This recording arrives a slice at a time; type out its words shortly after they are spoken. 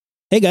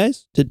Hey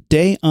guys,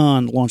 today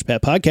on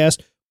Launchpad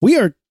Podcast, we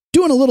are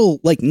doing a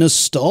little like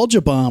nostalgia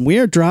bomb. We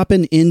are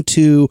dropping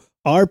into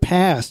our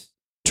past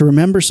to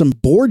remember some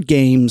board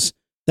games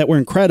that were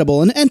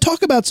incredible and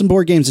talk about some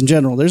board games in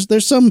general.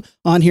 There's some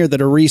on here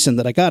that are recent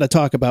that I got to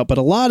talk about, but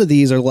a lot of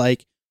these are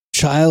like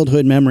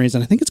childhood memories,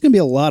 and I think it's going to be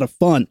a lot of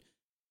fun.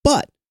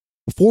 But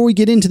before we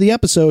get into the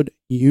episode,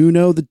 you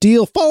know the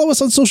deal. Follow us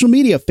on social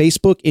media,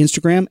 Facebook,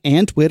 Instagram,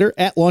 and Twitter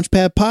at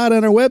LaunchpadPod,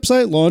 on our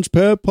website,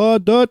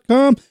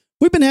 launchpadpod.com.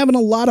 We've been having a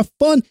lot of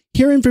fun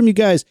hearing from you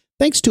guys.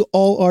 Thanks to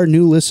all our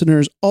new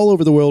listeners all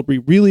over the world. We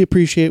really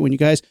appreciate when you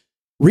guys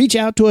reach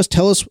out to us.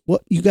 Tell us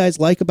what you guys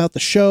like about the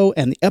show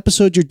and the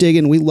episodes you're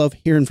digging. We love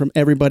hearing from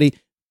everybody.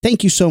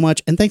 Thank you so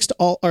much. And thanks to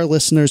all our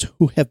listeners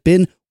who have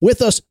been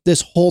with us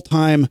this whole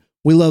time.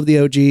 We love the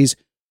OGs.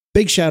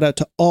 Big shout out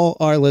to all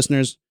our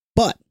listeners.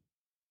 But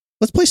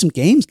let's play some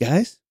games,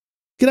 guys.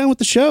 Get on with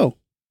the show.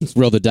 Let's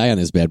roll the die on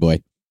this bad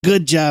boy.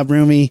 Good job,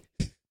 Rumi.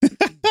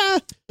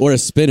 Or a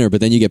spinner, but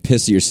then you get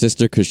pissed at your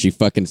sister because she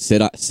fucking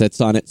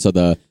sits on it, so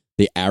the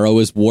arrow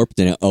is warped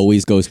and it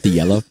always goes to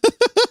yellow.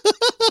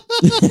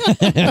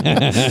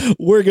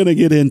 We're going to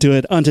get into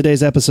it on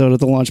today's episode of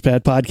the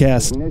Launchpad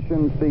Podcast.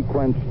 Ignition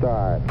sequence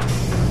start.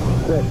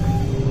 6,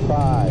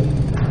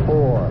 5,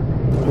 4,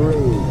 3,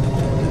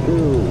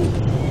 2,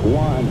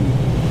 1,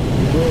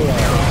 0.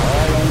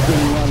 All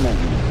engine running.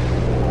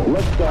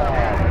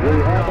 Liftoff. We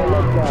have a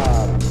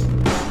liftoff.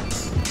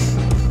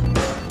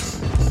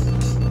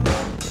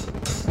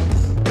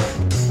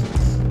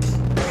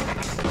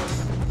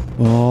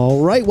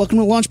 All right, welcome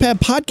to the Launchpad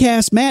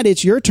Podcast. Matt,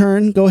 it's your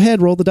turn. Go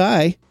ahead, roll the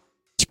die.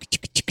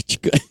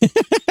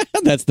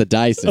 That's the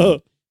die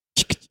sound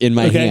in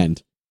my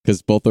hand,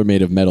 because both are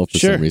made of metal for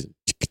some reason.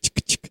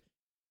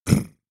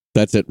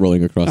 That's it,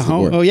 rolling across the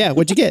board. Oh, yeah.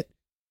 What'd you get?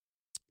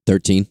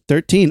 13.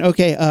 13.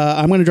 Okay,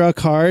 I'm going to draw a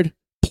card.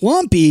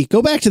 Plumpy,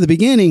 go back to the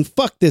beginning.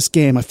 Fuck this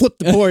game. I flipped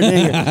the board.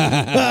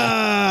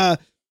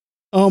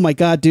 Oh, my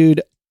God,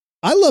 dude.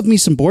 I love me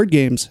some board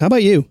games. How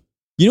about you?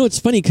 You know, it's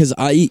funny because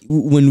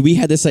when we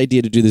had this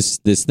idea to do this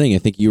thing, I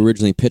think you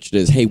originally pitched it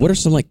as, hey, what are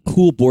some like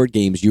cool board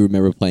games you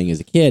remember playing as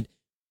a kid?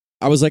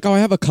 I was like, oh, I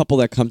have a couple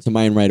that come to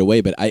mind right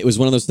away, but it was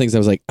one of those things I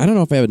was like, I don't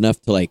know if I have enough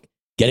to like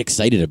get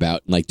excited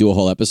about and like do a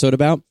whole episode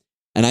about.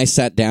 And I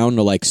sat down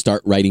to like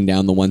start writing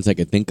down the ones I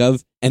could think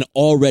of, and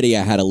already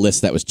I had a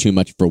list that was too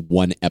much for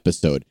one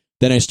episode.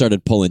 Then I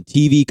started pulling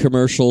TV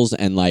commercials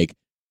and like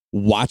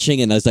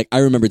watching, and I was like, I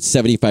remembered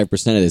 75%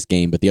 of this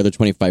game, but the other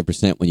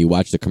 25%, when you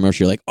watch the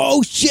commercial, you're like,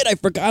 oh shit, I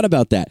forgot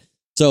about that.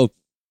 So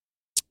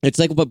it's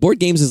like, but board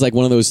games is like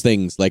one of those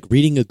things, like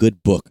reading a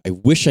good book. I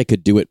wish I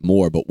could do it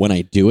more, but when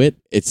I do it,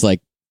 it's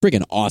like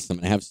friggin' awesome,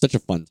 and I have such a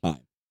fun time.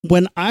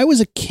 When I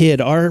was a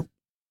kid, our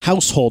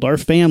household, our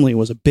family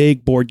was a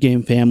big board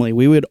game family.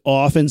 We would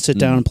often sit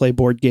down and play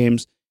board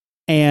games,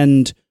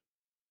 and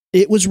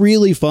it was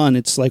really fun.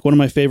 It's like one of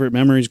my favorite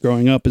memories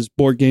growing up is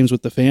board games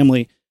with the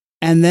family.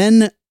 And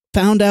then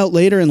found out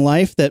later in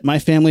life that my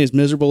family is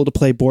miserable to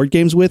play board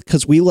games with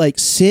because we like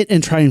sit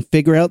and try and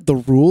figure out the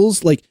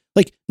rules. Like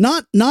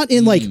not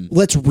in like,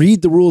 let's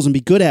read the rules and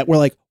be good at. We're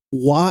like,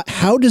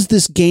 how does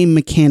this game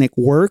mechanic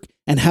work?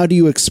 And how do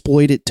you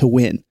exploit it to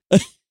win?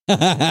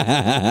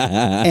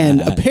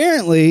 And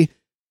apparently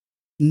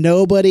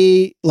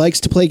nobody likes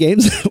to play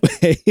games that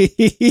way.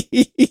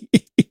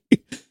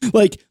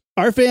 Like,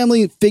 our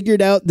family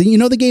figured out the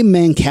game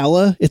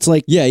Mancala. It's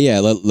like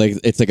like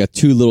it's like a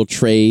two little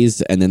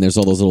trays, and then there's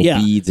all those little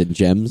beads and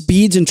gems.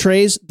 Beads and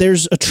trays.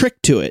 There's a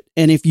trick to it,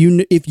 and if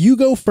you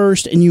go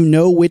first and you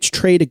know which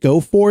tray to go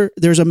for,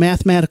 there's a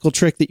mathematical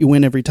trick that you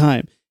win every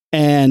time.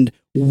 And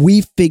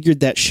we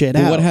figured that shit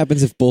out. What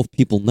happens if both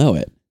people know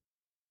it?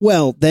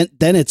 Well, then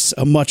it's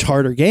a much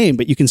harder game,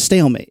 but you can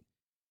stalemate.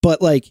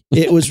 But like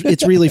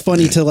it's really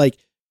funny to like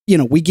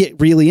we get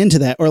really into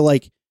that. Or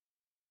like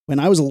when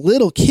I was a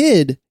little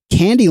kid,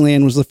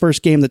 Candyland was the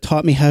first game that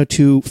taught me how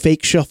to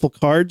fake shuffle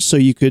cards so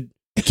you could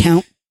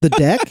count the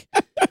deck.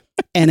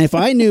 And if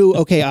I knew,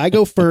 okay, I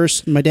go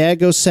first, my dad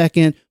goes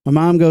second, my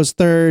mom goes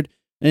third,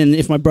 and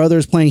if my brother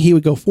is playing, he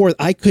would go fourth,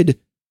 I could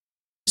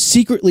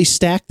secretly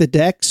stack the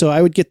deck so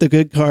I would get the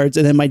good cards,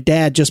 and then my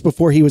dad, just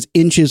before he was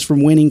inches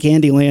from winning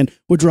Candyland,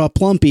 would draw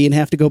Plumpy and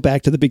have to go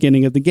back to the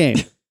beginning of the game.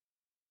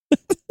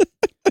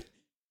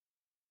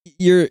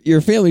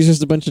 Your family's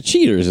just a bunch of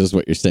cheaters, is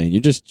what you're saying.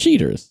 You're just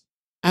cheaters.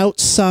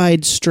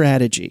 Outside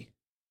strategy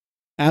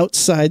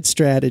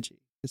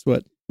is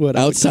what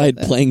outside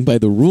playing by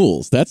the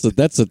rules. That's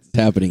what's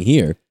happening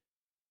here.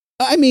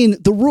 I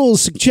mean, the rules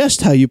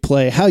suggest how you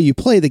play. How you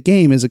play the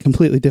game is a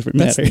completely different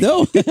matter.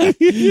 No,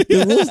 the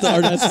rules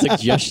are not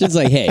suggestions.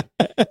 Like, hey,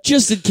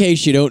 just in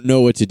case you don't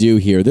know what to do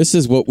here, this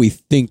is what we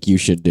think you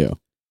should do.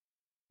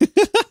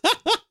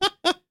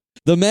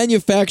 The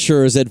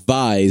manufacturers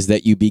advise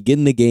that you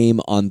begin the game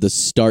on the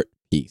start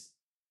piece.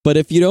 But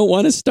if you don't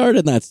want to start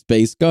in that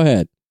space, go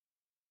ahead.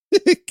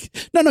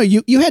 No,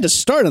 you had to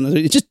start on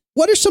this. Just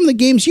what are some of the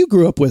games you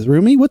grew up with,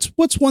 Rumi?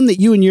 What's one that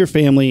you and your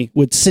family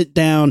would sit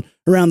down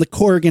around the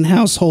Corrigan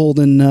household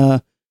and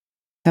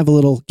have a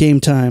little game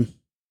time?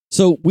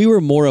 So we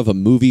were more of a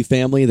movie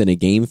family than a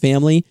game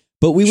family,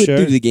 but we would Sure.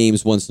 do the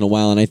games once in a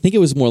while. And I think it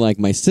was more like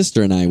my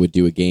sister and I would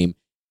do a game.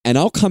 And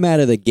I'll come out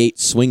of the gate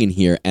swinging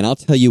here, and I'll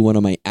tell you one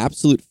of my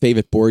absolute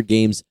favorite board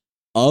games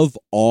of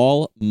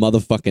all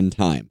motherfucking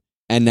time.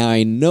 And now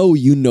I know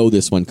you know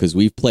this one because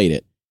we've played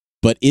it,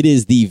 but it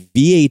is the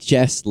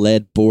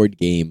VHS-led board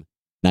game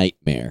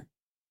Nightmare.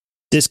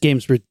 This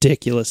game's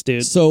ridiculous,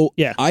 dude. So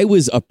Yeah. I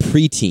was a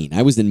preteen.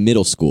 I was in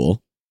middle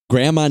school.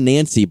 Grandma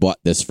Nancy bought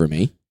this for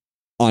me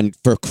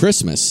for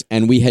Christmas,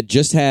 and we had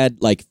just had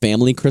like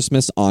family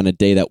Christmas on a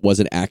day that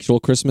wasn't actual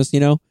Christmas, you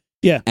know?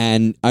 Yeah.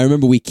 And I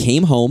remember we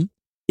came home.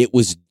 It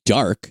was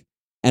dark,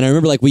 and I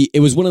remember it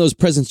was one of those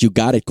presents you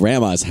got at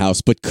grandma's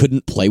house but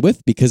couldn't play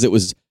with because it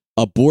was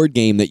a board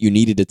game that you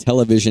needed a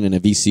television and a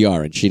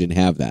VCR, and she didn't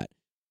have that.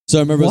 So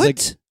I remember What? I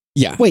was like,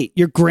 yeah. Wait,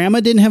 your grandma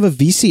didn't have a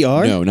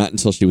VCR? No, not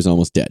until she was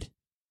almost dead.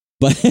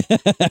 But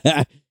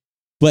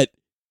but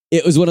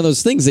it was one of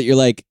those things that you're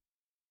like,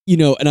 you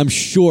know, and I'm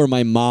sure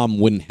my mom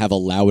wouldn't have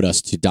allowed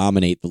us to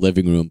dominate the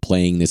living room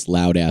playing this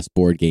loud ass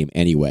board game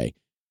anyway.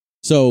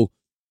 So,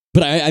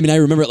 but I mean, I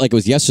remember it like it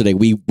was yesterday.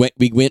 We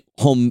went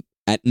home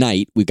at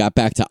night. We got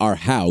back to our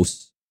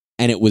house,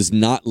 and it was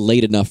not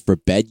late enough for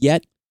bed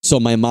yet. So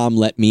my mom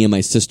let me and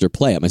my sister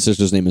play it. My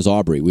sister's name is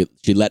Aubrey.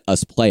 She let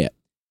us play it,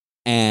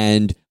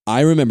 and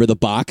I remember the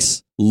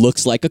box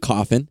looks like a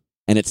coffin,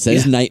 and it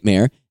says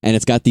Nightmare, and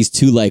it's got these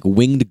two like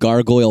winged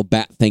gargoyle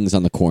bat things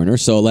on the corner.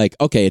 So like,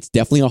 okay, it's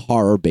definitely a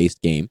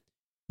horror-based game.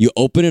 You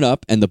open it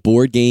up, and the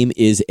board game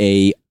is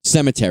a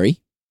cemetery,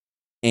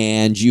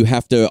 and you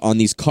have to, on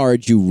these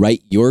cards, you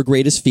write your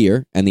greatest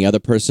fear, and the other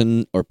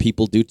person or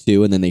people do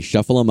too, and then they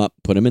shuffle them up,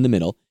 put them in the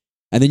middle,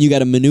 and then you got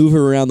to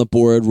maneuver around the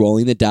board,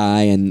 rolling the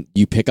die, and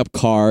you pick up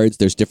cards.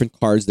 There's different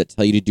cards that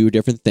tell you to do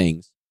different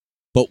things.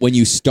 But when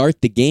you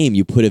start the game,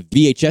 you put a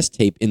VHS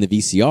tape in the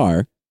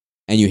VCR,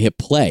 and you hit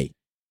play.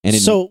 And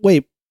So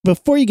wait,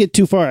 before you get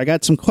too far, I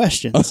got some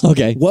questions.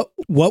 Okay. What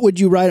would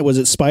you write? Was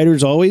it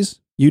spiders always?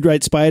 You'd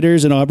write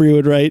spiders, and Aubrey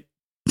would write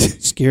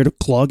scared of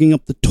clogging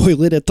up the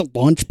toilet at the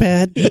launch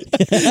pad.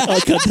 I'll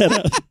cut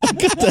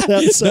that out.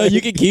 No, Sorry. you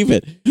can keep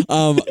it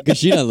because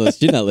she's not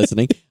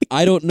listening.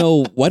 I don't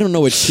know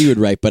what she would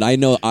write, but I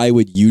know I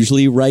would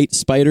usually write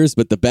spiders.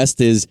 But the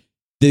best is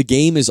the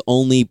game is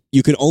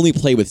you can only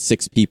play with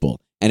 6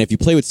 people, and if you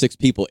play with 6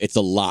 people, it's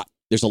a lot.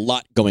 There's a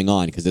lot going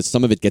on because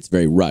some of it gets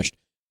very rushed.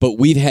 But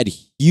we've had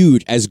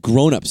huge, as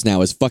grown-ups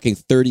now, as fucking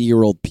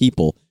 30-year-old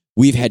people,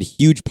 we've had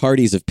huge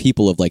parties of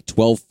people of like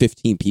 12,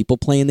 15 people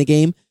playing the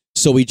game.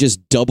 So we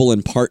just double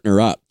and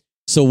partner up.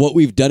 So what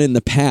we've done in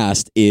the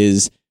past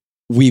is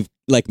me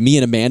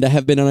and Amanda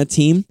have been on a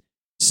team.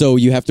 So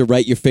you have to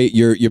write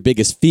your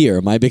biggest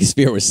fear. My biggest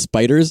fear was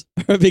spiders.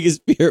 Her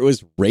biggest fear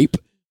was rape.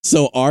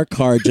 So our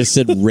card just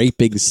said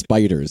raping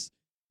spiders.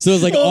 So it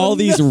was like all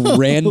these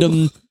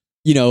random,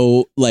 you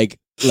know, like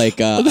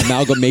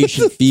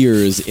amalgamation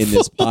fears in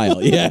this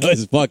pile. Yeah, it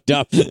was fucked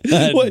up.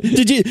 What,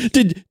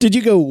 did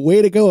you go,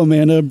 way to go,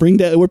 Amanda? Bring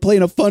that. We're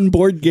playing a fun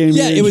board game.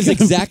 Yeah, here. it was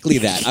exactly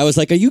that. I was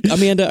like,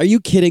 Amanda, are you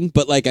kidding?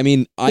 But like, I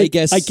mean, I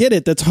guess I get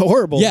it. That's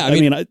horrible. Yeah, I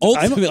mean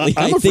ultimately, I'm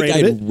I think afraid of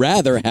it. I'd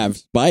rather have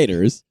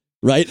spiders,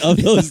 right? Of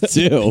those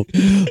two.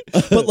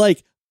 But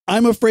like,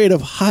 I'm afraid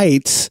of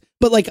heights.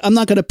 But like, I'm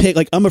not going to pick,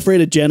 like, I'm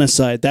afraid of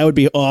genocide. That would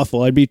be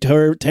awful. I'd be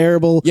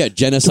terrible. Yeah,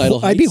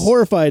 genocidal I'd be heights.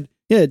 horrified.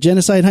 Yeah,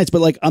 genocide heights.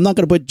 But like, I'm not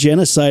going to put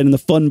genocide in the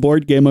fun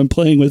board game I'm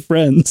playing with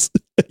friends.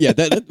 Yeah,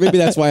 maybe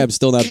that's why I'm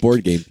still not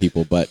board game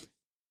people. But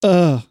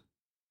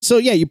so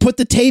yeah, you put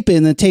the tape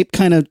in. The tape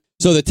kind of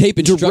so the tape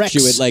instructs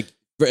you directs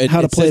it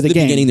how to it play says the at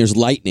game. beginning there's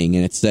lightning,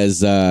 and it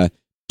says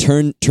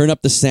turn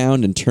up the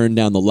sound and turn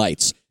down the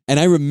lights. And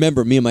I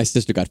remember me and my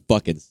sister got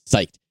fucking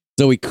psyched.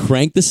 So we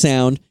cranked the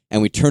sound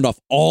and we turned off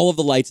all of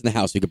the lights in the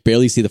house. We could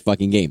barely see the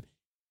fucking game.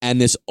 And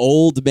this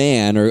old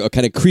man, or a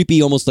kind of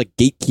creepy, almost like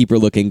gatekeeper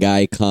looking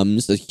guy,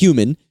 comes, a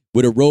human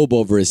with a robe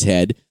over his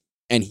head,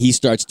 and he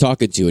starts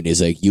talking to you, and he's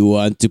like, "You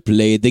want to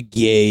play the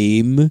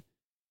game? Do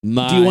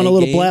you want a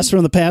little blast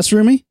from the past,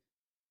 Rumi?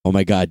 Oh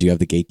my God, do you have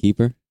the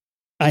gatekeeper?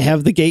 I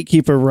have the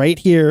gatekeeper right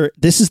here.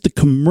 This is the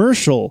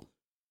commercial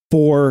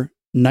for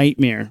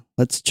Nightmare.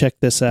 Let's check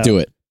this out. Do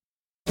it.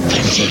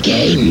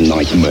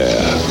 Nightmare,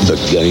 the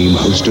game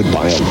hosted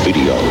by a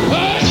video.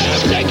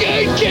 I'm the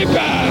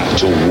gatekeeper!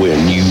 To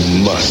win, you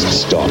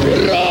must stop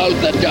it. Roll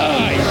the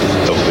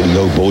dice! The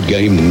video board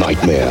game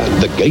Nightmare.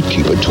 The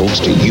gatekeeper talks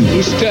to you,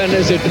 Whose turn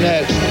is it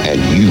next? and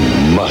you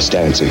must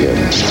answer him.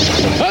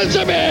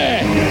 Answer me!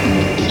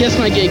 Yes,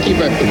 my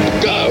gatekeeper.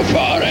 Go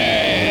for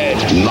it!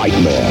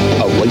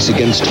 Nightmare, a race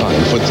against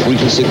time for 3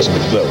 to 6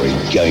 very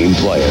game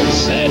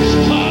players. Let's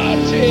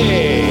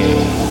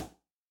party!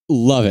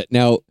 Love it.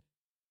 Now,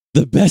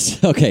 the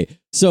best. Okay,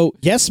 so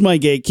Yes, my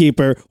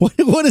gatekeeper.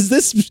 What is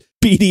this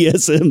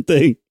BDSM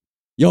thing?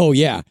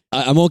 yeah,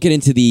 I won't get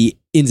into the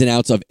ins and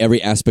outs of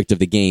every aspect of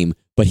the game,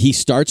 but he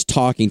starts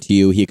talking to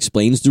you. He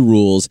explains the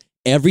rules.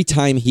 Every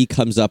time he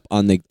comes up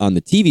on the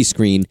TV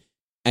screen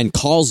and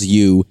calls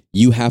you,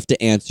 you have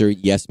to answer,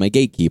 "Yes, my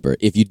gatekeeper."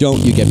 If you don't,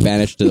 you get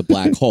banished to the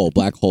black hole.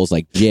 Black hole's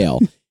like jail.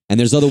 And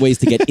there's other ways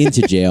to get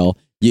into jail.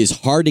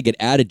 It's hard to get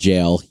out of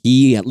jail.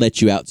 He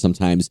lets you out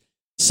sometimes.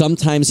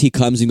 Sometimes he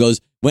comes and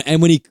goes,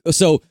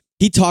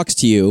 he talks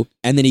to you,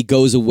 and then he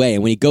goes away.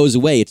 And when he goes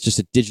away, it's just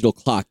a digital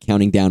clock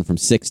counting down from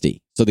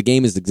 60. So the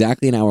game is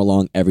exactly an hour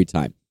long every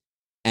time.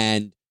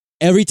 And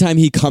every time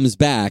he comes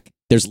back,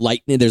 there's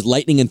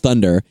lightning and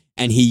thunder,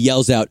 and he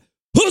yells out,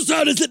 "Whose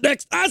turn is it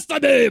next? Answer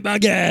me,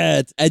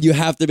 baguette!" And you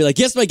have to be like,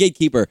 "Yes, my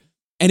gatekeeper."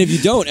 And if you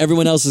don't,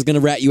 everyone else is going to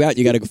rat you out.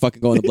 You got to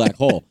fucking go in the black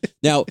hole.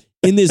 Now,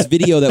 in this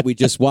video that we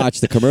just watched,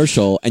 the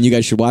commercial, and you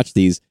guys should watch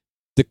these,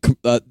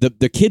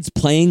 the kids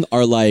playing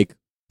are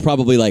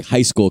probably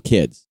high school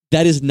kids.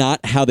 That is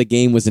not how the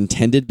game was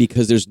intended,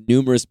 because there's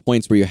numerous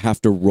points where you have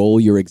to roll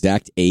your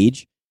exact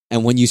age.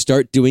 And when you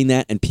start doing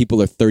that and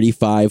people are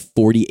 35,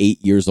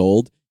 48 years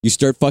old, you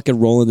start fucking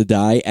rolling the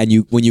die, and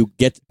when you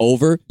get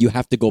over, you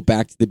have to go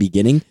back to the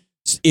beginning.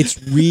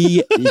 It's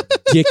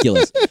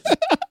ridiculous.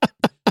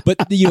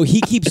 But,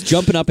 he keeps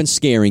jumping up and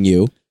scaring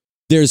you.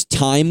 There's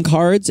time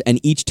cards, and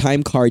each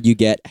time card you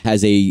get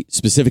has a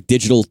specific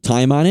digital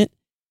time on it,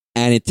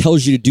 and it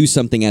tells you to do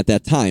something at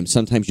that time.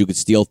 Sometimes you could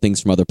steal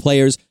things from other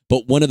players,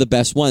 but one of the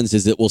best ones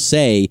is it will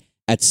say,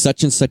 at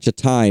such and such a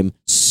time,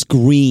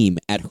 scream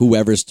at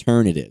whoever's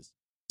turn it is.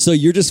 So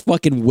you're just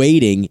fucking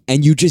waiting,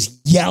 and you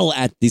just yell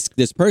at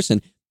this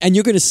person, and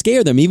you're going to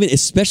scare them,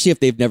 especially if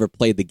they've never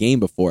played the game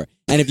before.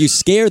 And if you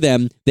scare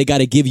them, they got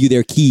to give you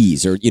their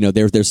keys, or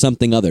there's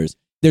something others.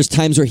 There's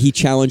times where he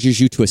challenges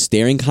you to a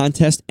staring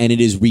contest, and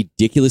it is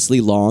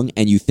ridiculously long,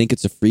 and you think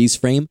it's a freeze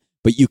frame,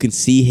 but you can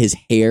see his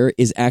hair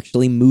is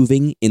actually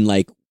moving in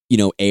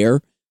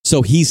air.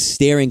 So he's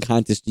staring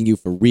contesting you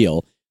for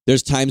real.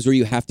 There's times where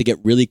you have to get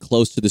really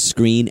close to the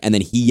screen, and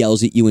then he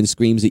yells at you and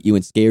screams at you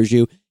and scares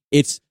you.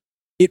 It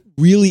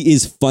really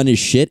is fun as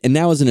shit. And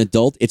now as an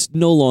adult, it's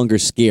no longer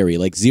scary,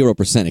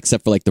 0%,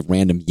 except for the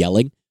random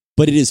yelling.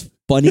 But it is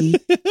funny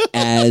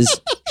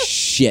as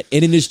shit.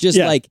 And it is just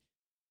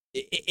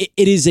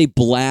it is a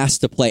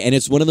blast to play. And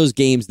it's one of those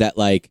games that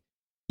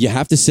you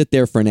have to sit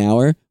there for an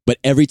hour, but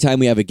every time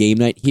we have a game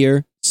night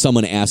here,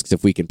 someone asks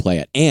if we can play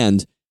it.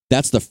 And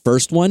that's the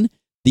first one.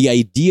 The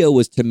idea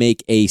was to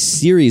make a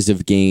series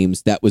of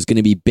games that was going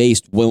to be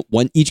based,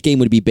 each game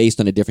would be based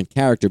on a different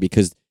character,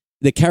 because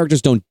the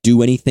characters don't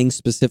do anything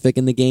specific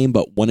in the game,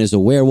 but one is a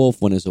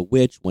werewolf, one is a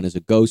witch, one is a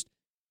ghost.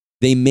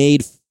 They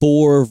made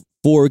four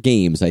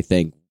games, I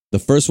think. The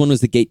first one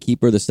was the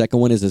Gatekeeper. The second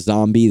one is a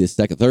zombie.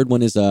 Third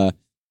one is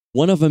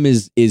one of them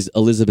is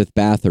Elizabeth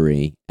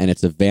Bathory, and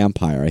it's a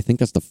vampire. I think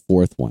that's the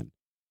fourth one.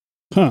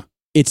 Huh.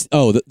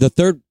 The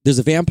third, there's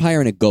a vampire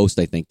and a ghost,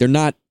 I think.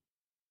 Their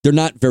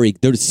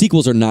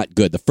sequels are not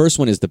good. The first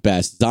one is the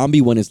best.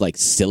 Zombie one is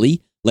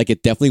silly.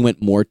 It definitely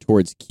went more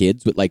towards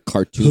kids with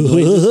cartoon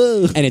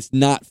noises, and it's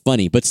not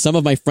funny. But some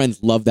of my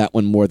friends love that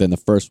one more than the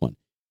first one.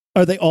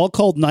 Are they all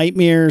called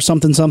Nightmare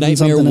something Nightmare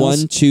something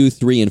 1, 2,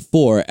 3, and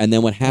 4. And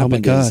then what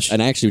happened gosh. is,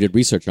 and I actually did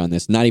research on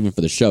this, not even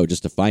for the show,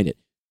 just to find it.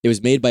 It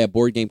was made by a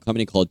board game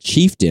company called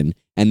Chieftain,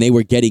 and they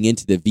were getting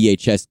into the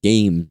VHS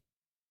game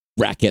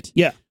racket.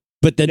 Yeah.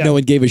 But then no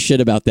one gave a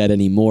shit about that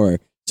anymore,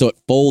 so it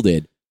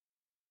folded.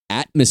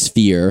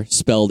 Atmosphere,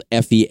 spelled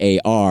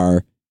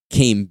F-E-A-R,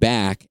 came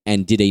back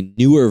and did a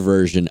newer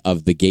version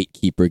of the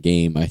Gatekeeper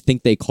game. I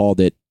think they called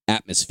it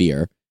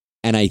Atmosphere,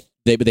 and they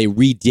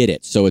redid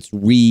it, so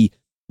the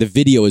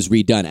video is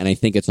redone, and I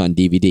think it's on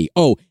DVD.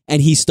 Oh,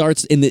 and he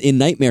starts in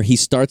Nightmare. He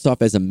starts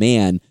off as a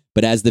man,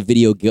 but as the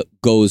video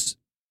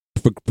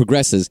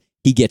progresses,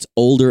 he gets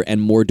older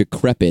and more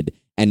decrepit,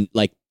 and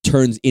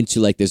turns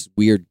into this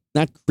weird,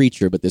 not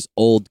creature, but this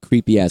old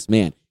creepy ass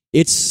man.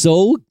 It's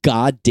so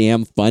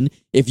goddamn fun.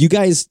 If you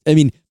guys,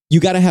 you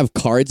got to have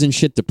cards and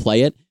shit to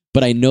play it,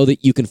 but I know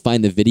that you can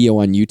find the video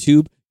on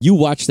YouTube. You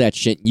watch that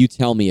shit, and you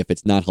tell me if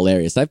it's not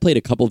hilarious. I've played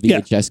a couple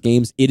VHS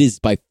games. It is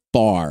by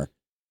far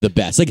the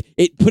best.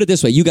 Put it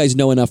this way, you guys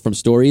know enough from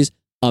stories.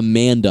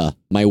 Amanda,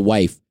 my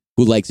wife,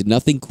 who likes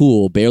nothing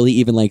cool, barely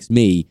even likes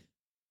me,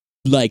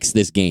 likes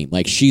this game.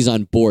 She's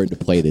on board to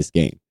play this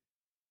game.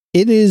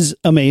 It is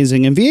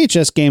amazing. And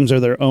VHS games are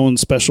their own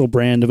special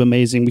brand of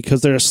amazing,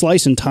 because they're a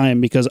slice in time,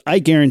 because I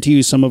guarantee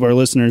you some of our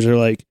listeners are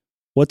like,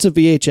 what's a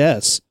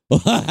VHS?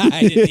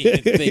 I didn't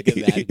even think of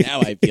that.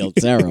 Now I feel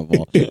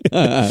terrible.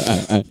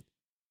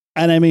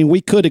 And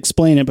we could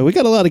explain it, but we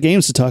got a lot of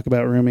games to talk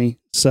about, Rumi.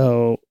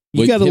 So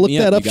you got to look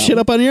that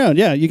up on your own.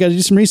 Yeah, you got to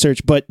do some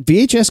research. But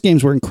VHS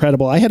games were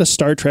incredible. I had a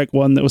Star Trek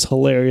one that was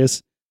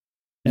hilarious.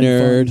 And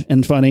nerd. Fun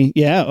and funny.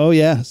 Yeah. Oh,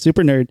 yeah.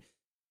 Super nerd.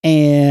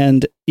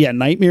 And yeah,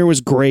 Nightmare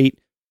was great.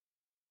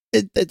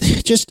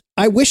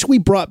 I wish we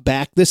brought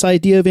back this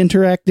idea of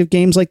interactive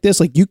games like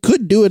this. You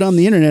could do it on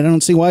the internet. I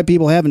don't see why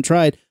people haven't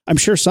tried. I'm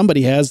sure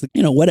somebody has,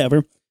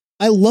 whatever.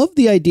 I love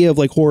the idea of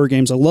horror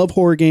games. I love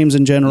horror games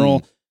in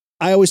general.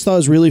 I always thought it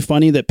was really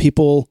funny that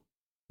people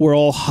were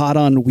all hot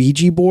on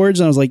Ouija boards.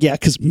 And I was like, yeah,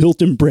 because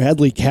Milton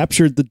Bradley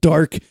captured the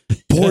dark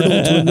portal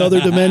to another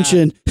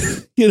dimension.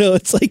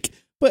 It's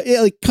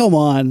but come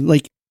on.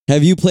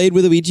 Have you played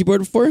with a Ouija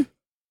board before?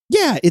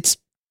 Yeah, it's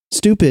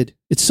stupid.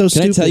 It's so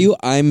stupid. Can I tell you,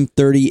 I'm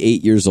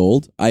 38 years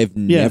old. I've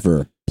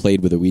never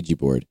played with a Ouija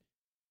board.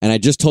 And I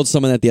just told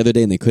someone that the other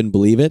day, and they couldn't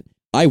believe it.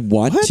 I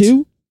want What?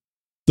 to.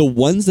 The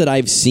ones that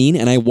I've seen,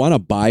 and I want to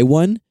buy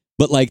one,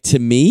 but like to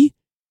me,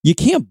 you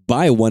can't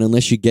buy one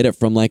unless you get it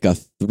from like a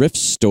thrift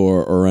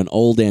store or an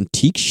old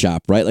antique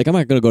shop, right? Like I'm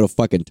not going to go to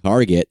fucking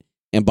Target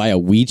and buy a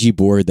Ouija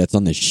board that's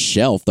on the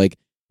shelf. Like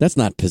that's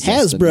not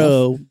possessed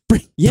Hasbro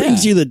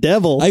brings you the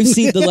devil. I've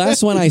seen the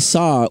last one I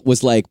saw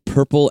was like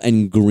purple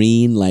and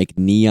green, like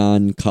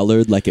neon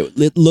colored. Like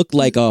it looked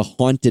like a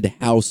haunted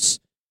house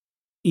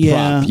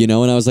prop, you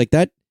know? And I was like,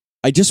 that,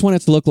 I just want it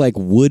to look like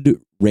wood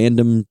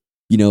random,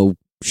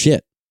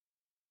 shit.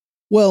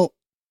 Well,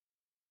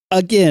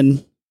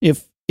 again,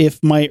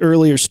 if my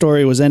earlier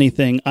story was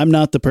anything, I'm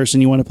not the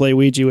person you want to play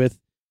Ouija with.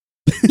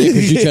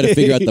 Because you try to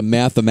figure out the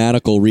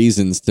mathematical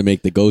reasons to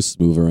make the ghosts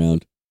move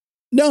around.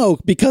 No,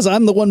 because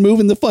I'm the one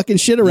moving the fucking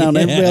shit around.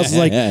 Everybody else is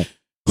like,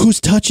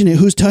 who's touching it?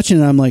 Who's touching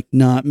it? I'm like,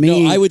 not me.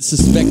 No, I would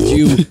suspect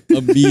you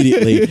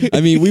immediately.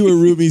 I mean, we were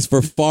roomies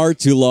for far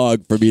too long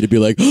for me to be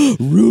like, oh,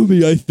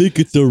 roomie, I think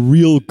it's a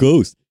real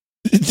ghost.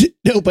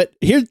 No, but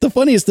here's the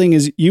funniest thing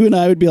is you and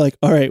I would be like,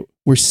 all right,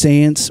 we're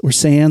seancing,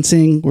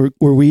 we're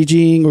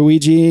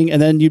Ouijaing,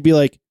 and then you'd be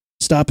like,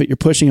 stop it, you're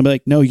pushing it. I'm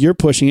like, no, you're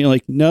pushing it. You're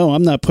like, no,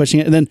 I'm not pushing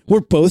it. And then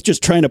we're both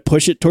just trying to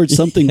push it towards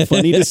something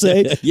funny to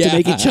say to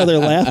make each other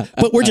laugh,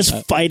 but we're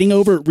just fighting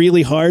over it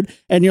really hard.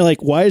 And you're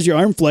like, why is your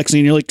arm flexing?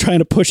 And you're like trying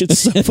to push it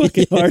so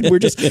fucking hard. We're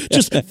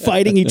just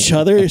fighting each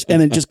other,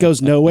 and it just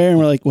goes nowhere. And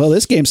we're like, well,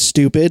 this game's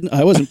stupid.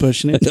 I wasn't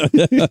pushing it.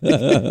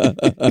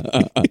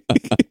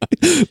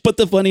 But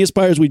the funniest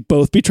part is we'd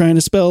both be trying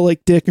to spell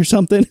like dick or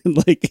something. And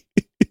like,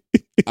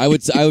 I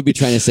would be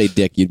trying to say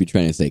dick. You'd be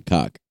trying to say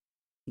cock.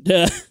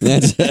 Yeah,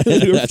 that's where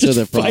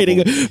the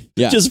problem.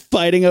 Just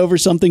fighting over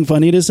something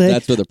funny to say.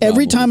 That's where the problem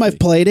every time I've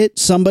played it,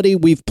 somebody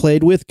we've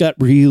played with got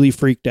really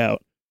freaked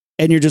out,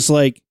 and you're just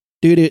like,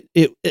 dude,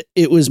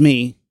 it was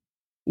me.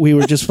 We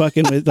were just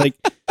fucking with like,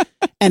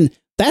 and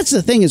that's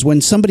the thing is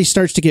when somebody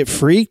starts to get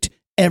freaked,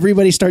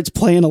 everybody starts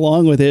playing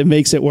along with it. It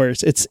makes it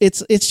worse. It's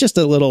just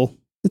a little.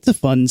 It's a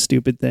fun,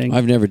 stupid thing.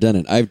 I've never done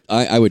it.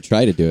 I would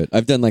try to do it.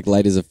 I've done like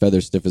light as a feather,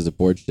 stiff as a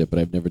board shit, but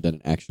I've never done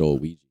an actual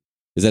Ouija.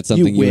 Is that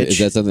something is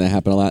that something that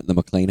happened a lot in the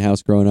McLean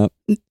house growing up?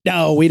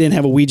 No, we didn't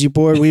have a Ouija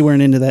board. We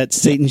weren't into that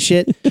Satan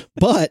shit.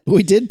 But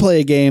we did play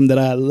a game that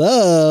I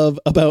love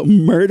about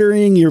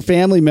murdering your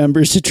family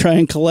members to try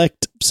and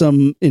collect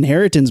some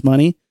inheritance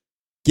money.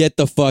 Get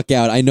the fuck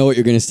out. I know what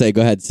you're going to say.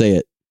 Go ahead, say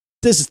it.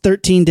 This is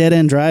 13 Dead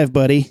End Drive,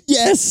 buddy.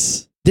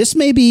 Yes. This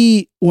may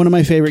be one of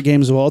my favorite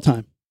games of all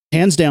time.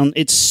 Hands down,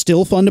 it's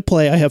still fun to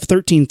play. I have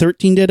 13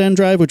 Dead End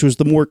Drive, which was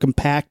the more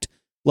compact,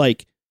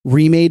 like,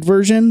 remade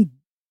version.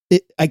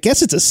 I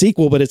guess it's a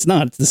sequel, but it's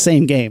not. It's the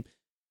same game.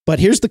 But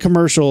here's the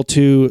commercial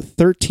to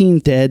 13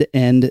 Dead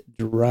End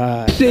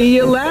Drive. See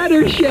you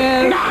later,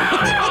 Chef.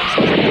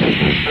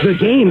 The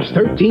game's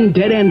 13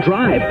 Dead End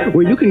Drive,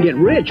 where you can get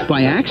rich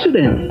by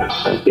accident.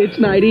 It's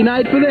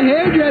nighty-night for the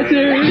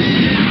hairdressers.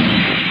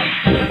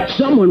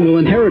 Someone will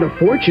inherit a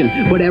fortune,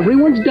 but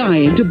everyone's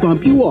dying to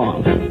bump you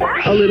off.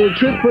 A little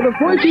trick for the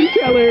fortune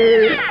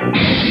teller.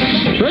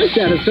 First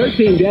out of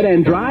 13 Dead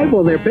End Drive,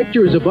 while their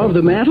picture is above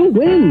the mantel,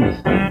 wins.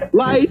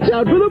 Lights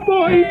out for the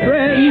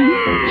boyfriend.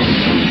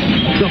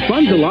 The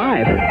fun's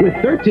alive with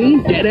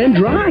 13 Dead End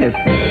Drive.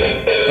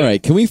 All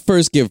right, can we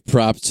first give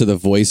props to the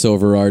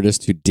voiceover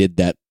artist who did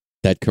that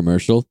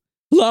commercial?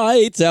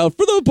 Lights out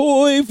for the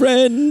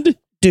boyfriend.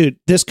 Dude,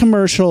 this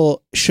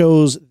commercial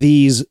shows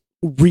these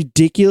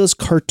ridiculous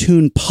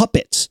cartoon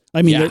puppets.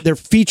 I mean, their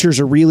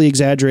features are really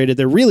exaggerated.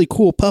 They're really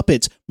cool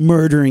puppets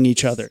murdering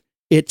each other.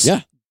 It's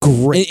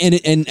great.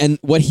 And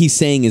what he's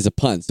saying is a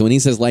pun. So when he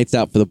says lights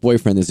out for the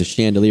boyfriend, there's a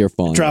chandelier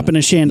falling. Dropping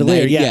a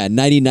chandelier,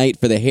 Nighty night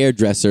for the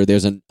hairdresser.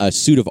 There's a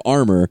suit of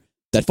armor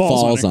that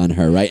falls on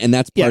her, right? And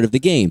that's part of the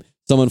game.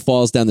 Someone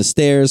falls down the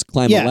stairs,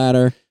 climb a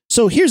ladder.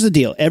 So here's the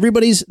deal.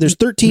 There's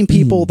 13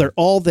 people. They're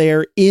all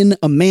there in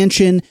a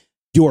mansion.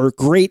 Your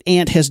great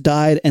aunt has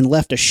died and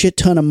left a shit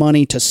ton of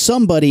money to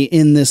somebody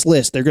in this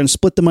list. They're going to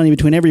split the money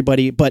between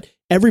everybody, but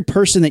every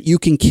person that you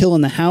can kill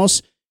in the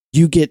house,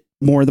 you get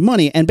more of the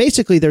money. And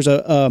basically there's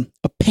a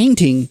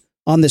painting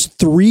on this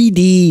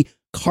 3D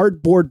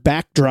cardboard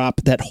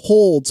backdrop that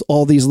holds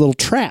all these little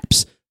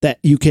traps that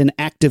you can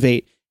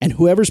activate. And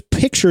whoever's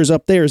picture is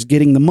up there is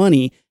getting the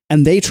money,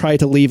 and they try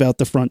to leave out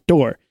the front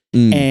door.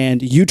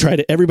 And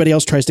everybody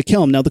else tries to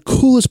kill them. Now, the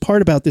coolest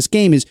part about this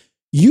game is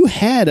you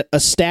had a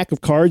stack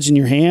of cards in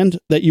your hand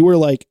that you were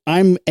like,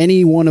 I'm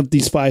any one of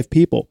these 5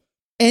 people.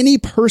 Any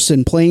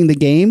person playing the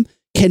game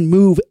can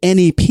move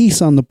any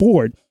piece on the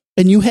board.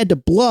 And you had to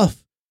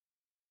bluff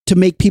to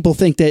make people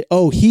think that,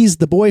 oh, he's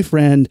the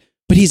boyfriend,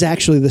 but he's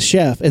actually the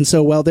chef. And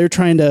so while they're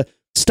trying to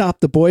stop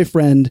the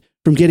boyfriend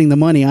from getting the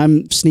money,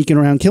 I'm sneaking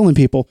around killing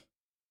people.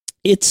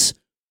 It's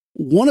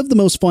one of the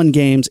most fun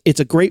games. It's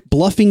a great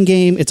bluffing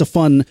game. It's a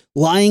fun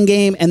lying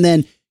game. And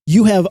then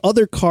you have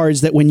other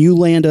cards that when you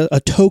land a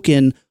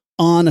token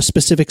on a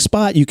specific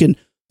spot, you can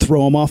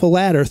throw them off a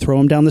ladder, throw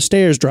them down the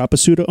stairs, drop a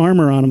suit of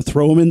armor on them,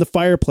 throw them in the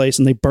fireplace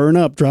and they burn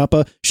up, drop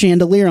a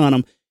chandelier on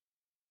them.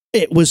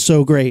 It was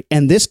so great.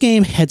 And this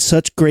game had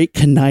such great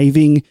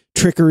conniving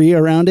trickery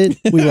around it.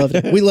 We loved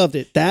it. We loved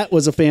it. That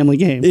was a family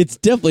game. It's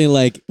definitely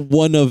like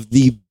one of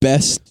the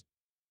best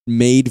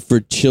made for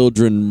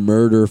children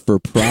murder for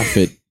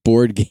profit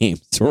board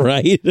games,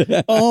 right?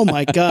 Oh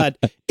my God.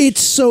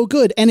 It's so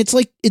good. And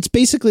it's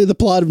basically the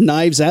plot of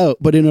Knives Out,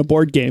 but in a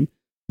board game.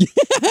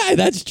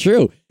 That's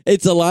true.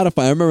 It's a lot of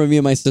fun. I remember me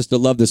and my sister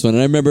loved this one.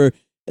 And I remember,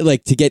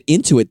 like, to get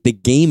into it, the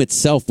game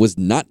itself was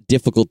not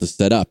difficult to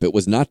set up. It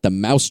was not the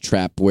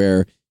mousetrap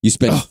where you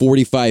spend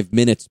 45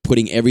 minutes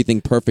putting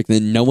everything perfect and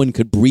then no one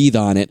could breathe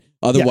on it.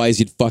 Otherwise,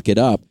 you'd fuck it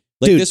up.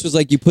 Like, Dude. This was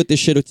like you put this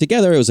shit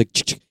together. It was like,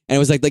 and it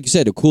was like you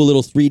said, a cool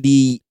little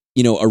 3D,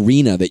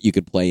 arena that you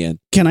could play in.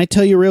 Can I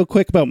tell you real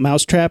quick about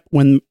Mousetrap?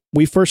 When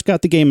we first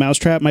got the game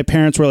Mousetrap, my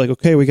parents were like,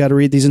 okay, we got to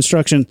read these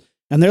instructions.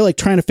 And they're like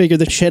trying to figure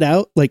this shit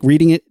out, like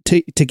reading it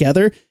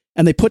together.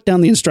 And they put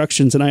down the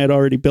instructions and I had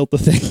already built the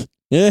thing.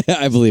 Yeah,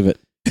 I believe it.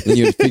 Then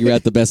you would figure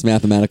out the best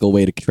mathematical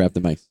way to trap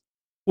the mice.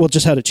 Well,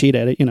 just how to cheat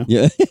at it,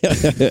 Yeah.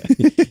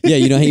 Yeah,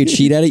 you know how you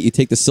cheat at it? You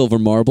take the silver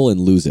marble and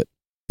lose it.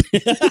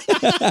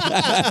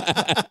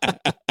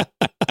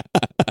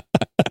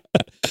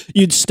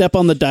 You'd step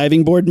on the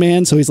diving board,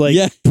 man, so he's like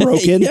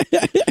broken,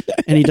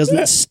 and he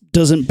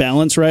doesn't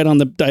balance right on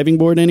the diving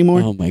board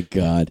anymore. Oh my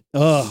God.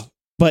 Oh,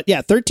 but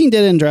yeah, 13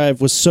 Dead End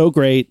Drive was so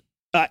great.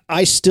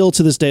 I still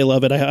to this day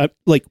love it. I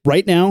like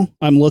right now.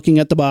 I'm looking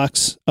at the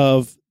box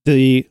of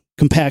the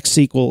compact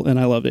sequel, and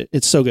I loved it.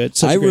 It's so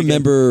good. I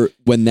remember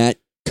when that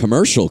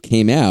commercial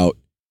came out,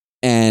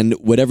 and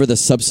whatever the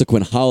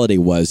subsequent holiday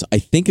was, I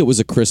think it was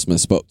a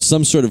Christmas, but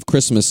some sort of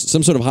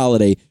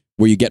holiday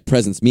where you get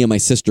presents. Me and my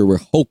sister were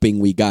hoping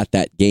we got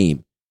that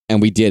game,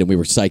 and we did, and we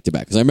were psyched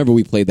about it because I remember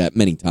we played that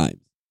many times.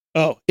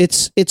 Oh,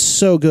 it's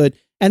so good.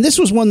 And this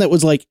was one that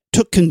was like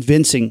took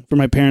convincing for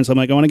my parents. I'm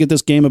like, I want to get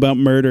this game about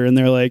murder, and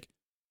they're like,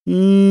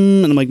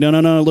 and I'm like, no,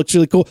 it looks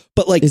really cool.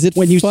 But like, is it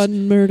when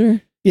fun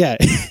murder? Yeah,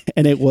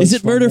 and it was. Is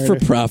it murder for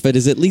profit?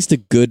 Is it at least a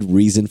good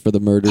reason for the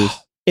murders?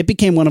 It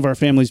became one of our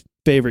family's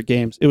favorite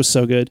games. It was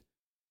so good.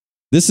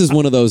 This is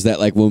one of those that,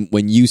 like,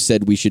 when you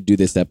said we should do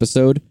this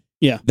episode,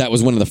 yeah, that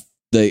was one of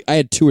the I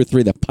had 2 or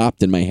 3 that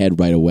popped in my head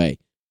right away.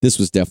 This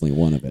was definitely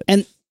one of it.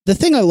 And the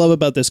thing I love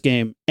about this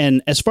game,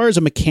 and as far as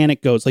a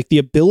mechanic goes, like the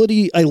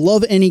ability, I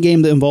love any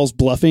game that involves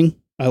bluffing.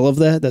 I love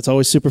that. That's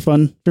always super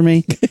fun for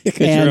me. Because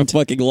you're a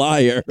fucking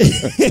liar.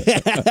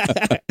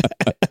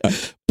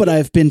 But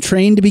I've been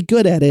trained to be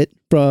good at it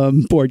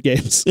from board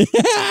games.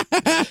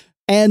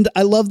 And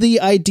I love the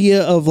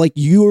idea of like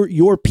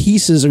your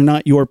pieces are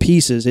not your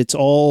pieces. It's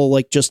all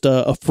like just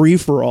a free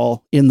for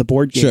all in the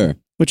board game, sure,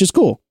 which is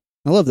cool.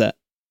 I love that.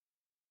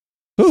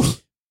 Ooh,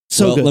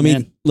 so good.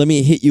 Let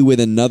me hit you with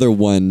another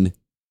one.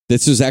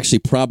 This was actually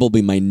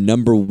probably my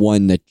number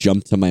one that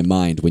jumped to my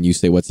mind when you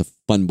say what's a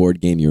fun board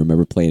game you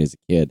remember playing as a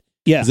kid.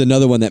 Yeah, it's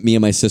another one that me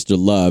and my sister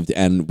loved,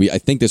 and I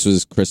think this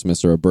was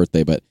Christmas or a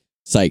birthday, but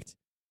psyched.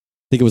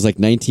 I think it was like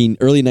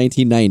early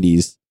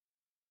 1990s.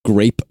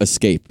 Grape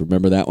Escape.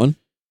 Remember that one?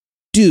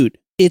 Dude,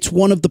 it's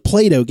one of the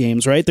Play-Doh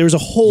games, right? There's a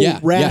whole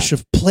rash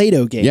of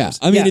Play-Doh games. Yeah,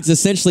 I mean, it's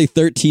essentially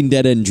 13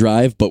 Dead End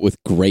Drive, but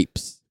with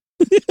grapes.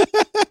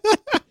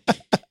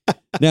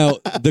 Now,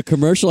 the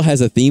commercial has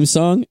a theme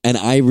song, and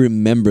I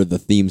remember the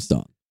theme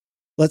song.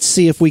 Let's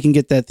see if we can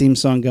get that theme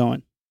song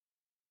going.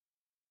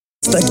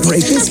 The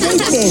Grape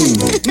Escape game.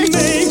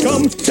 Make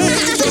 'em,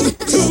 take them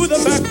to the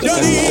back,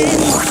 Johnny.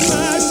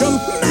 Smash 'em,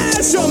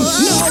 mash 'em.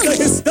 Now the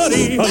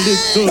history. A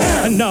little,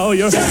 and now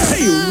you're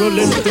a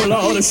little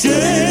out of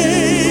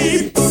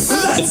shape.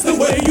 That's the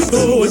way you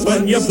do it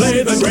when you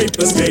play the Grape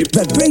Escape.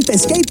 The Grape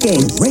Escape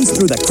game. Race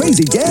through the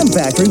crazy jam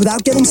factory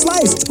without getting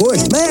sliced,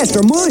 squished, mashed,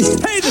 or mushed.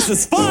 Hey, this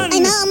is fun.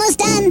 I'm almost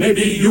done.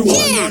 Maybe you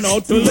won't run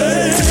out too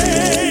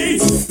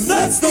late.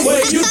 That's the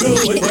way you do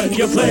it when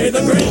you play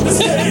the Grape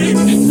Escape.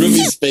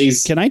 Ruby's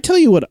face. Can I tell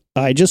you what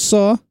I just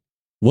saw?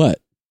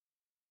 What?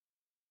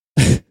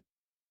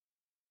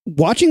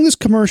 Watching this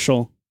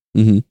commercial,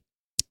 mm-hmm.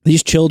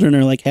 These children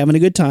are like having a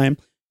good time.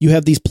 You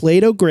have these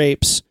Play-Doh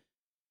grapes,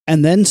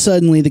 and then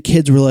suddenly the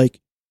kids were like,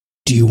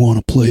 do you want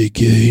to play a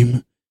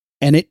game?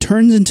 And it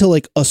turns into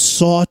like a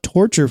Saw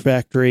torture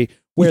factory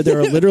where there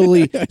are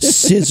literally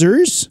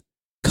scissors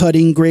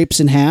cutting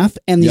grapes in half,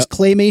 and these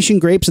claymation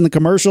grapes in the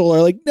commercial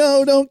are like,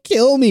 no, don't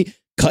kill me.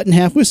 Cut in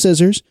half with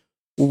scissors,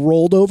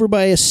 rolled over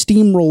by a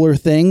steamroller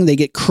thing. They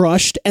get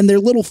crushed, and their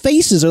little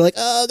faces are like,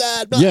 oh,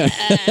 God. Blah.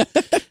 Yeah.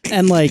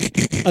 And like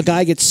a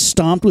guy gets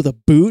stomped with a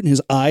boot, and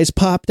his eyes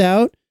popped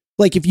out.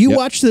 Like if you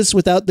watch this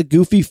without the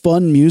goofy,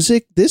 fun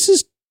music, this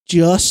is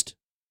just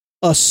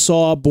a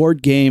Saw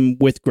board game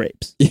with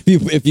grapes.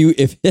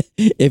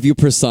 If you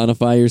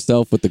personify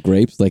yourself with the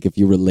grapes, like if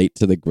you relate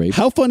to the grapes.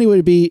 How funny would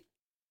it be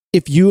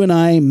if you and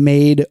I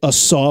made a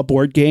Saw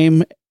board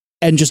game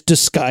and just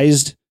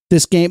disguised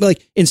this game?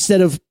 Like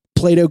instead of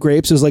Play-Doh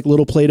grapes, it was like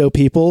little Play-Doh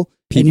people.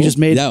 And you just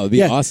made that would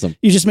be awesome.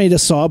 You just made a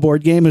Saw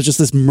board game. It was just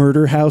this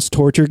murder house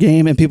torture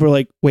game, and people are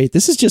like, "Wait,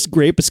 this is just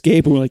Grape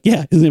Escape." And we're like,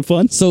 "Yeah, isn't it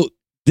fun?" So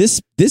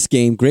this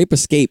game, Grape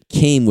Escape,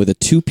 came with a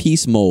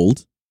 2-piece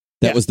mold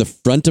that was the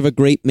front of a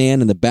grape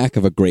man and the back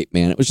of a grape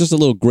man. It was just a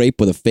little grape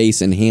with a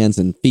face and hands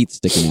and feet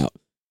sticking out.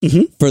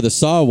 Mm-hmm. For the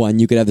Saw one,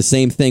 you could have the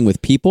same thing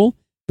with people,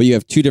 but you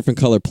have two different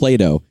color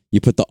Play-Doh. You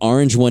put the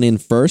orange one in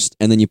first,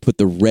 and then you put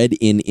the red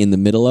in the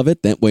middle of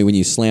it. That way, when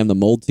you slam the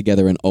mold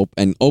together and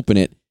open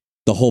it,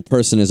 the whole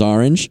person is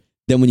orange.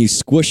 Then when you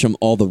squish them,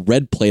 all the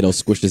red Play-Doh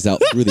squishes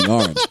out through the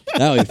orange.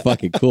 That would be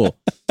fucking cool.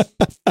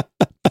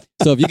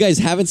 So if you guys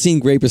haven't seen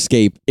Grape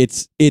Escape,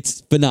 it's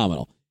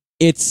phenomenal.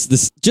 It's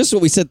this, just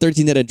what we said,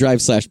 13 Dead End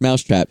Drive /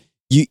 Mousetrap.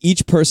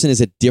 Each person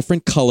is a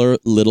different color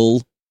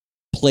little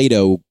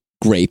Play-Doh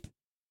grape,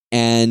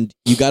 and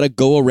you got to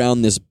go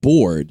around this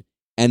board,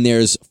 and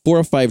there's 4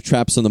 or 5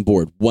 traps on the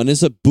board. One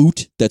is a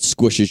boot that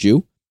squishes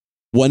you.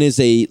 One is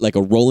like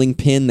a rolling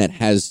pin that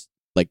has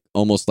like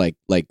almost like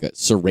a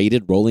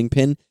serrated rolling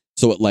pin,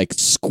 so it like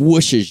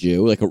squishes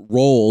you, like it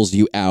rolls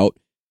you out.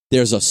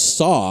 There's a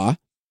saw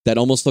that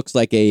almost looks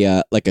like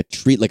a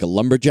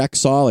lumberjack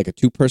saw, like a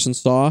 2-person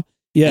saw.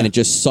 Yeah. And it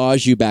just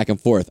saws you back and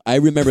forth. I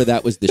remember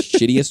that was the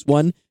shittiest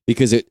one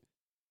because it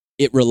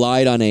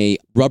relied on a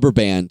rubber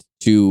band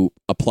to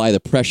apply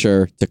the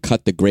pressure to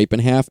cut the grape in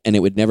half, and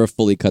it would never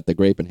fully cut the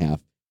grape in half.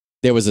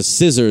 There was a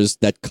scissors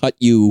that cut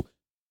you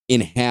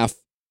in half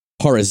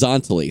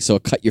horizontally, so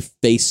it cut your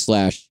face /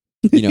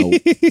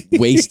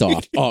 waist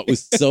off. Oh, it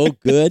was so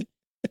good.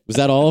 Was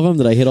that all of them?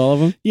 Did I hit all of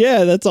them?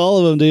 Yeah, that's all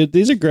of them, dude.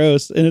 These are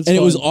gross, and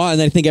it was on.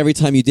 And I think every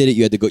time you did it,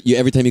 you had to go.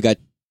 Every time you got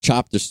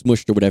chopped or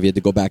smushed or whatever, you had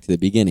to go back to the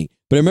beginning.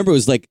 But I remember it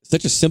was like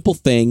such a simple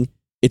thing.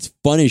 It's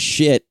fun as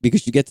shit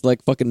because you get to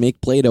like fucking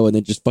make Play-Doh and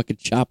then just fucking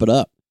chop it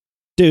up.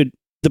 Dude,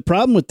 the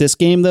problem with this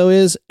game though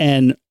is,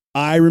 and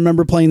I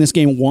remember playing this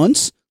game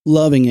once,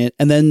 loving it,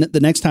 and then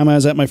the next time I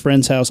was at my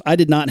friend's house, I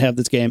did not have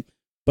this game,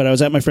 but I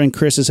was at my friend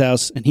Chris's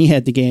house and he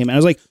had the game, and I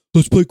was like,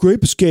 let's play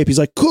Grape Escape. He's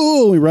like,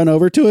 cool. We run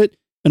over to it,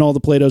 and all the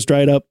Play-Doh's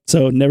dried up,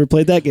 so never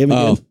played that game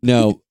again. Oh,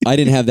 no, I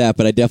didn't have that,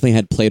 but I definitely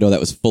had Play-Doh that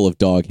was full of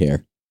dog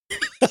hair.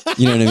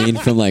 You know what I mean?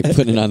 From like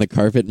putting it on the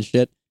carpet and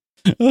shit.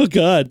 Oh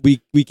God.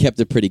 We kept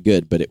it pretty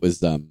good, but it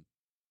was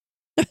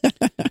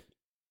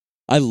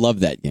I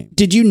love that game.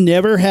 Did you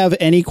never have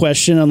any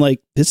question on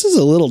like, this is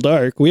a little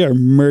dark, we are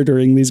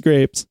murdering these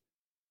grapes?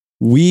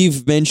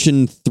 We've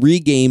mentioned 3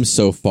 games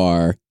so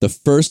far. The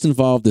first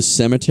involved a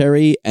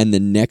cemetery, and the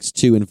next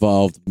 2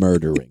 involved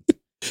murdering.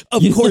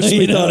 Of course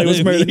we thought it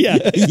was murder. Yeah.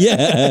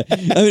 Yeah. I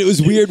mean, it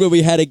was weird when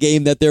we had a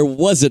game that there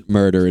wasn't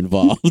murder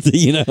involved,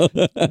 you know?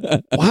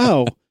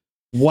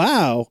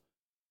 Wow.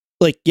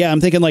 Like, yeah,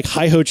 I'm thinking like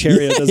Hi-Ho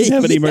Chariot doesn't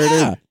have any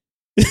murder.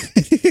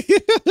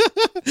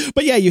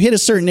 But yeah, you hit a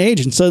certain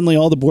age and suddenly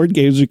all the board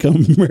games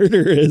become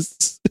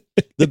murderous.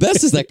 The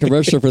best is that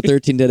commercial for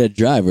 13 Dead End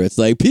Drive where it's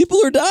like,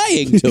 people are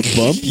dying to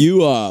bump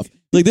you off.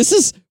 Like,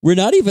 we're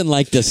not even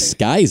like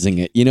disguising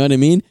it. You know what I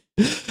mean?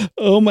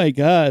 Oh my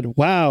God.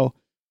 Wow.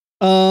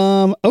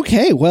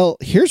 Okay. Well,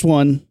 here's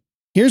one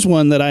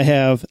that I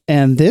have,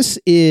 and this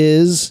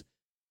is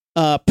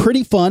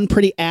pretty fun,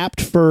 pretty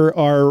apt for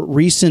our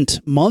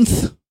recent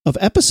month of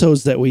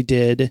episodes that we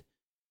did.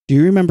 Do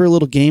you remember a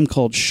little game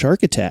called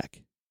Shark Attack?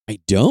 I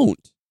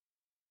don't.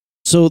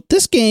 So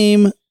this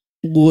game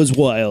was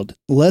wild.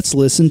 Let's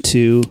listen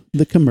to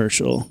the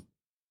commercial.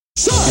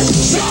 Shark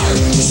attack.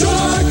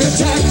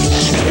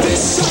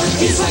 This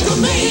shark is like a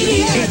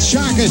maniac. It's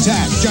Shark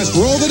Attack. Just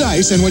roll the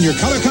dice, and when your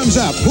color comes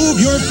up, move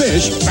your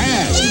fish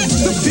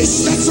fast. The fish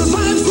that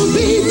survives will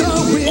be the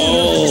winner.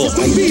 Oh,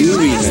 I do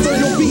remember.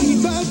 It'll be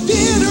the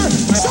dinner.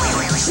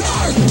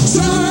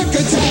 Shark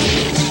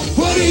attack.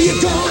 What are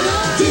you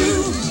gonna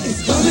do?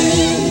 It's coming.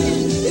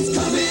 It's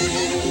coming.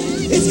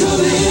 It's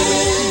coming.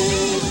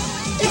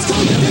 It's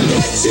coming to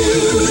get you.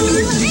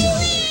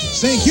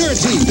 Sink your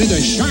teeth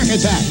into Shark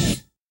Attack.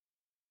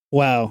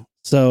 Wow.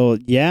 So,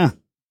 yeah.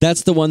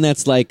 That's the one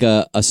that's like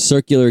a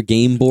circular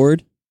game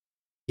board?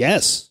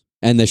 Yes.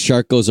 And the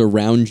shark goes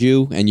around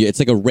you, and it's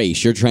like a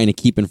race. You're trying to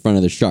keep in front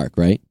of the shark,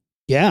 right?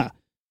 Yeah.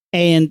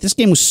 And this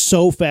game was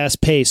so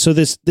fast-paced. So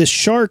this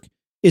shark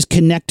is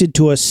connected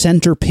to a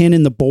center pin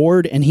in the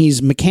board, and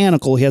he's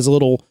mechanical. He has a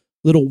little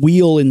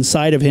wheel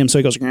inside of him, so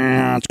he goes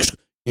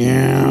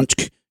and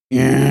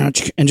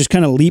just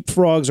kind of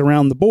leapfrogs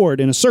around the board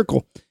in a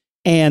circle.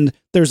 And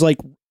there's like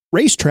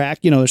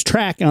racetrack, there's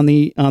track on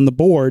the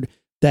board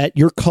that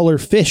your color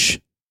fish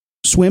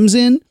swims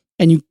in,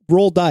 and you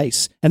roll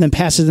dice and then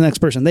pass it to the next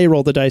person. They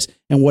roll the dice,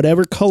 and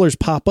whatever colors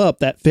pop up,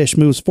 that fish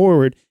moves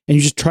forward, and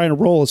you just try to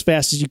roll as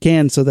fast as you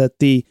can so that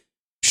the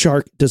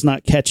shark does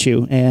not catch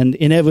you. And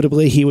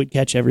inevitably he would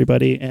catch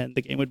everybody and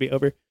the game would be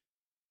over.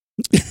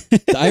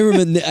 I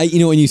remember,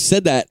 when you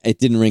said that, it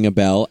didn't ring a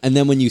bell. And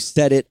then when you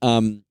said it,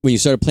 when you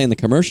started playing the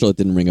commercial, it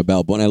didn't ring a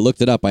bell. But when I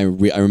looked it up, I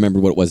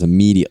remembered what it was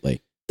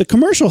immediately. The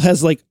commercial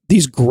has like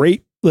these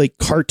great like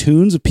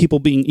cartoons of people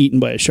being eaten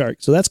by a shark.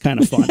 So that's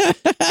kind of fun.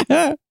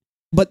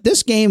 But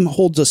this game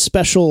holds a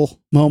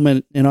special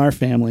moment in our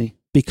family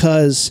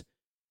because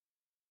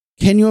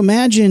can you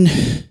imagine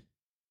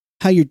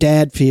how your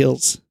dad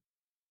feels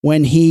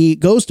when he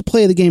goes to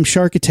play the game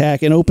Shark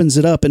Attack and opens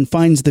it up and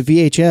finds the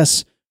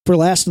VHS for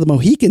Last of the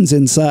Mohicans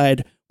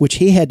inside, which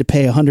he had to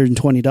pay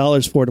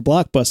 $120 for to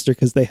Blockbuster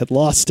because they had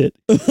lost it.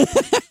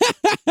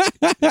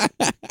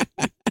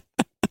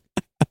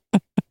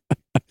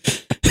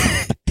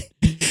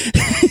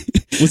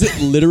 Was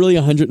it literally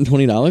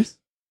 $120?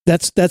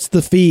 That's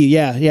the fee.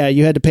 Yeah.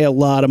 You had to pay a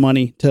lot of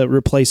money to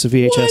replace a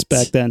VHS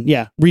back then.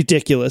 Yeah,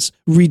 ridiculous.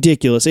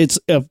 It's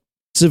a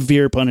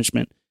severe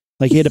punishment.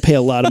 Like, he had to pay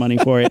a lot of money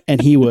for it,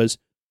 and he was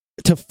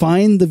to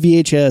find the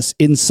VHS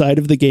inside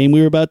of the game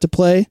we were about to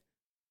play.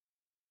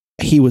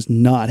 He was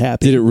not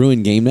happy. Did it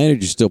ruin game night, or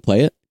did you still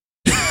play it?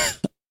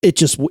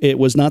 It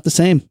was not the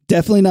same.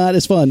 Definitely not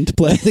as fun to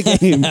play the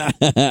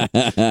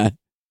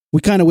game.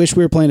 We kind of wish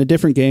we were playing a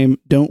different game,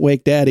 Don't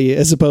Wake Daddy,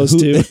 as opposed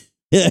to...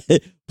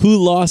 Who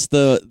lost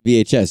the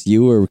VHS,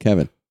 you or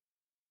Kevin?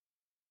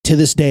 To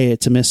this day,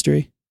 it's a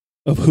mystery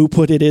of who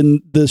put it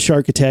in the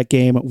Shark Attack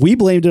game. We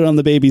blamed it on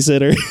the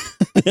babysitter.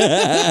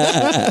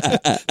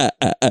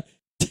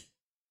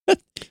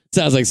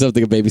 Sounds like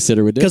something a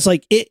babysitter would do. Because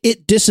like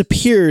it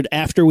disappeared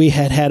after we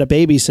had a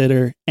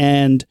babysitter,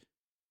 and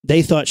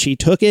they thought she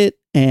took it,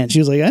 and she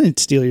was like, I didn't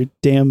steal your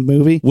damn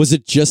movie. Was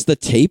it just the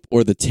tape,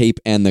 or the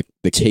tape and the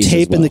case?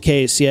 Tape as well? And the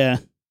case, yeah.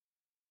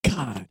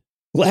 God.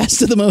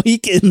 Last of the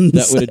Mohicans.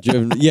 That would have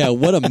driven... Yeah,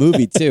 what a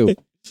movie, too.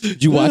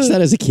 Did you watch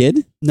that as a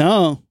kid?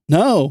 No.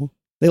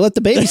 They let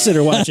the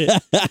babysitter watch it.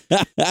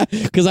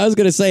 Because I was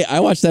going to say,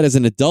 I watched that as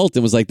an adult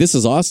and was like, this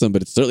is awesome,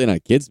 but it's certainly not a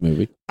kid's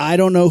movie. I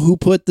don't know who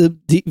put the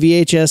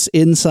VHS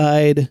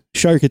inside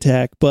Shark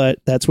Attack, but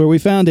that's where we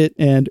found it,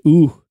 and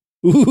ooh.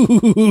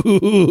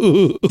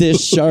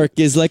 This shark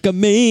is like a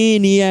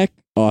maniac.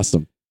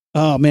 Awesome.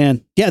 Oh,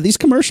 man. Yeah, these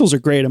commercials are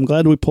great. I'm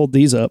glad we pulled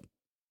these up.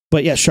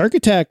 But yeah, Shark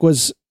Attack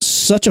was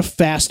such a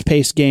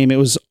fast-paced game. It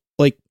was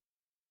like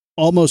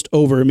almost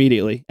over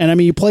immediately. And I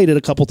mean, you played it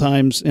a couple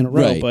times in a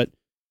row, right. But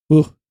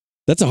ooh.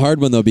 That's a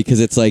hard one, though, because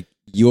it's like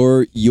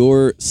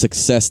your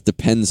success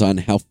depends on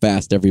how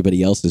fast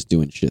everybody else is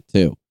doing shit,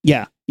 too.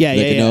 Yeah.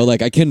 You know,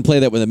 like I couldn't play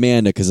that with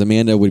Amanda because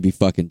Amanda would be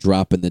fucking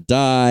dropping the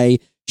die.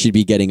 She'd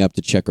be getting up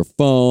to check her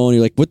phone.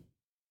 You're like, what?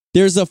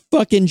 There's a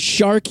fucking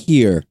shark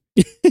here,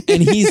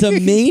 and he's a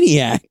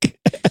maniac.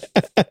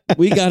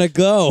 We gotta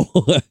go.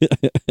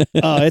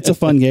 Oh, it's a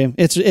fun game.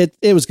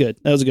 It was good.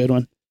 That was a good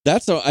one.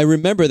 I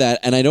remember that,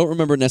 and I don't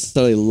remember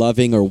necessarily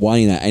loving or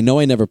wanting that. I know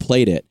I never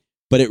played it,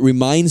 but it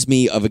reminds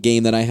me of a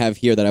game that I have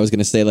here that I was going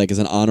to say like as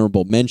an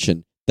honorable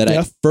mention. That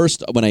at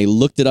first, when I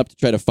looked it up to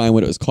try to find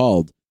what it was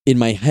called, in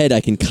my head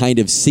I can kind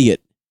of see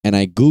it, and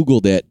I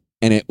Googled it,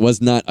 and it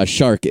was not a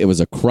shark; it was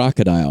a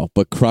crocodile.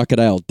 But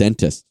Crocodile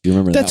Dentist. Do you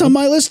remember that? That's on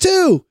my list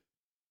too.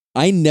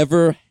 I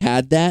never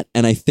had that,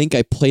 and I think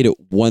I played it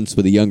once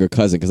with a younger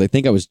cousin because I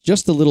think I was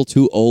just a little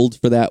too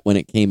old for that when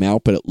it came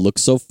out, but it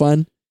looked so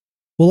fun.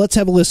 Well, let's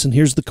have a listen.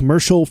 Here's the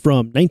commercial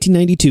from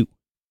 1992.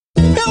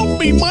 Help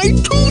me, my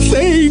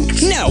toothache!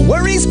 No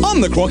worries,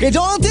 I'm the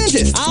Crocodile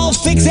Dentist. I'll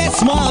fix that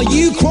smile,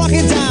 you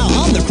crocodile.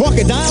 I'm the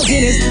Crocodile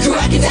Dentist.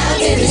 Crocodile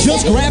Dentist.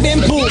 Just grab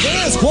and pull.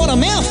 There's quite a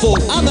mouthful.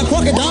 I'm the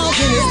Crocodile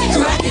Dentist.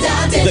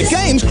 Crocodile Dentist. The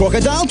game's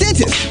Crocodile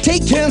Dentist.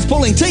 Take turns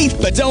pulling teeth,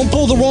 but don't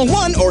pull the wrong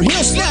one or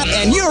he'll snap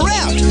and you're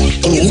out.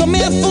 It's a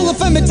mouthful of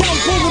fun, but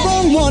don't pull the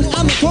wrong one.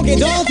 I'm the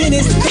Crocodile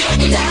Dentist.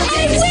 Crocodile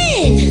Dentist.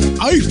 Win!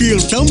 I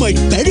feel so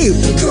much better.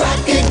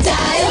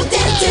 Crocodile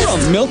Dentist. From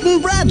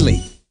Milton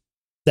Bradley.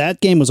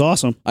 That game was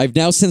awesome. I've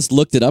now since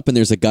looked it up, and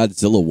there's a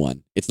Godzilla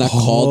one. It's not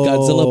called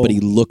Godzilla, but he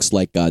looks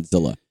like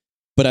Godzilla.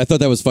 But I thought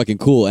that was fucking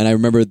cool, and I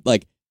remember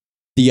like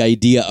the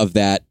idea of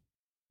that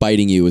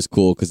biting you is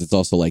cool because it's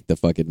also like the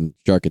fucking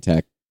Shark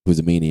Attack, who's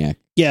a maniac.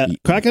 Yeah,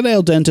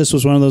 Crocodile Dentist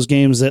was one of those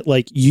games that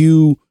like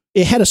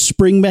it had a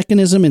spring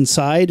mechanism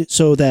inside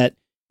so that,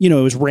 you know,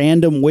 it was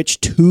random which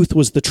tooth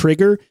was the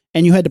trigger,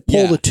 and you had to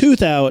pull the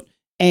tooth out,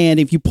 and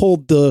if you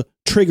pulled the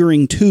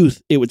triggering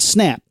tooth, it would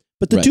snap.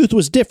 But the tooth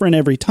was different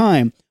every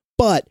time.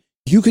 But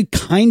you could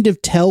kind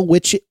of tell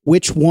which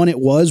one it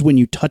was when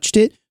you touched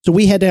it. So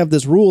we had to have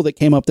this rule that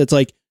came up that's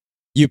like,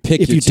 you pick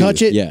if your you touch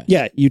tooth.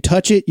 it, you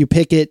touch it, you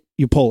pick it,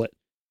 you pull it.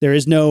 There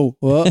is no,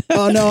 oh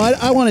no,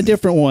 I want a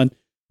different one.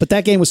 But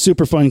that game was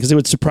super fun because it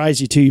would surprise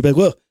you too. You'd be like,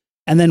 whoa.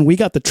 And then we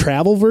got the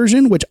travel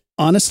version, which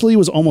honestly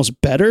was almost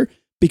better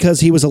because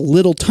he was a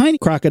little tiny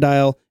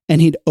crocodile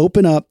and he'd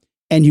open up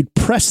and you'd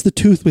press the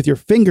tooth with your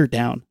finger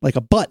down like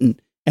a button.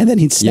 And then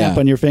he'd snap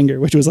on your finger,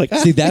 which was like...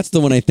 See, that's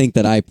the one I think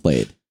that I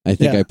played. I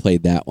think I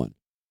played that one.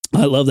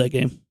 I love that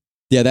game.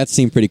 Yeah, that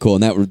seemed pretty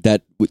cool. And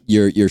that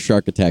your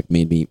Shark Attack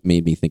made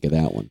me think of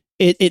that one.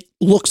 It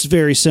looks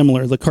very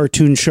similar. The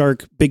cartoon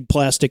shark, big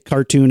plastic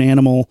cartoon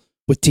animal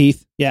with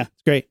teeth. Yeah,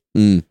 it's great.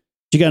 You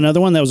got another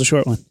one? That was a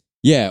short one.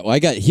 Yeah, well,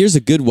 here's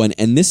a good one.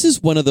 And this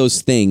is one of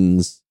those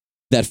things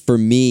that for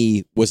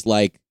me was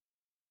like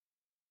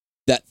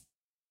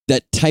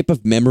that type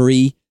of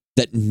memory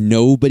that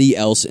nobody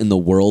else in the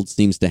world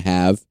seems to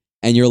have.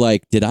 And you're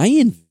like, did I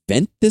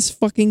invent this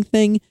fucking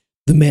thing?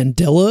 The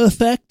Mandela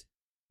effect?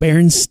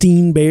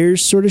 Berenstein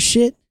Bears sort of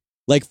shit?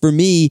 Like for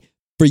me,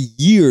 for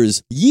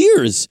years,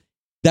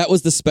 that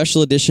was the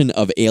special edition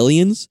of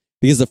Aliens.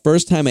 Because the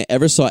first time I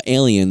ever saw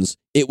Aliens,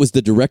 it was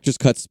the director's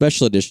cut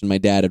special edition my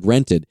dad had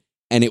rented.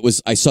 And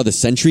I saw the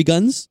sentry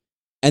guns.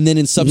 And then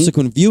in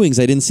subsequent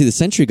viewings, I didn't see the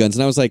sentry guns.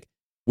 And I was like,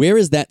 where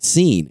is that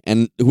scene?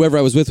 And whoever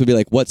I was with would be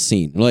like, what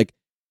scene? And like,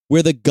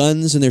 where the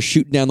guns and they're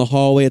shooting down the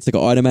hallway. It's like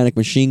an automatic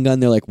machine gun.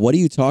 They're like, what are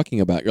you talking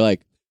about? You're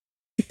like,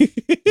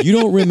 you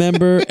don't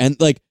remember? And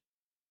like,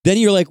 then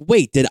you're like,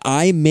 wait, did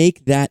I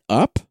make that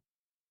up?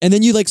 And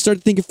then you like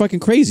start thinking fucking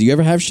crazy. You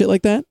ever have shit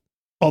like that?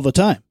 All the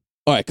time.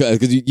 All right,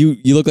 because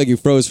you look like you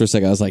froze for a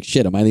second. I was like,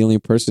 shit, am I the only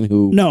person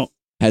who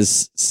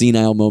has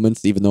senile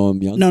moments even though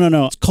I'm young?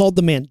 No. It's called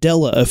the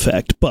Mandela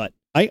effect, but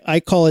I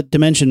call it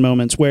dimension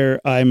moments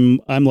where I'm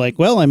like,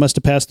 well, I must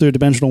have passed through a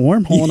dimensional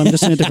wormhole and I'm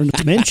just in a different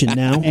dimension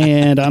now.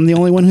 And I'm the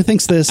only one who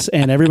thinks this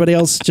and everybody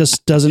else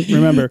just doesn't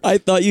remember. I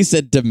thought you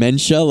said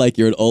dementia, like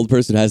you're an old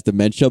person who has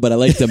dementia, but I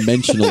like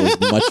dimensional is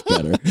much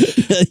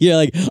better. You're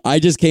like, I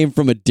just came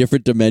from a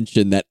different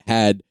dimension that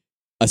had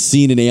a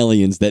scene in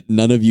Aliens that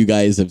none of you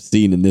guys have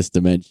seen in this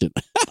dimension.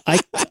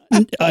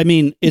 I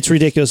mean, it's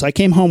ridiculous. I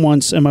came home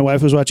once and my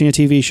wife was watching a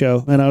TV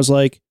show and I was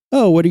like,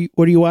 oh, what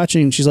are you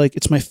watching? And she's like,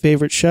 it's my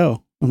favorite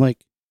show. I'm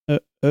like,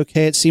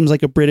 okay, it seems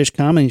like a British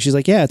comedy. She's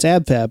like, yeah, it's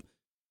Ab Fab. I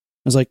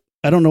was like,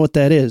 I don't know what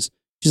that is.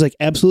 She's like,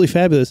 absolutely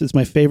fabulous. It's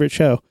my favorite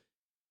show.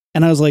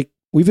 And I was like,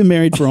 we've been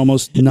married for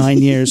almost 9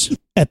 years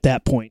at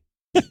that point.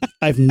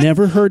 I've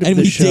never heard of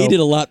this show. And we dated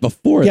a lot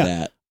before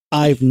that.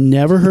 I've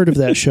never heard of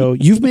that show.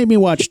 You've made me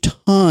watch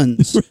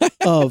tons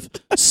of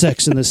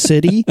Sex in the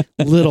City,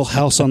 Little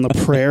House on the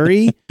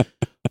Prairie,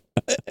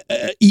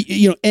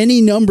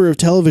 any number of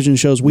television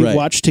shows we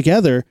watched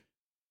together.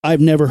 I've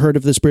never heard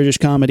of this British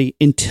comedy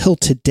until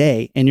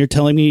today. And you're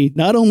telling me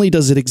not only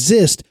does it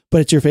exist,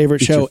 but it's your favorite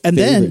show. And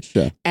then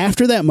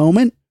after that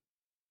moment,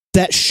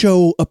 that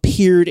show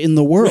appeared in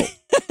the world.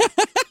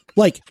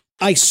 Like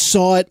I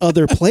saw it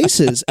other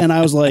places and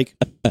I was like,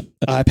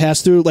 I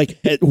passed through, like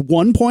at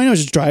one point I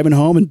was just driving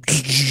home and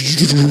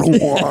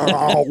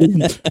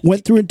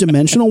went through a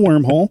dimensional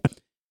wormhole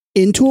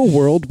into a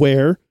world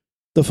where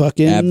the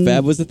fucking Ab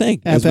Fab was the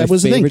thing. Ab Fab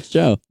was the thing.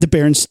 Show. The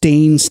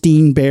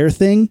Berenstain Bear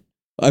thing.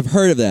 I've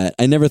heard of that.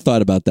 I never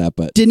thought about that,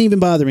 but didn't even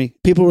bother me.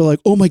 People were like,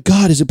 "Oh my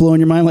god, is it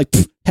blowing your mind?" Like,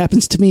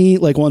 happens to me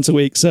like once a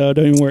week, so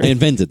don't even worry. I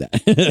invented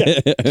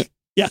that.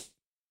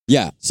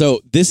 Yeah.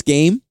 So this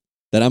game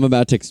that I'm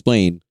about to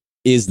explain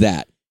is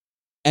that,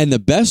 and the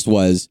best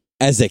was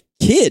as a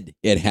kid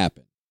it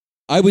happened.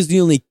 I was the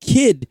only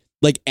kid.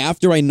 Like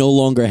after I no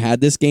longer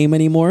had this game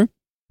anymore,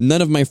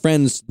 none of my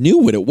friends knew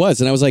what it was,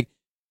 and I was like,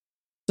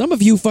 "Some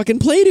of you fucking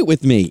played it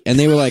with me," and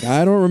they were like,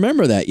 "I don't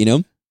remember that," you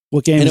know.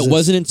 What game? And is it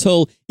wasn't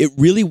until it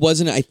really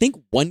wasn't. I think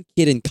one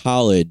kid in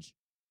college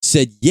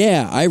said,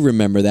 "Yeah, I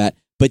remember that,"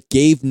 but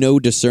gave no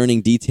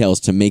discerning details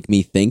to make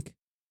me think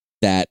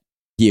that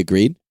he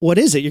agreed. What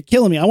is it? You're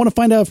killing me. I want to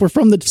find out if we're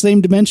from the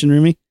same dimension,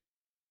 Remy.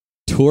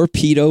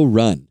 Torpedo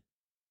Run.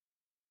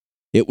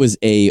 It was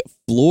a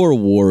floor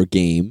war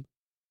game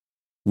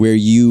where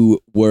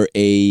you were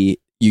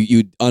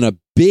you on a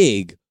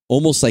big,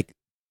 almost like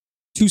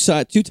two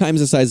times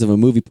the size of a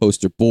movie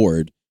poster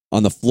board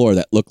on the floor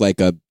that looked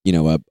like an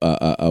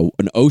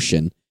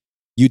ocean.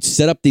 You'd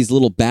set up these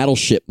little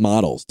battleship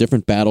models,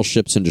 different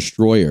battleships and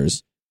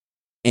destroyers,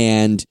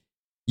 and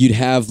you'd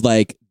have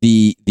like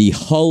the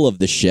hull of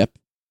the ship.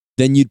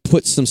 Then you'd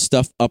put some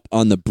stuff up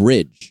on the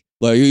bridge,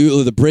 like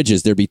the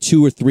bridges. There'd be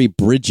 2 or 3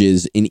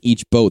 bridges in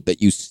each boat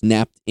that you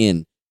snapped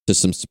in to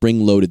some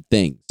spring-loaded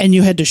things, and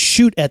you had to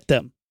shoot at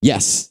them.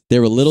 Yes,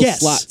 there were little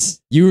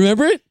slots. You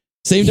remember it?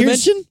 Same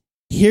dimension.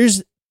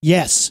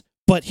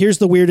 But here's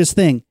the weirdest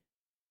thing.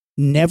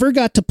 Never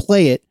got to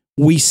play it.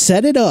 We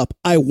set it up.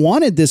 I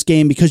wanted this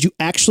game because you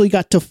actually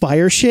got to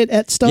fire shit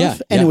at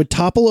stuff and it would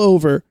topple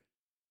over.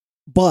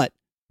 But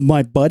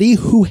my buddy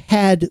who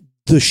had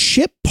the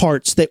ship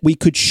parts that we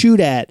could shoot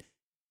at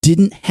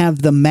didn't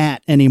have the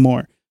mat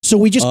anymore. So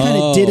we just kind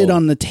of did it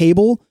on the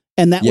table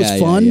and that was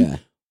fun. Yeah.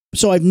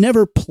 So I've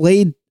never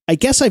played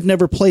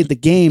the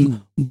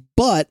game,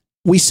 but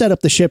we set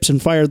up the ships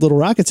and fired little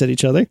rockets at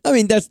each other. I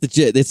mean, that's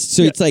legit.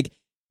 It's like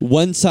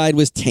one side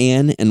was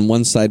tan and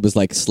one side was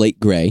like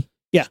slate gray.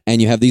 Yeah.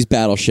 And you have these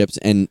battleships,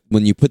 and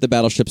when you put the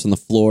battleships on the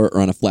floor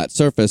or on a flat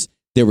surface,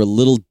 there were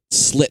little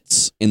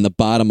slits in the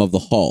bottom of the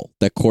hull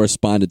that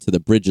corresponded to the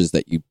bridges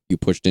that you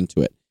pushed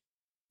into it.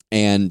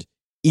 And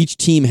each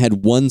team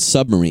had one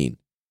submarine,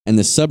 and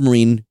the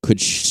submarine could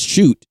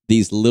shoot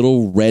these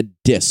little red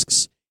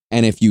discs.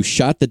 And if you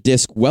shot the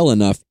disc well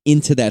enough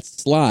into that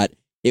slot,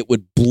 it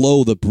would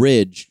blow the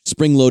bridge,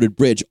 spring-loaded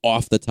bridge,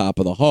 off the top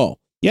of the hull.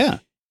 Yeah.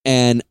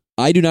 And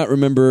I do not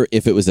remember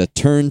if it was a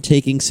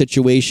turn-taking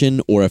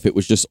situation or if it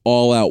was just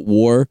all-out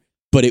war,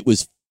 but it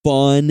was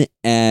fun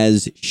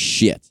as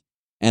shit.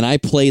 And I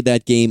played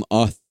that game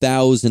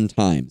 1,000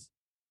 times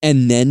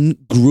and then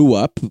grew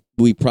up.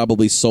 We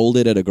probably sold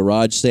it at a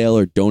garage sale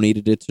or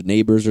donated it to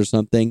neighbors or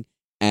something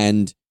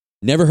and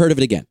never heard of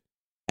it again.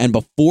 And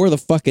before the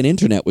fucking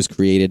internet was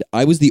created,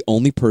 I was the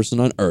only person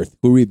on earth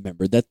who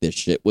remembered that this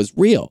shit was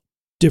real.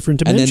 Different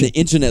dimension. And then the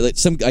internet,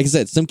 like I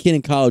said, some kid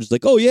in college was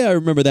like, oh yeah, I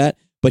remember that.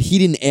 But he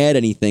didn't add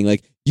anything.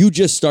 Like, you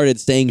just started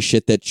saying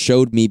shit that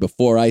showed me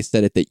before I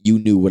said it that you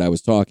knew what I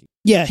was talking.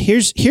 Yeah,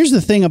 here's the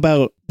thing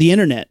about the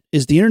internet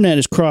is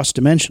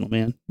cross-dimensional,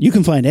 man. You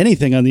can find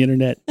anything on the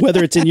internet,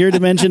 whether it's in your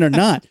dimension or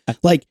not.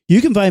 Like,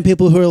 you can find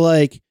people who are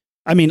like,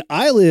 I mean,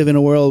 I live in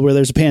a world where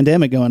there's a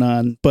pandemic going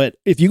on, but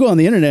if you go on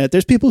the internet,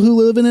 there's people who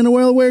live in a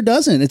world where it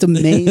doesn't. It's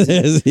amazing.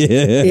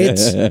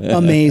 It's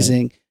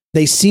amazing.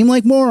 They seem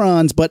like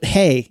morons, but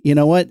hey, you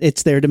know what?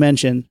 It's their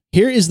dimension.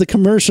 Here is the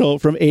commercial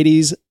from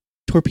 80s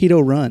Torpedo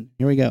Run.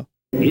 Here we go.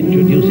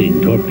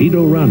 Introducing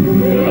Torpedo Run,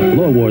 a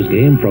Floor Wars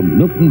game from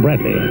Milton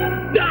Bradley.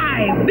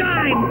 Dive!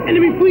 Dive!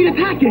 Enemy fleet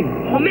attacking!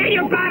 Man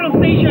your battle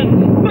stations!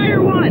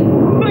 Fire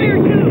 1! Fire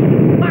 2!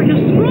 Our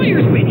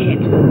destroyer's been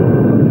hit!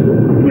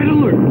 Red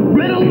alert!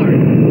 Red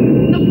alert!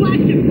 The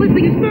flagship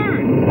listing is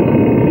burned!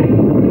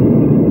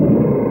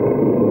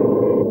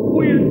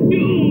 We're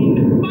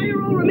doomed!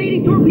 Fire all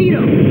remaining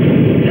torpedoes!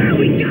 There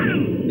we got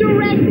him!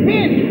 Direct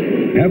hit!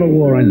 Have a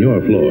war on your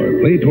floor.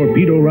 Play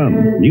Torpedo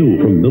Run,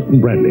 new from Milton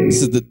Bradley.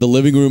 This is the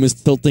living room is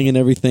tilting and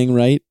everything,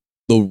 right?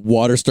 The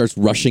water starts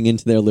rushing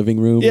into their living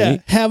room. Yeah,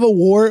 right? have a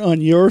war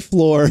on your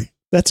floor.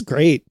 That's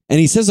great. And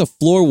he says a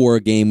floor war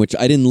game, which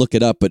I didn't look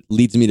it up, but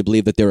leads me to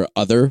believe that there are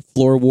other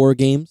floor war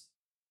games.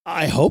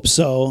 I hope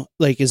so.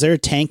 Like, is there a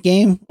tank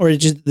game, or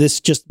is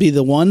this just be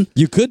the one?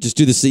 You could just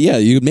do this. Yeah,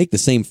 you could make the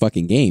same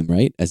fucking game,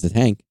 right, as the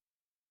tank.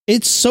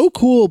 It's so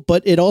cool,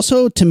 but it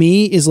also, to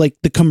me, is like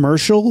the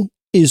commercial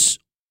is.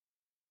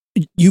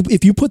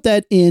 If you put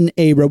that in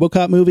a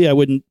RoboCop movie, I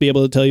wouldn't be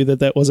able to tell you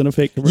that wasn't a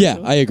fake commercial. Yeah,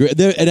 I agree.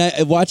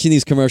 Watching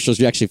these commercials,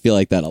 you actually feel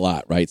like that a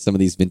lot, right? Some of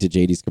these vintage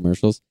 80s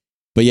commercials.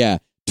 But yeah,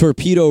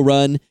 Torpedo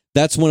Run,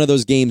 that's one of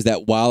those games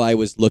that while I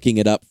was looking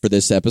it up for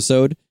this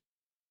episode,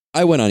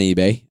 I went on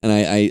eBay and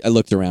I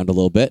looked around a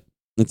little bit.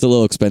 It's a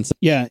little expensive.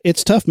 Yeah,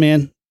 it's tough,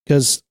 man,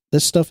 because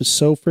this stuff is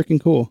so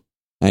freaking cool.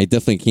 I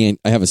definitely can't.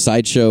 I have a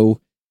sideshow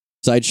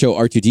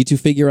R2-D2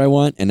 figure I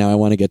want, and now I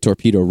want to get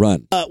Torpedo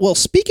Run. Well,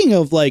 speaking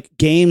of like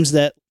games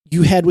that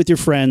you had with your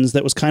friends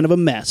that was kind of a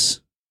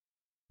mess,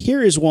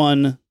 here is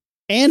one,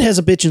 and has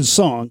a Bitchin'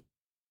 song.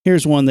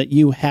 Here's one that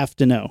you have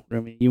to know. I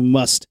mean, you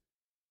must.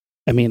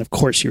 I mean, of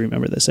course you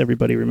remember this.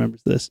 Everybody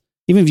remembers this.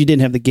 Even if you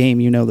didn't have the game,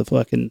 you know the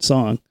fucking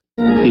song.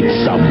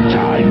 It's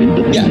sometime in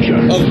the future.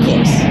 Yeah, of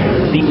course.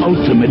 The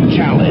ultimate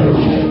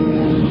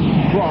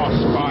challenge.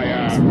 Crossfire.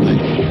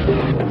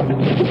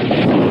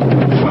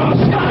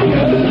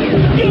 Crossfire!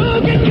 You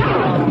get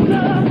caught!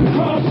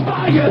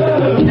 Crossfire!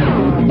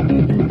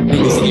 This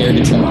is the air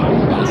guitar.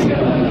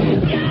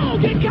 You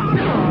get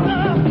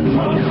caught!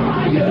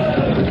 Crossfire!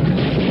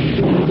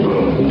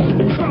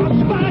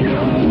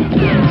 Crossfire!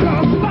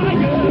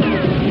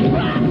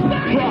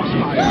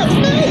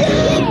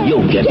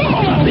 You'll get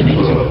caught up in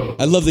it.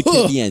 I love the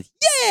kid at the end.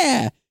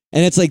 Yeah!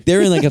 And it's like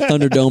they're in like a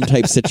Thunderdome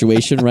type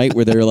situation, right?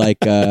 Where they're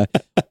like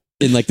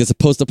in like this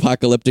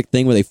post-apocalyptic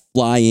thing where they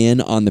fly in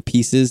on the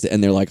pieces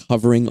and they're like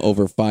hovering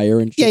over fire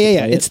and shit.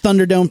 Yeah. It's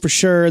Thunderdome for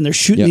sure. And they're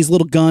shooting these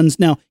little guns.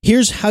 Now,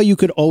 here's how you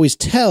could always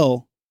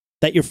tell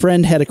that your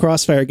friend had a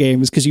Crossfire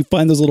game is because you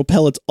find those little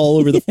pellets all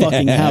over the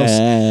fucking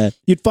house.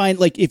 You'd find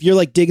like, if you're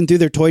like digging through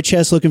their toy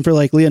chest looking for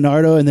like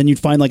Leonardo, and then you'd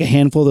find like a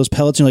handful of those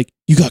pellets and you're like,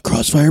 you got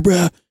Crossfire,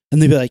 bruh?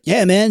 And they'd be like,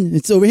 yeah, man,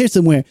 it's over here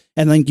somewhere.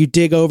 And then you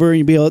dig over and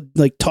you'd be able to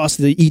like toss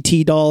the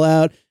ET doll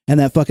out and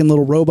that fucking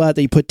little robot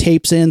that you put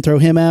tapes in, throw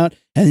him out,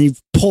 and then you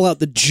pull out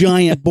the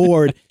giant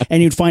board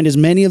and you'd find as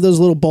many of those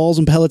little balls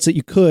and pellets that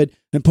you could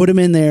and put them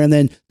in there and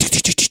then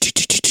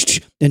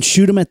and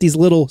shoot them at these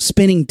little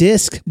spinning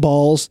disc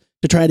balls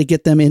to try to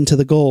get them into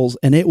the goals.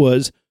 And it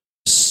was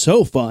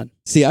so fun.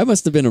 See, I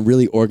must have been a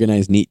really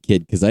organized, neat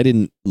kid because I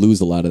didn't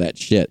lose a lot of that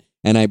shit.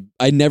 And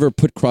I never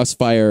put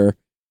Crossfire.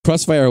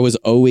 Crossfire was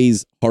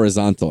always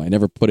horizontal. I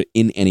never put it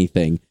in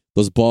anything.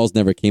 Those balls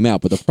never came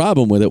out. But the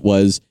problem with it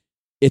was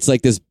it's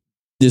like this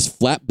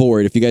flat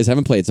board. If you guys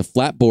haven't played, it's a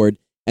flat board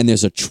and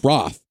there's a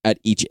trough at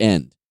each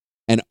end.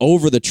 And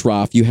over the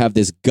trough, you have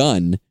this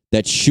gun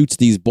that shoots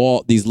these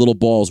little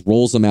balls,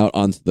 rolls them out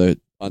onto the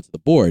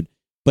board.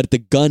 But the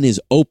gun is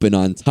open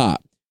on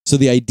top. So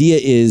the idea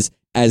is,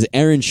 as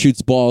Aaron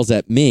shoots balls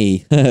at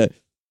me, I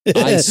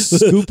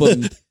scoop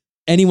them.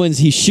 Anyone's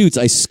he shoots,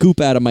 I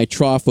scoop out of my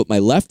trough with my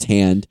left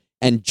hand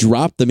and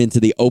drop them into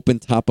the open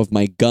top of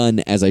my gun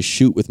as I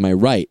shoot with my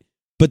right.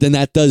 But then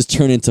that does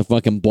turn into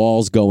fucking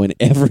balls going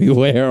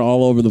everywhere,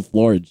 all over the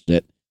floor and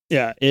shit.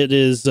 Yeah, it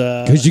is.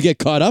 Because you get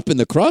caught up in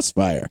the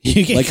crossfire.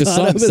 You get like the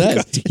song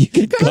says. You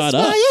get caught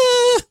up.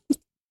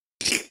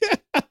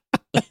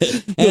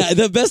 And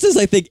the best is,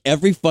 I think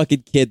every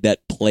fucking kid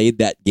that played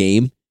that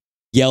game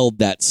yelled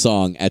that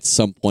song at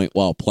some point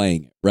while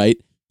playing it, right?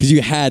 Because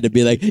you had to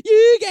be like,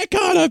 you get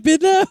caught up in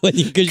that.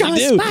 Because you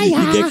do.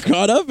 You get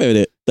caught up in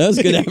it. That was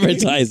good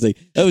advertising.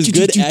 That was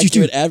good,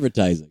 accurate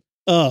advertising.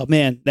 Oh,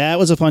 man. That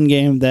was a fun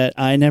game that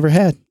I never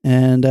had.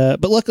 And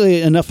but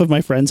luckily, enough of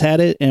my friends had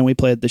it, and we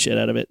played the shit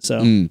out of it.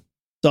 So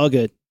it's all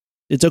good.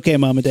 It's okay,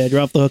 Mom and Dad.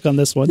 You're off the hook on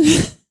this one.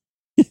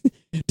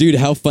 Dude,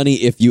 how funny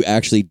if you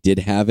actually did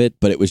have it,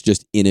 but it was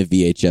just in a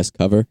VHS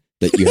cover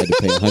that you had to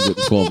pay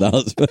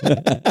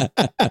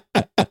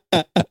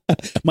 $112.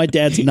 My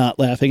dad's not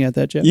laughing at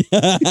that joke.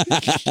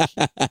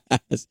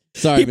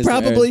 Sorry,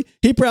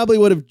 he probably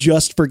would have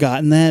just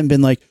forgotten that and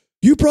been like,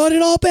 "You brought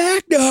it all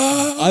back."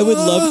 No. I would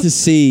love to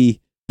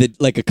see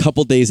that, like a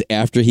couple days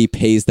after he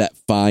pays that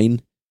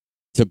fine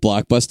to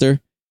Blockbuster,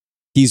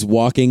 he's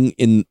walking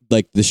in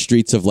like the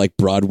streets of like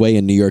Broadway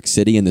in New York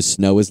City, and the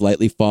snow is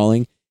lightly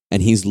falling,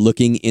 and he's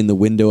looking in the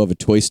window of a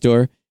toy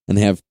store, and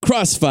they have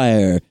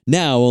Crossfire,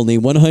 now only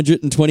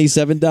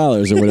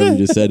 $127 or whatever you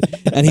just said.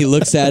 And he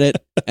looks at it,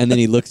 and then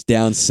he looks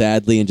down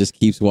sadly and just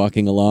keeps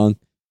walking along.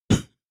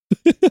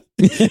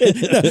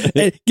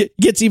 It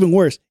gets even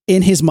worse.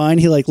 In his mind,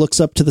 he like looks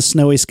up to the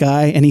snowy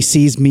sky and he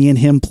sees me and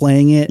him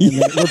playing it, and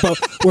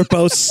we're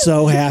both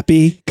so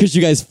happy because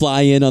you guys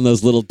fly in on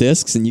those little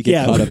discs and you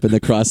get caught up in the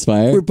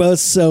Crossfire. We're both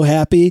so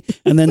happy,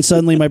 and then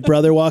suddenly my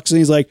brother walks in.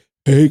 He's like,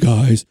 "Hey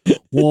guys,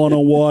 want to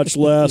watch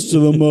Last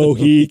of the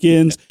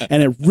Mohicans?"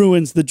 And it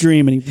ruins the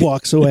dream, and he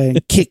walks away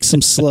and kicks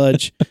some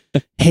sludge.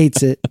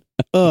 Hates it.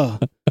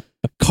 Ugh.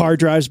 Car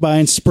drives by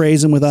and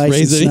sprays him with ice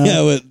and snow.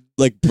 Yeah, with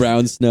like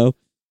brown snow.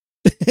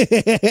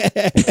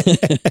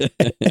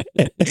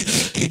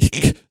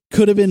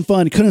 Could have been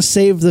fun. Could have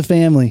saved the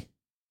family.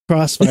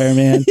 Crossfire,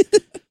 man.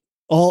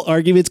 All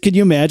arguments. Could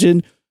you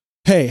imagine?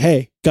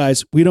 Hey,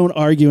 guys, we don't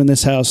argue in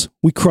this house.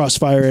 We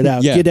crossfire it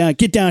out. Yeah.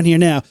 Get down here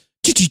now.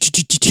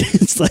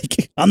 It's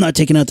like, I'm not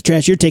taking out the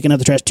trash. You're taking out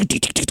the trash.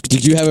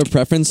 Did you have a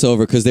preference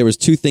over? Because there was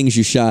two things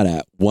you shot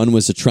at. One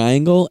was a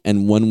triangle,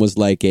 and one was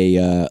like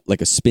a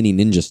spinning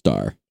ninja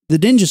star. The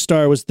ninja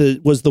star was the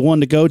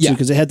one to go to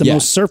because it had the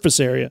most surface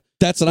area.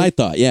 That's what I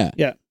thought.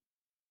 Yeah,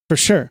 for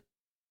sure.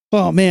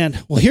 Oh man.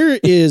 Well, here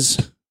is.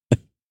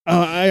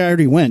 I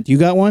already went. You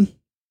got one?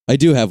 I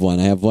do have one.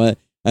 I have one.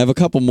 I have a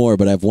couple more,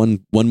 but I have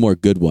one more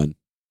good one.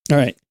 All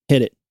right,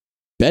 hit it.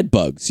 Bed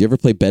bugs. You ever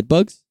play bed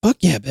bugs? Fuck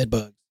yeah, bed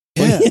bugs.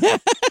 Yeah.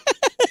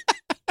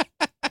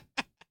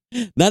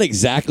 Not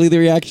exactly the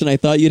reaction I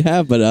thought you'd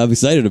have, but I'm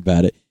excited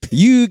about it.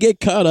 You get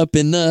caught up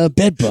in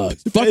bed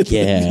bugs. Fuck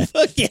yeah.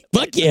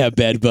 Fuck yeah,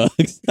 bed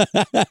bugs.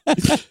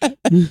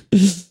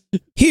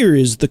 Here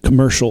is the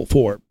commercial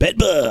for bed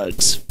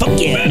bugs.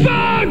 Fuck yeah. Bed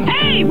bug!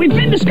 Hey, we've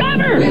been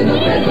discovered!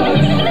 Bed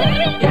bugs.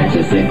 Catch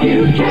us if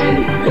you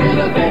can.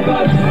 Little bed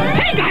bugs.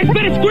 Hey guys,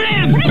 but it's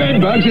Graham!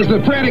 Bed bugs is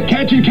the frantic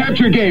catch and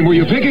capture game where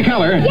you pick a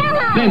color,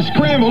 then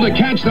scramble to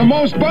catch the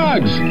most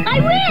bugs. I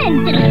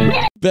win!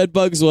 Bed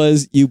bugs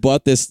was you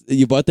bought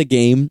the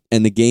game,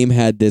 and the game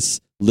had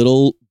this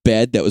little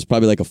bed that was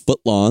probably like a foot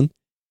long,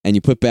 and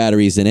you put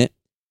batteries in it,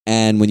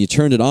 and when you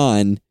turned it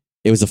on,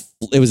 it was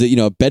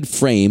a bed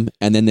frame,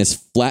 and then this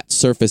flat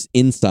surface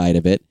inside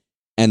of it,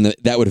 and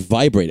that would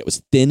vibrate. It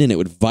was thin and it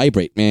would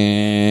vibrate,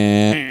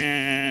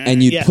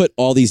 and you'd put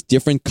all these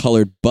different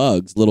colored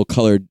bugs, little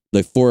colored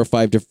like four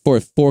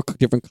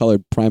different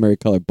colored primary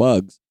colored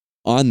bugs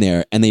on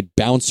there, and they'd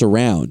bounce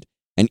around,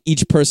 and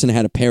each person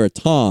had a pair of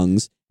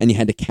tongs, and you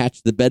had to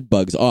catch the bed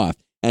bugs off.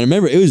 And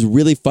remember, it was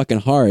really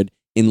fucking hard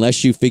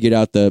unless you figured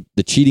out the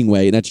cheating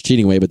way. Not the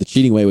cheating way, but the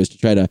cheating way was to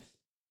try to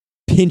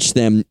pinch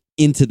them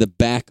into the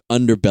back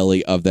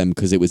underbelly of them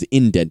because it was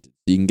indented, so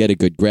you can get a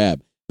good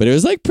grab. But it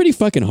was like pretty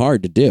fucking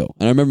hard to do.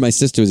 And I remember my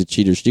sister was a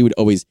cheater. She would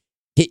always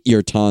hit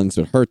your tongs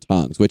with her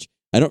tongs, which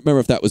I don't remember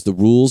if that was the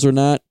rules or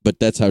not, but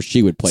that's how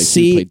she would play.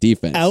 She would play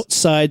defense.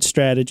 Outside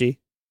strategy.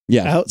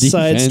 Yeah.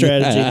 Outside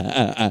strategy.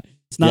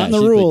 It's not in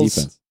the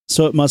rules,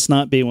 so it must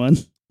not be one.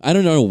 I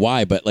don't know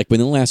why, but like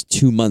within the last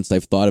 2 months,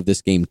 I've thought of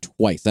this game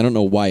twice. I don't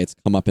know why it's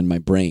come up in my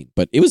brain,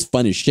 but it was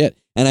fun as shit.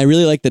 And I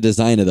really like the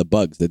design of the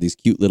bugs. They're these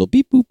cute little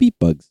beep, boop, beep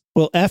bugs.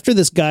 Well, after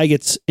this guy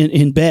gets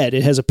in bed,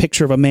 it has a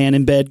picture of a man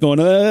in bed going,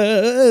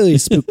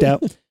 he's spooked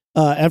out.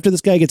 After this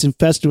guy gets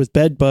infested with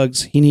bed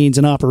bugs, he needs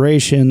an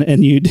operation,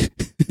 and you'd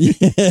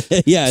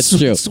yeah, it's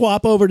true.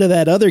 Swap over to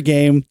that other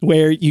game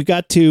where you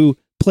got to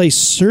play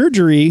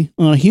surgery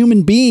on a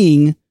human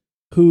being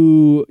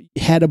who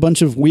had a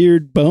bunch of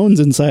weird bones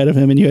inside of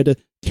him, and you had to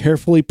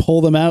carefully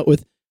pull them out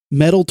with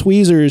metal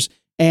tweezers.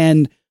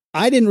 And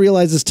I didn't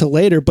realize this till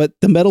later, but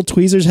the metal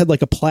tweezers had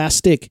like a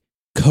plastic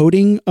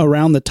coating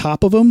around the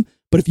top of them.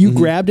 But if you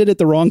grabbed it at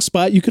the wrong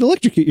spot, you could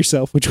electrocute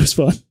yourself, which was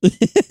fun.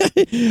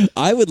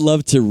 I would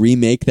love to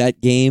remake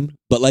that game,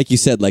 but like you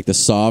said, like the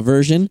Saw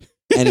version.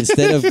 And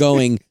instead of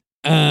going,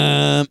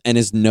 and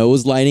his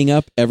nose lighting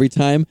up every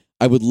time,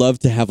 I would love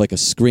to have like a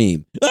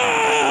scream.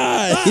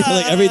 Like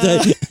every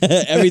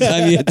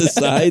time you hit the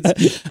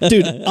sides.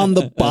 Dude, on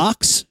the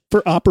box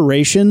for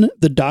operation,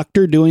 the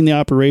doctor doing the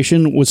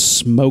operation was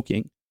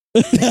smoking.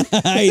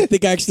 I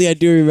think actually I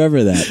do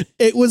remember that.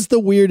 It was the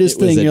weirdest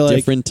thing. It was a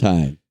different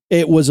time.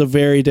 It was a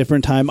very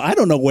different time. I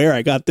don't know where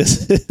I got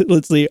this.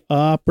 Let's see.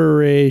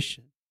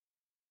 Operation.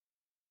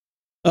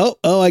 Oh,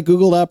 I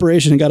Googled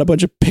operation and got a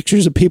bunch of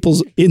pictures of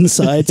people's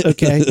insides.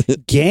 Okay.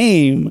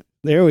 Game.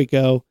 There we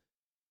go.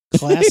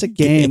 Classic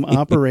game.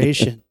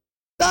 Operation.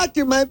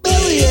 Doctor, my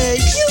belly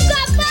aches. You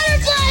got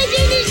butterflies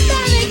in your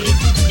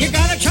stomach. You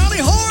got a Charlie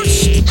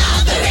horse.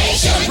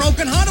 Operation. A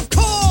broken heart of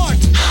cord.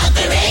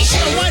 Operation.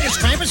 The whitest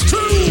Krampus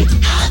too.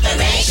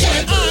 Operation.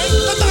 And I'm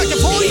the doctor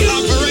for you.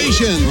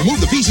 Operation. Remove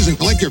the pieces and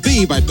collect your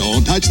fee, but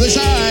don't touch the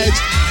sides.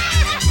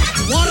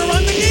 Water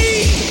on the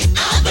knee.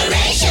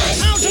 Operation.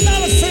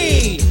 $1,000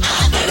 fee.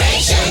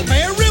 Operation.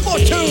 Pay a rib or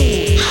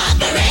two.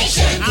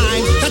 Operation.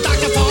 I'm the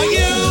doctor for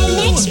you.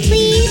 Next,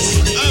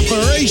 please.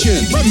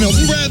 Operation from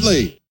Milton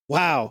Bradley.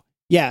 Wow.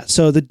 Yeah.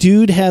 So the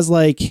dude has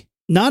like,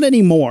 not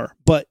anymore,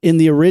 but in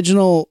the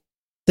original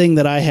thing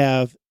that I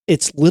have,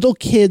 it's little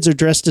kids are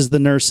dressed as the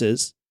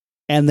nurses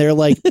and they're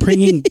like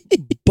bringing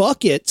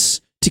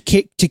buckets to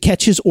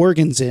catch his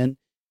organs in.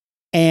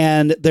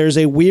 And there's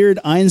a weird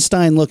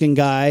Einstein looking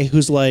guy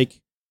who's like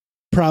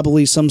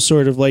probably some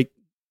sort of like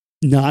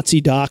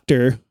Nazi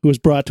doctor who was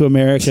brought to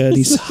America and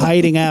he's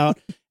hiding out.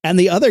 And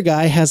the other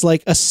guy has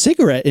like a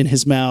cigarette in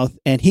his mouth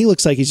and he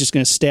looks like he's just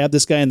going to stab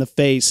this guy in the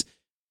face.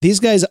 These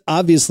guys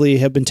obviously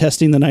have been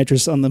testing the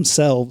nitrous on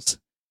themselves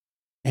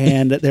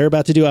and they're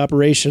about to do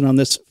operation on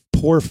this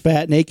poor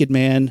fat naked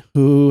man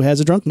who has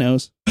a drunk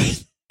nose.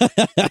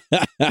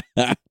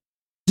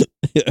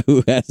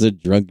 Who has a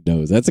drunk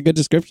nose? That's a good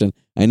description.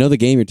 I know the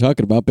game you're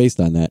talking about based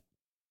on that.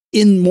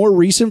 In more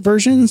recent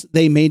versions,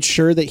 they made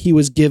sure that he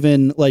was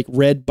given like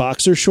red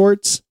boxer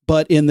shorts,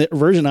 but in the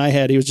version I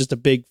had, he was just a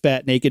big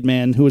fat naked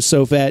man who was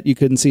so fat you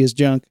couldn't see his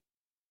junk.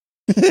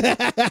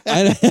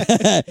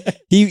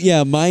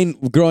 Mine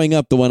growing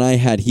up, the one I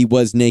had, he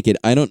was naked.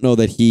 I don't know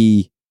that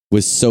he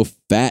was so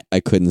fat I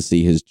couldn't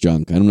see his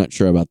junk. I'm not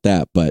sure about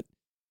that, but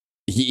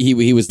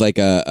he was like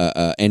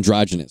a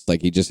androgynous.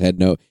 Like he just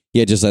had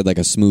like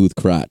a smooth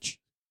crotch.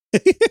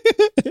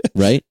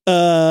 Right?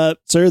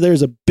 Sir,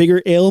 there's a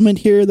bigger ailment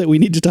here that we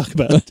need to talk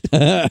about.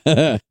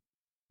 That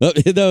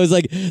was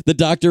like the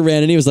doctor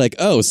ran and he was like,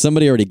 oh,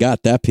 somebody already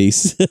got that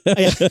piece.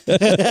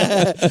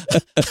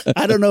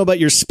 I don't know about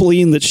your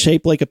spleen that's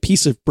shaped like a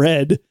piece of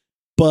bread,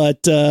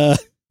 but the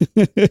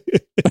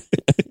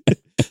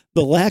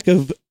lack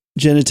of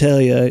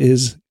genitalia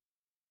is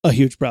a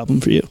huge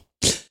problem for you.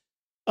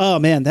 Oh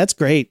man, that's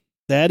great.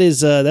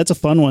 That's a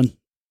fun one.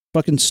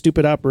 Fucking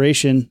stupid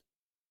operation.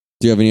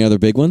 Do you have any other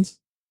big ones?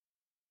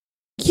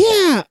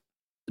 Yeah.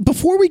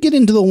 Before we get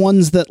into the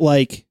ones that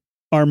like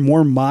are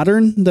more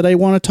modern that I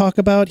want to talk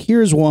about,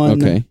 here's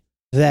one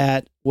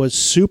that was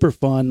super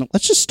fun.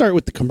 Let's just start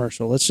with the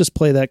commercial. Let's just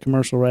play that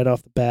commercial right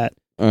off the bat.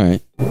 All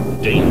right.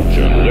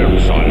 Danger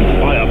lurks on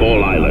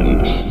Fireball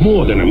Island.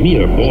 More than a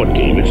mere board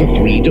game, it's a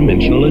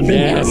three-dimensional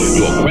adventure. Yes.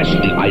 Your quest,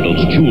 the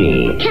idol's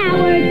jewel.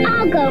 Coward,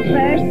 I'll go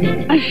first.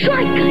 A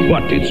shortcut.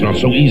 But it's not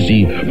so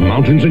easy.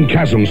 Mountains and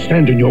chasms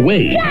stand in your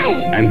way. Got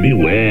it. And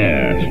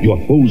beware,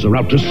 your foes are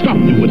out to stop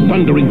you with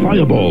thundering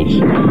fireballs.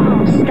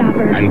 Oh,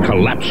 stopper. And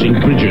collapsing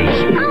bridges.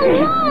 Oh,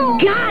 no.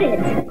 Got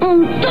it.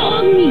 Oh,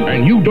 dog me.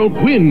 And you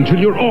don't win till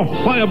you're off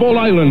Fireball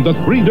Island, the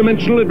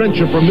three-dimensional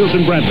adventure from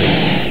Milton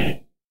Bradley.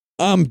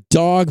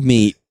 Dog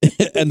meat.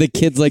 And the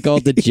kid's like all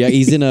dejected.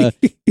 He's in a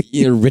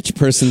rich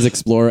person's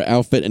explorer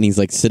outfit and he's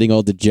like sitting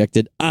all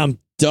dejected. I'm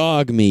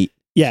dog meat.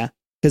 Yeah,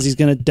 because he's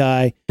going to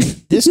die.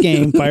 This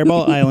game,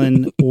 Fireball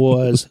Island,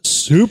 was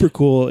super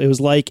cool. It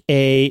was like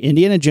a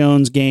Indiana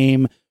Jones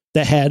game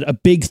that had a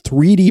big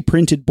 3D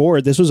printed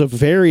board. This was a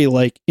very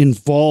like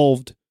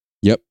involved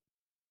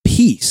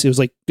piece. It was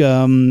like,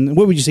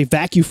 what would you say,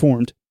 vacuum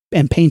formed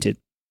and painted.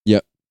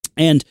 Yep.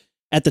 And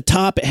at the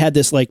top, it had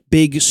this like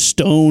big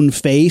stone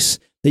face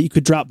that you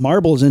could drop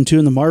marbles into,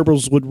 and the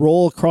marbles would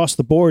roll across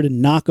the board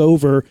and knock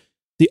over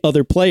the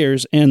other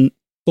players. And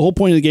the whole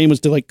point of the game was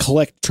to like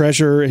collect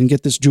treasure and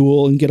get this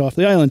jewel and get off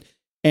the island.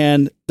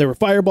 And there were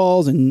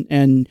fireballs,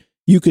 and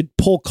you could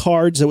pull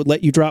cards that would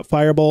let you drop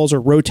fireballs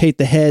or rotate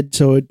the head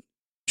so it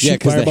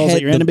shoot fireballs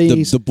at your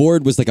enemies. The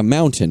board was like a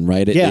mountain,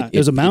 right? It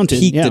was a mountain.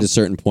 It peaked at a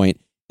certain point,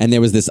 and there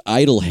was this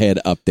idol head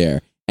up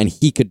there, and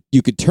you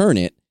could turn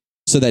it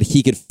so that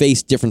he could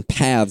face different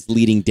paths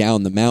leading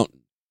down the mountain.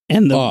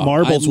 And the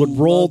marbles would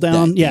roll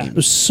down. Yeah, it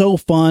was so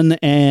fun.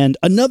 And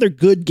another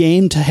good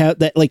game to have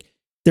that, like,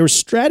 there was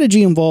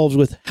strategy involved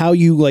with how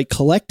you like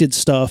collected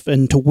stuff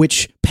and to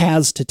which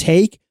paths to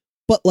take.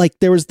 But like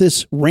there was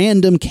this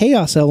random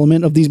chaos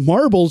element of these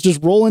marbles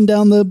just rolling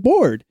down the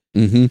board.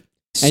 Mm-hmm.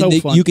 So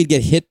fun. You could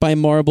get hit by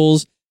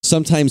marbles.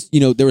 Sometimes,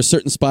 there were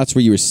certain spots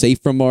where you were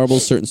safe from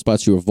marbles, certain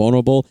spots you were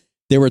vulnerable.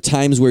 There were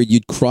times where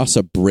you'd cross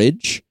a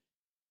bridge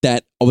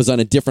that was on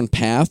a different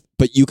path,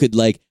 but you could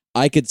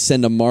I could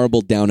send a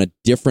marble down a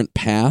different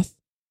path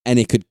and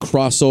it could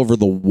cross over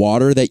the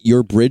water that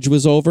your bridge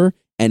was over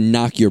and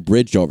knock your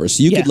bridge over.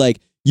 So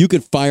you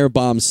could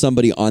firebomb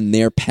somebody on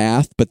their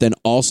path, but then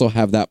also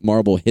have that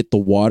marble hit the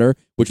water,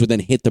 which would then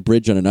hit the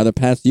bridge on another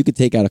path. So you could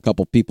take out a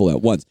couple people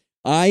at once.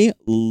 I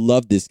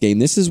love this game.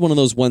 This is one of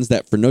those ones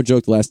that, for no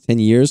joke, the last 10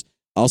 years,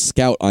 I'll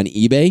scout on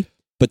eBay,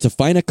 but to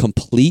find a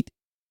complete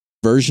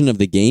version of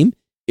the game,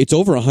 it's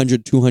over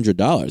 $100,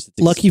 $200. It's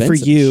lucky for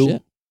you,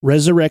 shit.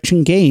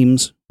 Resurrection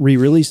Games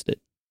re-released it.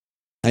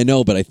 I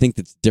know, but I think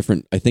it's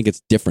different.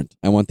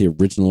 I want the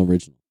original.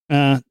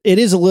 It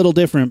is a little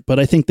different, but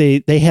I think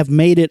they have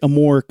made it a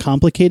more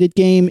complicated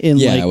game.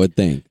 I would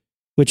think.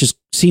 Which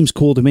seems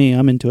cool to me.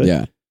 I'm into it.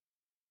 Yeah.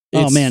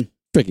 Oh man,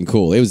 freaking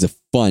cool! It was a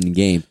fun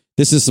game.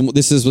 This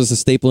was a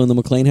staple in the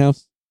McLean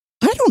house.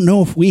 I don't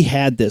know if we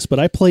had this, but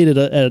I played it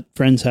at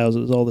friends'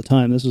 houses all the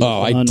time. This was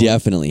I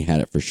definitely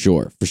had it for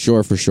sure.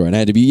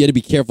 And you had to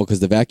be careful because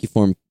the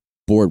vacuform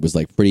board was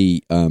like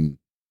pretty thin,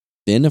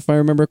 if I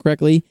remember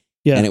correctly.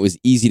 Yeah. And it was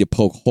easy to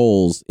poke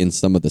holes in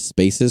some of the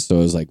spaces, so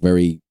it was like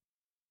very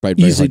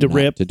easy hard to not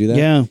rip. to do that.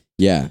 Yeah.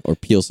 Yeah, or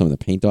peel some of the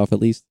paint off at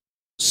least.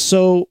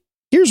 So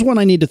here's one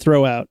I need to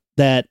throw out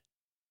that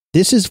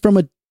this is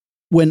from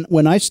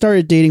when I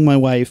started dating my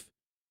wife,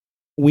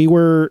 we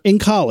were in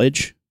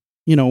college,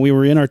 we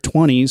were in our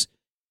 20s,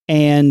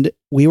 and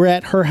we were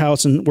at her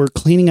house and we're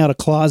cleaning out a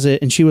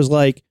closet, and she was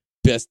like,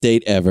 best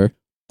date ever.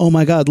 Oh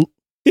my God.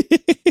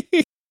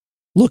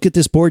 Look at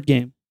this board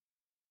game.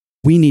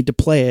 We need to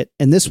play it.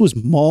 And this was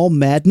Mall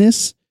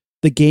Madness,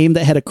 the game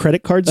that had a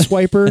credit card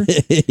swiper.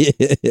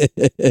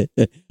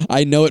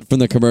 I know it from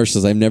the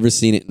commercials. I've never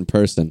seen it in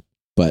person,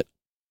 but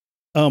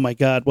oh my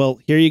God. Well,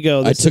 here you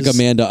go. I took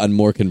Amanda on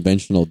more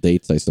conventional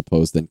dates, I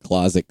suppose, than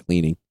closet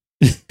cleaning.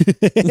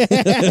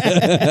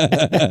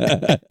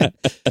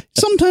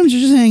 Sometimes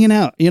you're just hanging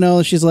out.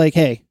 She's like,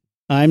 hey,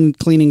 I'm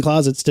cleaning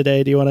closets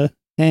today. Do you want to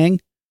hang?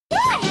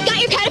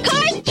 Got your credit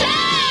card?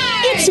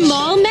 It's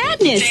Mall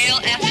Madness. Sale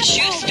at the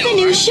shoe store. The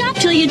new shop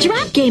till you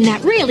drop game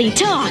that really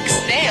talks.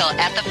 Sale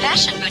at the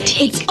fashion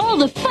boutique. It's all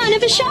the fun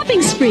of a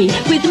shopping spree.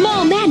 With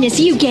Mall Madness,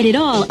 you get it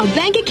all. A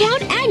bank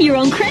account and your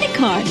own credit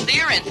card.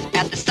 Clearance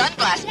at the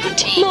sunglass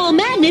boutique. Mall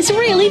Madness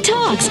really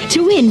talks.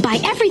 To win, buy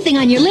everything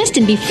on your list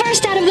and be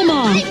first out of the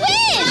mall. I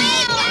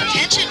win!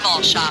 Attention,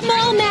 mall shoppers.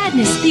 Mall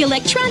Madness, the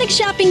electronic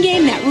shopping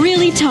game that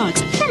really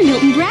talks. From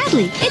Milton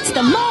Bradley. It's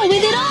the mall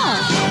with it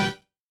all.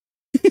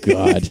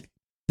 God.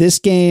 This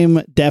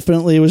game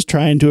definitely was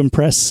trying to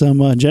impress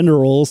some gender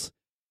roles,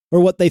 or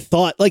what they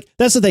thought. Like,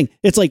 that's the thing.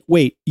 It's like,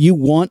 wait, you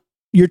want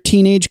your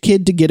teenage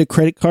kid to get a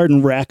credit card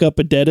and rack up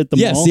a debt at the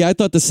mall? Yeah, see, I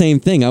thought the same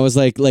thing. I was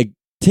like,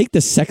 take the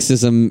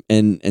sexism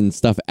and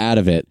stuff out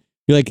of it.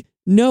 You're like,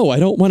 no, I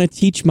don't want to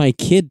teach my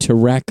kid to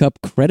rack up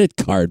credit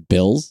card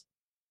bills.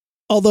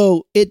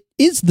 Although it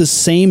is the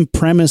same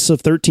premise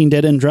of 13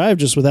 Dead End Drive,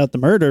 just without the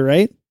murder,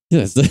 right? Yeah,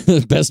 that's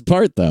the best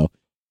part, though.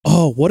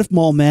 Oh, what if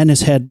Mall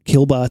Madness had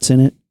killbots in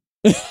it?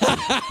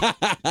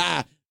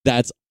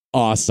 That's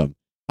awesome.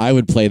 I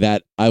would play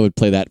that. I would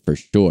play that for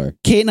sure.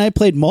 Kate and I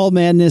played Mall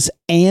Madness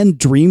and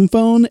Dream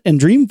Phone, and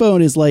Dream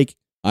Phone is like,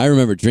 I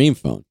remember Dream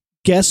Phone.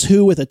 Guess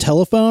who with a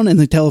telephone, and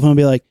the telephone will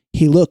be like,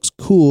 he looks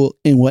cool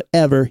in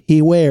whatever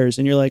he wears,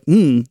 and you're like,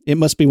 it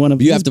must be one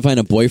of you. Have to find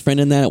a boyfriend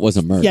in that. It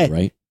wasn't murder,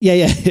 right?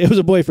 Yeah, it was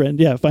a boyfriend.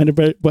 Yeah, find a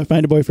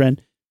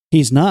boyfriend.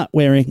 He's not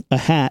wearing a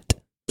hat.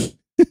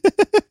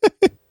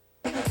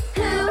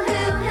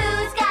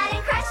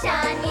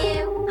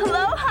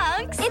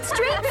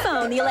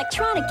 The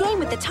electronic game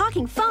with the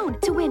talking phone.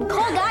 To win,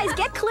 call guys,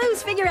 get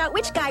clues, figure out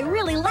which guy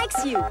really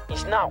likes you.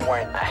 He's not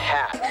wearing a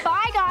hat.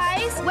 Bye,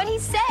 guys. What'd he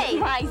say?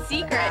 My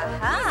secret.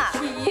 Ah.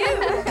 You.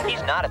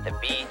 He's not at the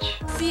beach.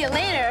 See you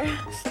later,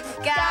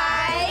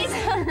 guys.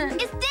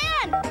 It's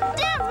Dan.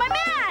 Dan's my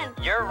man.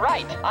 You're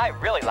right. I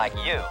really like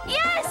you.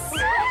 Yes.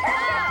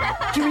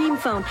 Dream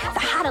Phone, the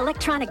hot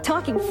electronic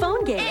talking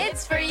phone game.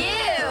 It's for you.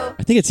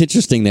 I think it's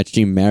interesting that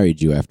she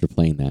married you after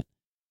playing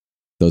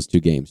those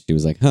two games. She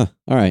was like, all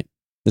right.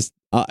 This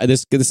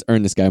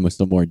earned this guy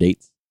some more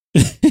dates.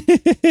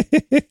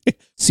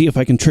 See if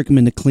I can trick him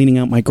into cleaning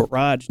out my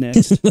garage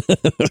next.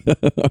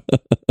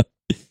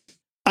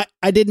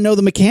 I didn't know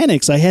the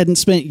mechanics. I hadn't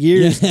spent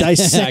years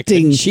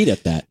dissecting cheat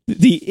at that.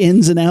 The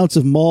ins and outs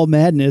of Mall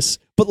Madness.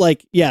 But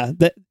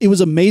it was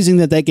amazing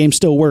that game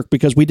still worked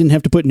because we didn't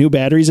have to put new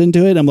batteries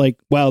into it. I'm like,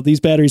 wow, these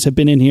batteries have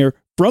been in here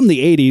from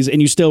the 80s,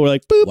 and you still were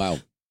like, boop. Wow.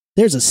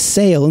 There's a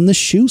sale in the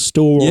shoe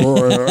store.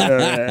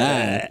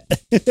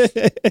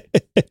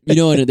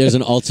 There's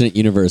an alternate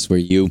universe where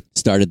you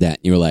started that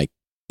and you were like,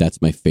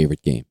 that's my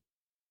favorite game.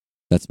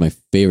 That's my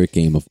favorite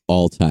game of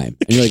all time.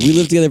 And you're like, we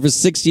lived together for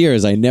 6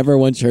 years. I never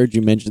once heard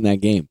you mention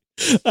that game.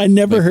 I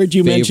never heard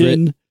you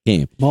mention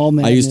game. Mall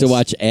Madness. I used to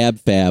watch Ab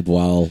Fab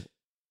while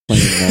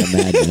playing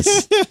Mall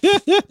Madness.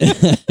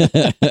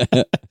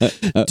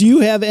 Do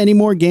you have any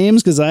more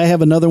games? Because I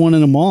have another one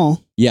in a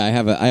mall. Yeah, I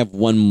have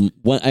one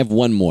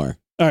more.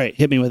 All right,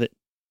 hit me with it.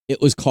 It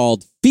was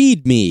called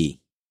Feed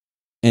Me,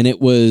 and it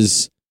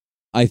was,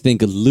 I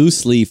think,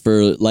 loosely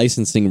for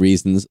licensing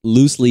reasons,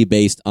 loosely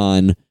based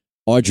on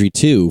Audrey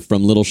 2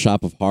 from Little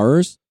Shop of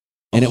Horrors,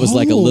 and it was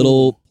like a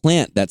little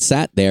plant that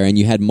sat there, and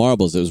you had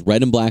marbles. It was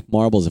red and black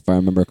marbles, if I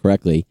remember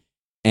correctly,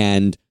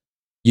 and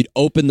you'd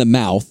open the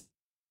mouth,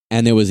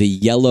 and there was a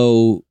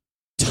yellow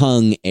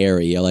tongue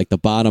area, like the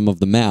bottom of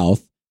the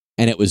mouth,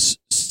 and it was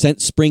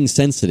spring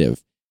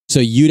sensitive. So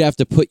you'd have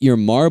to put your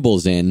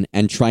marbles in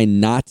and try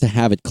not to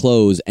have it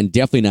close, and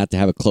definitely not to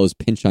have it close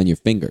pinch on your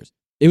fingers.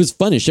 It was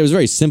fun as shit. It was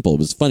very simple. It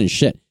was fun as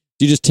shit.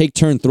 You just take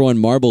turn throwing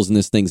marbles in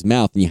this thing's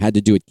mouth, and you had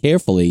to do it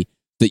carefully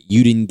so that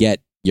you didn't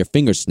get your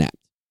finger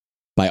snapped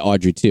by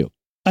Audrey 2.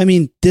 I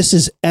mean, this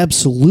is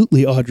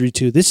absolutely Audrey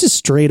 2. This is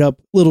straight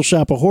up Little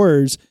Shop of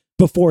Horrors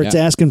before it's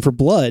asking for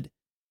blood.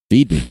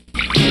 Feed me.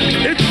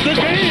 It's the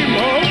game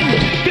of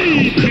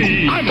Feed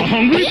Me. I'm a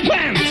hungry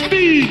plant.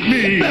 Feed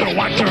me. Better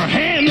watch your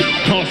hand.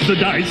 Toss the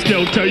dice,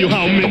 they'll tell you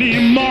how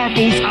many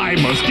marbles I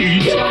must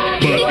eat.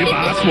 But if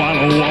I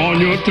swallow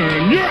on your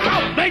turn, you're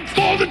out. Thanks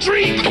for the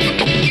treat.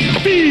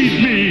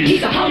 Feed me.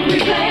 He's a hungry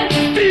plant.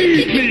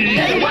 Feed me.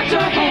 Better watch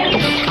your hand.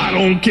 I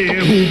don't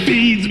care who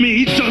feeds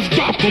me, just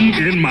drop them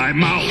in my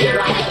mouth.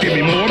 Give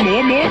me more,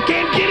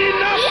 can't get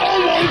enough.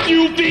 Oh, won't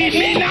you feed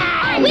me now?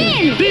 I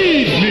win.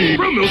 Feed me.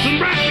 From Milton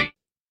Bradley.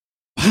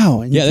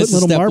 Wow. And you Yeah, put this is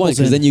little step one, marbles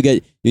because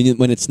in. then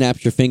when it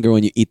snaps your finger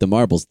when you eat the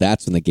marbles,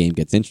 that's when the game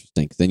gets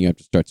interesting, because then you have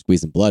to start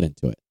squeezing blood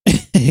into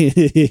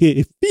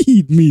it.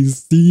 Feed me,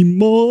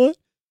 Seymour.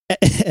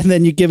 And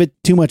then you give it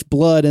too much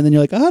blood, and then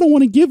you're like, I don't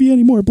want to give you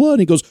any more blood.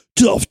 And he goes,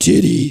 tough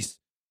titties.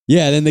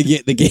 Yeah, then the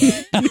game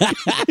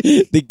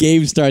the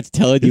game starts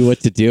telling you what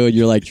to do, and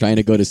you're like trying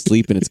to go to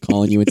sleep, and it's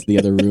calling you into the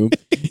other room.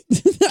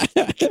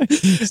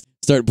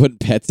 Start putting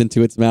pets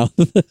into its mouth.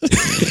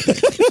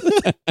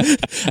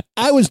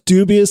 I was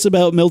dubious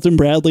about Milton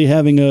Bradley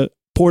having a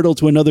portal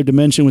to another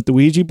dimension with the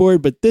Ouija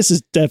board, but this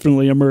is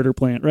definitely a murder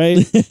plant, right?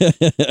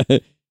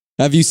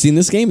 Have you seen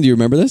this game? Do you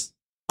remember this?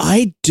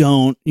 I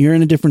don't. You're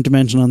in a different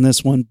dimension on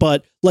this one,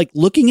 but like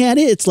looking at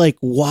it, it's like,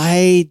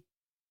 why?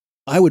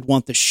 I would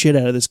want the shit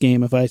out of this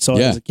game if I saw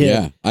it as a kid.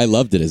 Yeah, I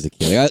loved it as a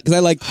kid because I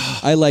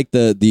like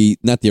the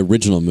not the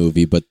original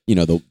movie, but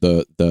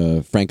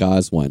the Frank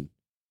Oz one.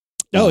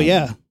 Oh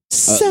yeah,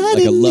 like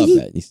I love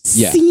that.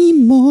 Yeah,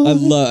 Seymour.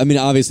 I mean,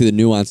 obviously the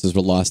nuances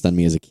were lost on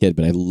me as a kid,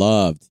 but I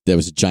loved there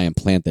was a giant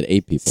plant that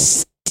ate people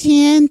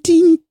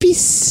standing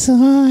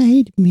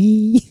beside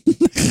me.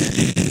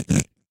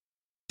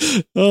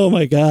 Oh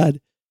my god.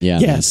 Yeah.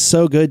 Yes,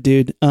 so good,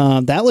 dude.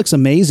 That looks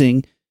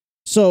amazing.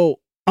 So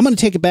I'm going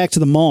to take it back to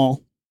the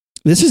mall.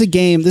 This is a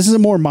game. This is a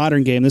more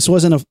modern game. This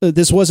wasn't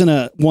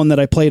a one that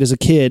I played as a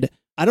kid.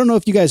 I don't know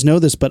if you guys know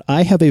this, but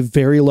I have a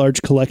very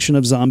large collection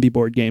of zombie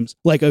board games.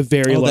 Like a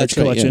very large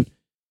collection. Right,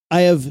 yeah.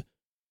 I have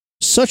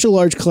such a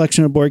large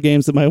collection of board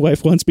games that my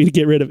wife wants me to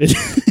get rid of it.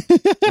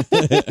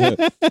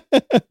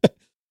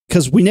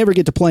 Because we never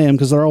get to play them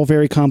because they're all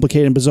very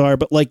complicated and bizarre.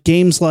 But like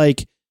games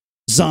like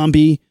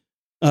Zombie,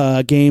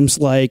 games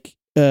like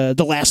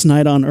The Last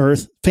Night on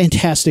Earth,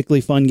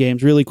 fantastically fun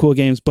games, really cool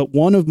games. But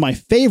one of my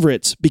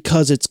favorites,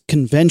 because its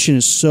convention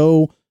is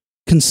so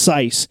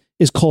concise,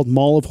 is called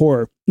Mall of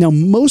Horror. Now,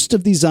 most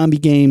of these zombie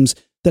games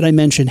that I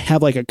mentioned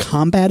have like a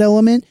combat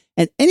element,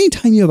 and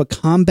anytime you have a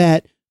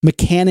combat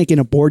mechanic in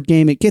a board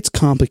game, it gets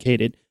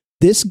complicated.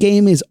 This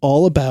game is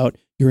all about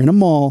you're in a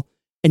mall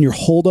and you're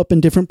holed up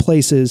in different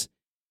places,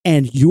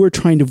 and you are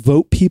trying to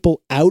vote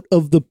people out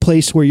of the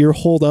place where you're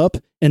holed up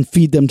and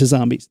feed them to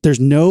zombies. There's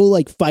no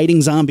like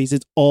fighting zombies.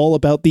 It's all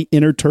about the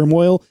inner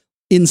turmoil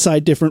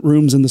inside different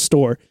rooms in the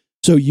store.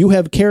 So you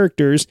have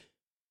characters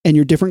and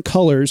you're different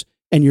colors,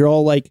 and you're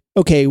all like,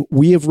 okay,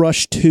 we have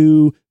rushed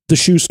to the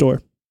shoe store.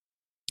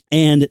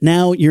 And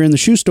now you're in the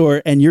shoe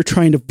store and you're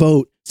trying to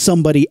vote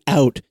somebody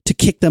out to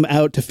kick them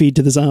out to feed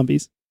to the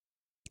zombies.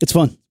 It's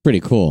fun. Pretty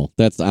cool.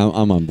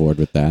 I'm on board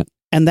with that.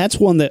 And that's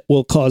one that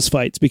will cause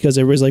fights because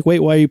everybody's like, wait,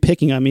 why are you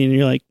picking on me? And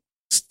you're like,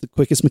 it's the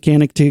quickest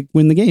mechanic to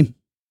win the game.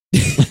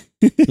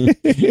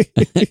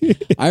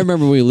 I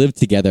remember we lived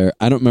together.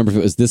 I don't remember if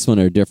it was this one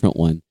or a different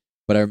one,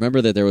 but I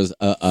remember that there was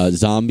a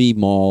zombie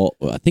mall.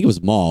 I think it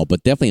was mall,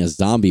 but definitely a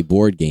zombie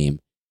board game.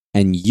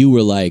 And you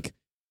were like,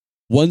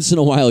 once in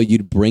a while,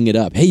 you'd bring it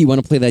up. Hey, you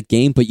want to play that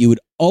game? But you would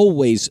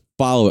always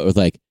follow it with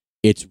like,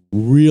 it's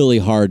really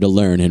hard to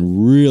learn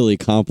and really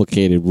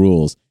complicated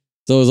rules.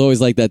 So it was always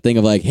like that thing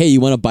of like, hey,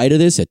 you want a bite of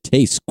this? It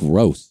tastes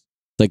gross.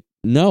 It's like,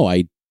 no,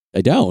 I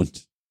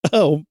don't.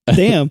 Oh,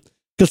 damn.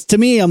 Because to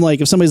me, I'm like,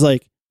 if somebody's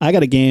like, I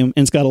got a game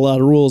and it's got a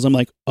lot of rules, I'm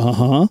like,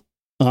 I'm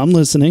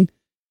listening.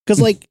 Because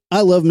like,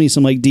 I love me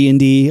some like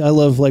D&D. I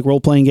love like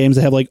role-playing games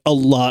that have like a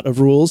lot of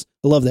rules.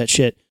 I love that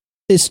shit.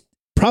 It's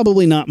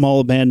probably not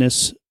Mall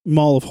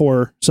of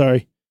Horror,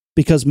 sorry.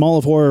 Because Mall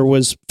of Horror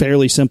was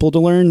fairly simple to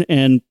learn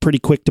and pretty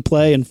quick to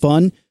play and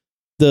fun.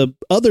 The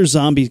other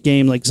zombies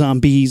game, like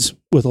Zombies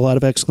with a lot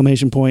of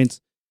exclamation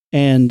points,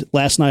 and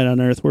Last Night on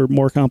Earth were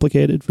more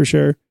complicated for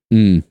sure.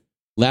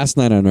 Last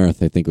Night on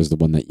Earth, I think, was the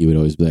one that you would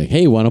always be like,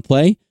 hey, want to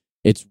play?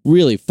 It's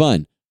really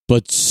fun,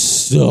 but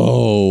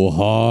so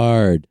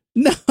hard.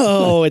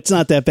 No, it's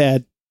not that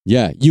bad.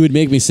 Yeah, you would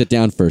make me sit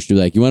down first. You're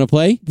like, you want to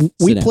play?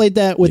 We played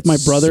that with my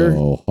brother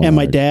and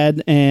my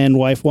dad and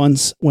wife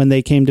once when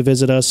they came to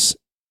visit us.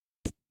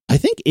 I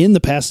think in the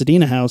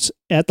Pasadena house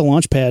at the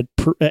Launchpad,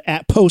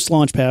 at post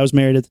Launchpad. I was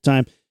married at the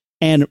time.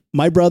 And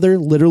my brother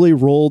literally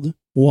rolled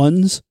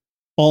ones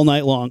all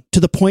night long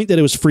to the point that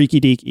it was freaky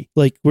deaky.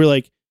 Like, we're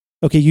like,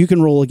 okay, you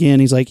can roll again.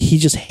 He's like, he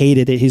just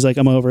hated it. He's like,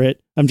 I'm over it.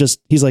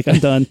 He's like, I'm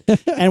done.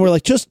 And we're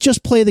like,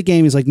 just play the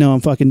game. He's like, no, I'm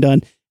fucking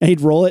done. And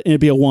he'd roll it and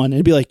it'd be a 1. And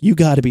it'd be like, you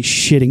got to be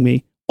shitting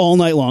me. All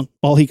night long.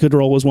 All he could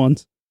roll was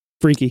 1s.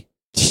 Freaky.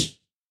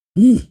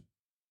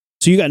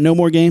 So you got no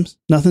more games?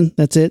 Nothing?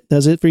 That's it?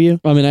 That's it for you?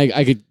 I mean,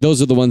 I could.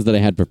 Those are the ones that I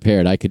had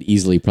prepared. I could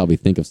easily probably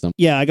think of some.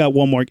 Yeah, I got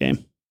one more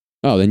game.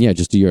 Oh, then yeah,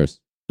 just do yours.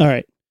 All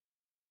right.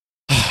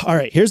 All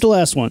right, here's the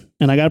last one.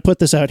 And I got to put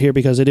this out here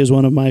because it is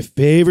one of my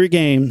favorite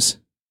games.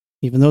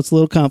 Even though it's a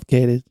little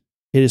complicated,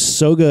 it is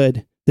so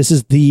good. This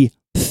is the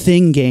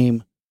Thing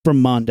game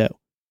from Mondo.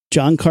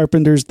 John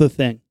Carpenter's The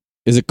Thing.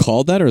 Is it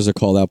called that, or is it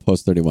called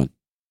Outpost 31?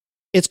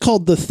 It's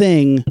called The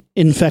Thing,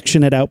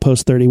 Infection at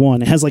Outpost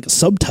 31. It has like a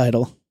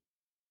subtitle.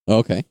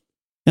 Okay.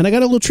 And I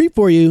got a little treat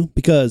for you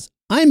because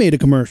I made a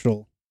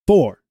commercial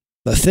for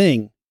The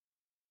Thing,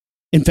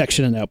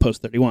 Infection at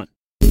Outpost 31.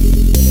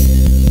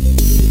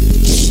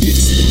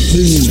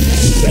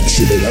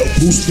 Infection at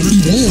Outpost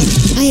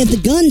 31. I have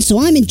the gun, so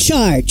I'm in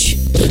charge.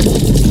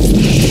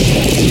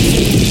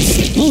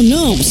 Oh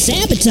no,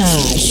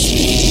 sabotage.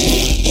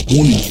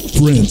 One of your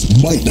friends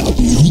might not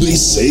be who they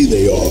say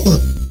they are.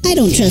 I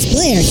don't trust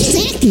Blair.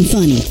 He's acting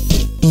funny.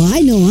 Oh, I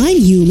know I'm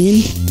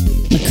human.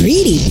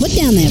 McCready, put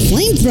down that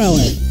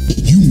flamethrower.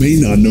 You may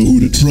not know who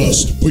to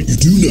trust, but you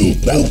do know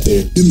that out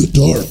there in the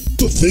dark,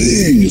 the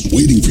Thing is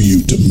waiting for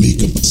you to make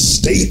a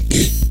mistake.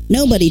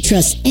 Nobody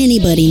trusts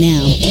anybody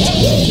now.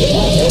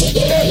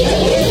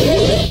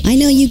 I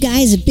know you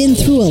guys have been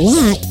through a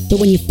lot, but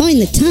when you find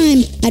the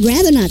time, I'd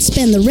rather not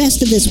spend the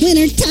rest of this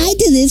winter tied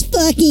to this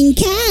fucking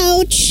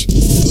couch.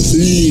 The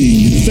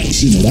Thing,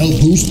 Infection at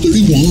Outpost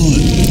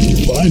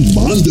 31 by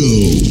Mondo.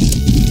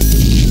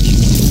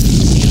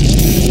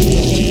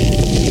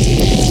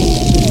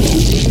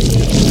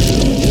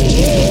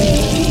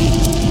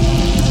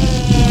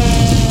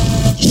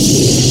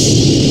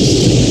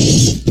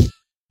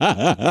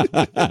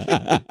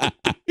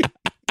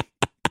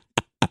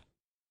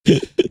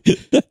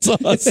 That's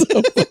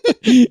awesome.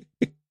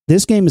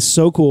 This game is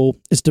so cool.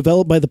 It's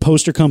developed by the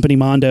poster company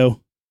Mondo,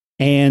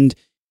 and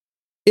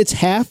it's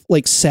half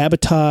like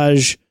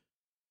sabotage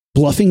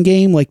bluffing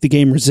game, like the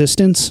game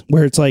Resistance,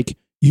 where it's like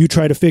you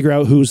try to figure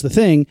out who's the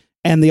thing,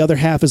 and the other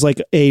half is like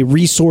a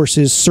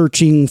resources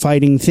searching,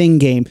 fighting thing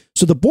game.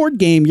 So the board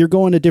game, you're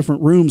going to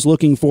different rooms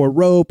looking for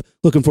rope,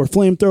 looking for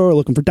flamethrower,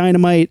 looking for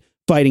dynamite,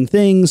 fighting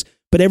things.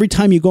 But every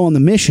time you go on the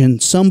mission,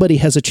 somebody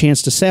has a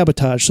chance to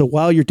sabotage. So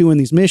while you're doing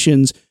these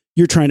missions,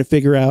 you're trying to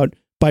figure out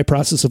by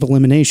process of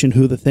elimination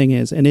who the thing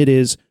is. And it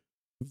is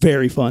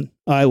very fun.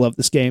 I love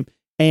this game.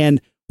 And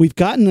we've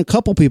gotten a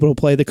couple people to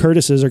play. The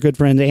Curtises, our good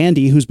friend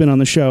Andy, who's been on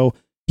the show.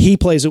 He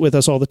plays it with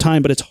us all the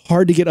time, but it's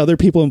hard to get other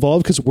people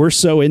involved because we're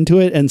so into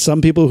it. And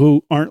some people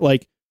who aren't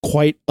like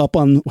quite up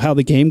on how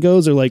the game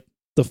goes are like,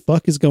 the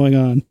fuck is going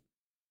on?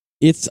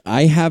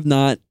 I have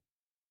not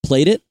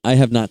played it. I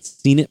have not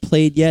seen it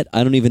played yet.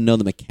 I don't even know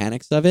the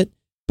mechanics of it,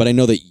 but I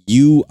know that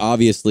you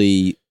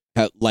obviously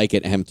like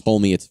it and have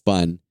told me it's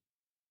fun.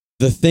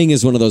 The Thing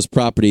is one of those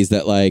properties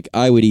that like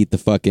I would eat the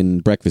fucking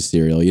breakfast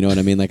cereal. You know what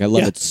I mean? Like I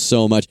love it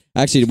so much.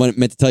 Actually, I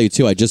meant to tell you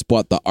too, I just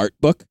bought the art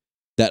book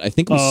that I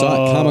think we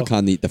saw at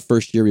Comic-Con the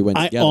first year we went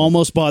together. I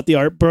almost bought the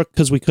art book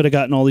because we could have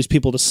gotten all these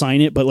people to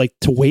sign it, but like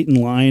to wait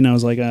in line, I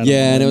was like,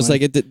 and it was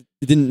like, it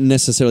didn't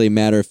necessarily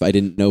matter if I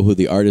didn't know who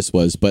the artist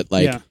was, but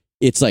like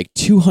it's like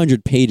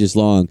 200 pages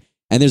long.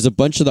 And there's a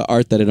bunch of the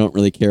art that I don't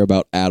really care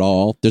about at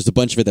all. There's a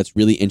bunch of it that's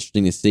really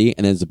interesting to see.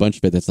 And there's a bunch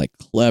of it that's like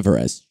clever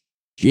as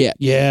shit.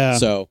 Yeah.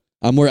 So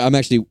I'm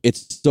actually,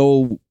 it's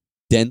so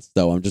dense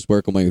though. I'm just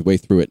working my way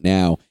through it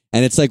now.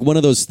 And it's like one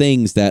of those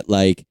things that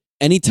like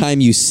anytime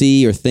you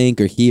see or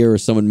think or hear or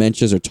someone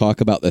mentions or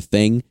talk about the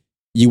Thing,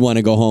 you want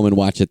to go home and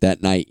watch it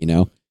that night, you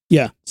know?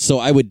 Yeah. So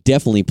I would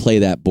definitely play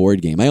that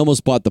board game. I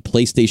almost bought the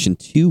PlayStation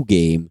 2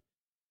 game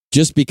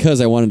just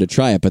because I wanted to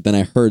try it. But then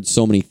I heard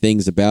so many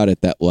things about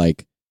it that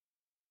like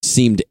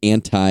seemed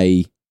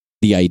anti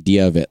the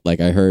idea of it.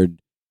 Like I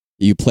heard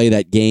you play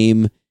that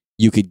game,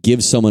 you could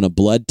give someone a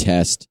blood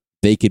test,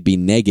 they could be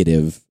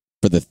negative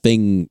for the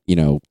thing, you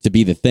know, to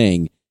be the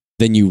thing.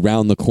 Then you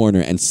round the corner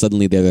and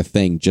suddenly they're the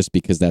thing just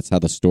because that's how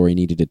the story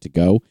needed it to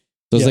go.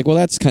 So I was like, well,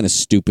 that's kind of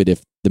stupid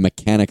if the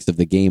mechanics of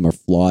the game are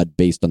flawed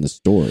based on the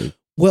story.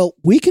 Well,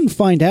 we can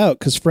find out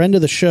because friend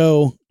of the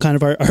show, kind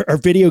of our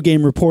video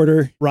game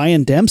reporter,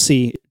 Ryan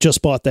Dempsey,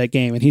 just bought that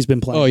game and he's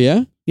been playing. Oh,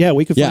 yeah? Yeah,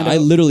 we could find out. Yeah, I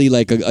literally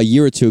like a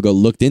year or two ago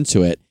looked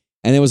into it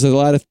and there was a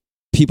lot of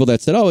people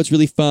that said, oh, it's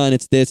really fun.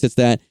 It's this, it's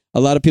that.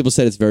 A lot of people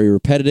said it's very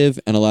repetitive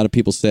and a lot of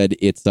people said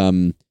it's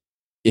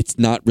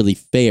not really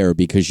fair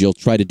because you'll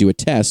try to do a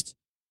test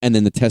and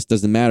then the test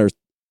doesn't matter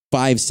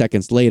 5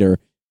 seconds later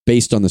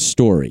based on the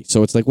story.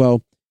 So it's like,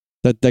 well,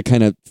 that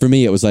kind of, for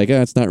me, it was like,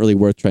 it's not really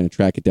worth trying to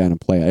track it down and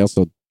play. I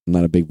also am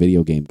not a big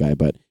video game guy,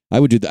 but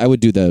I would do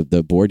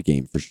the board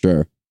game for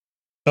sure.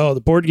 Oh, the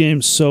board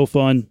game's so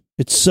fun.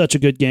 It's such a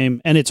good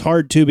game. And it's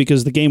hard too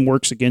because the game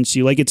works against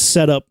you. Like it's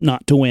set up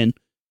not to win.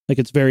 Like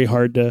it's very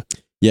hard to.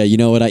 Yeah, you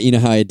know what? You know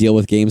how I deal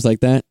with games like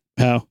that?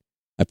 How?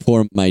 I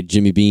pour my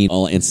Jimmy Bean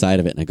all inside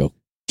of it and I go,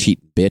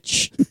 cheat,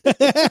 bitch.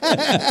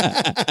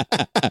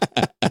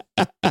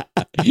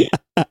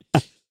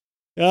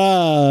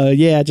 Oh,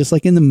 yeah, just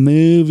like in the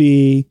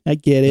movie. I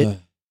get it.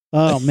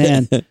 Oh,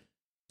 man.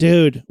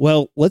 Dude,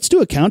 well, let's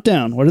do a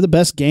countdown. What are the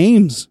best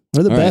games?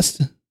 What are the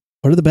best?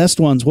 What are the best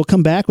ones? We'll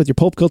come back with your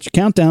pulp culture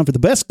countdown for the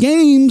best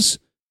games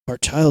of our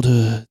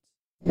childhood.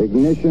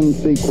 Ignition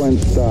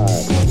sequence start.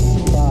 5,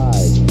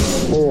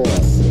 4,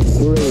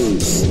 3,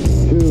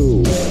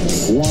 2,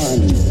 1,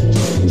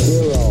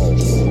 0.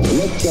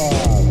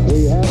 Liftoff.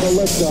 We have a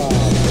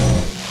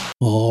liftoff.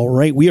 All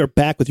right, we are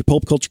back with your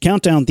pulp culture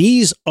countdown.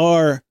 These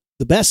are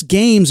the best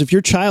games of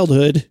your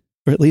childhood,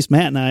 or at least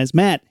Matt and I's.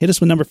 Matt, hit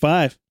us with number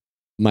 5.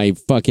 My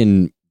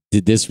fucking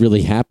did this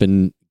really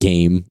happen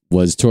game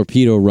was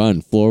Torpedo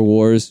Run, Floor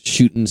Wars,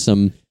 shooting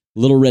some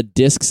little red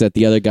discs at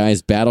the other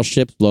guy's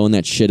battleships, blowing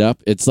that shit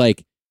up. It's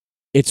like,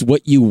 it's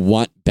what you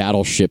want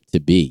Battleship to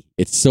be.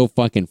 It's so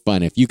fucking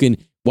fun. If you can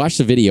watch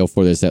the video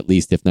for this, at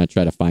least, if not,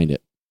 try to find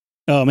it.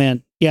 Oh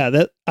man, yeah.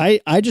 That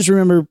I just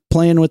remember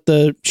playing with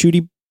the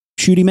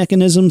shooty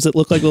mechanisms that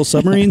look like little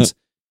submarines,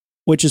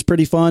 which is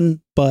pretty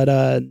fun. But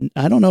I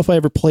don't know if I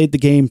ever played the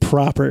game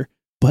proper.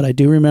 But I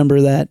do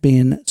remember that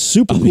being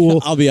super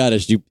cool. I'll be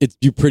honest, you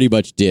pretty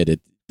much did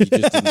it. You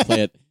just didn't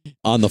play it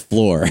on the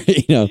floor,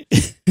 you know.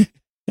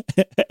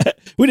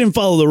 We didn't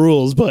follow the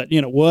rules, but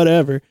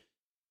whatever.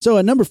 So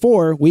at number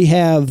 4, we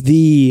have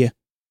the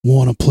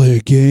wanna play a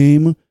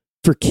game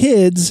for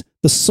kids,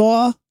 the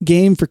Saw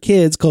game for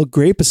kids called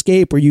Grape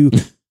Escape, where you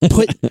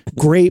put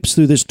grapes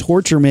through this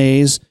torture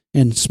maze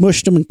and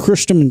smushed them and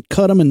crushed them and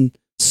cut them and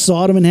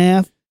sawed them in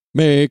half.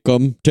 Make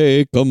 'em,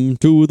 take 'em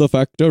to the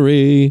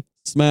factory.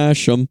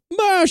 Smash 'em,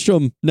 mash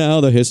 'em,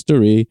 now the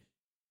history.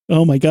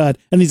 Oh my God.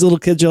 And these little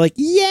kids are like,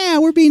 yeah,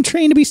 we're being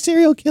trained to be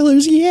serial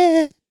killers,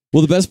 yeah.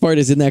 Well, the best part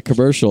is in that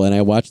commercial, and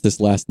I watched this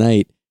last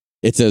night,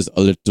 it says,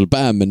 a little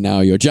bam, and now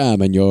you're jam,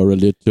 and you're a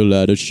little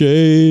out of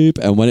shape.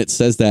 And when it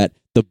says that,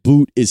 the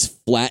boot is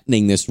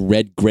flattening this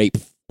red grape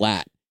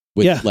flat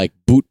with like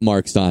boot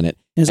marks on it.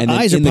 His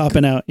eyes are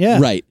popping out, yeah.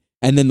 Right.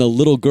 And then the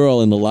little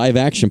girl in the live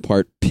action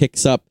part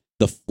picks up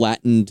the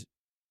flattened,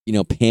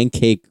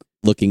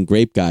 pancake-looking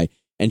grape guy,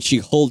 and she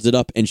holds it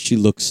up, and she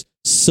looks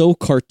so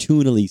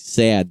cartoonily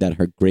sad that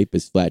her grape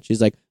is flat.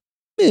 She's like,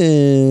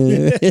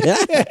 that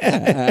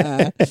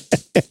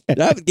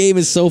game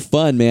is so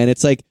fun, man.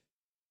 It's like,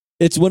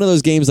 it's one of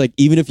those games, like,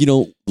 even if you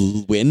don't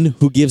win,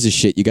 who gives a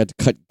shit? You got to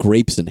cut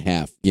grapes in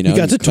half, You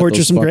got to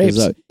torture some grapes.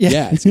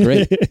 Yeah, it's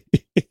great.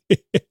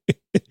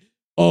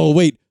 Oh,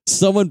 wait.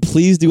 Someone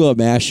please do a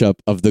mashup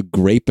of the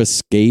Grape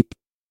Escape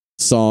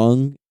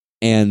song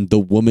and the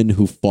woman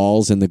who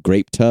falls in the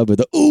grape tub, or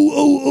the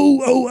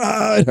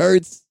it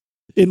hurts.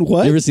 In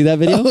what? You ever see that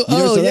video? You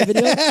ever saw that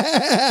video?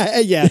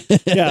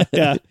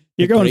 Yeah.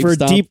 You're going for a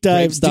deep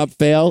dive. Grape stop,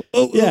 fail.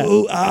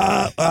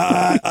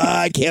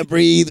 I can't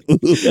breathe.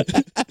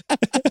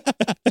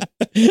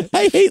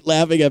 I hate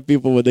laughing at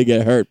people when they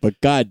get hurt,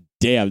 but god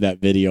damn, that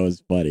video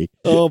is funny.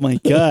 Oh my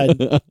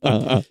God.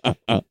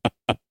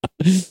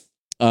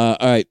 All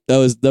right, that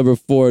was number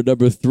 4.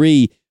 Number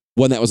 3,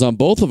 one that was on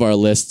both of our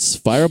lists,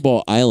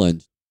 Fireball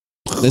Island.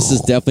 This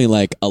is definitely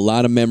like a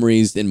lot of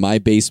memories in my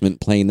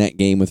basement playing that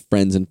game with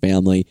friends and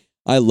family.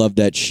 I love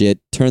that shit.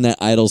 Turn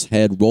that idol's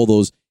head, roll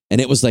those,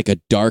 and it was like a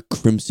dark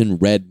crimson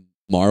red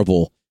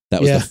marble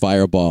that was the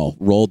fireball.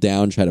 Roll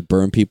down, try to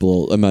burn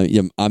people. On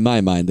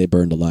my mind, they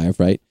burned alive,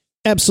 right?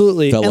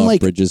 Absolutely. Fell off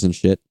bridges and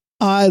shit.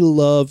 I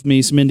love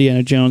me some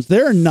Indiana Jones.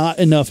 There are not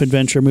enough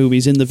adventure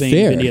movies in the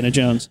vein of Indiana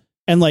Jones.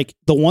 And like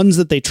the ones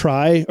that they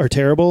try are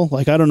terrible.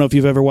 Like, I don't know if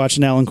you've ever watched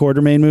an Alan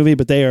Quartermain movie,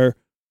 but they are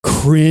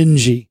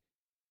cringy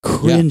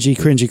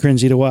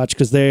to watch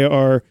because they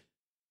are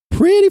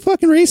pretty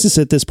fucking racist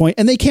at this point.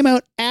 And they came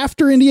out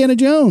after Indiana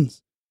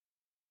Jones.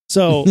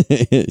 So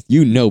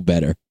you know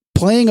better.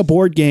 Playing a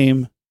board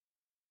game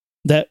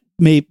that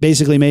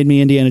basically made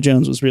me Indiana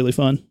Jones was really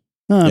fun.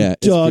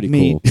 Dog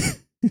meat. Cool.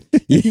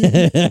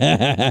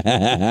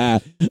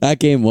 That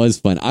game was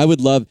fun.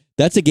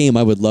 That's a game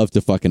I would love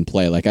to fucking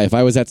play. Like, if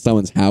I was at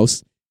someone's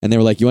house and they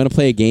were like, you want to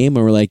play a game?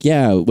 And we're like,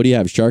 yeah, what do you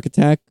have? Shark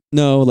Attack?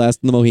 No,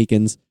 Last of the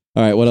Mohicans.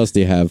 All right, what else do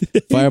you have?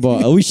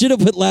 Fireball. Oh, we should have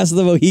put Last of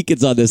the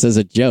Mohicans on this as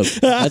a joke.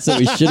 That's what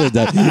we should have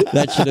done.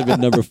 That should have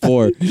been number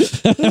 4.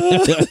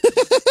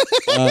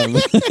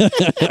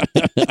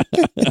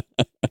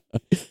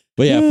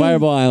 But yeah,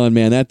 Fireball Island,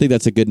 man, I think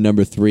that's a good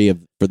number 3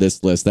 for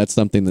this list. That's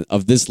something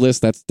of this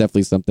list. That's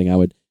definitely something I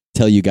would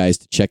tell you guys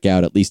to check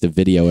out, at least a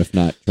video, if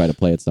not try to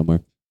play it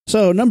somewhere.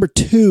 So number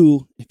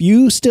 2, if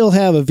you still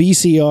have a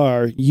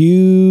VCR,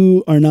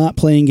 you are not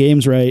playing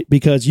games right,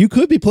 because you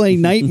could be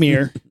playing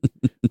Nightmare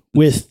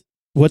with,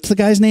 what's the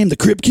guy's name? The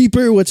Crypt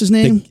Keeper? What's his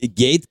name? The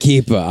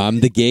Gatekeeper. I'm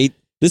the gate.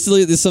 This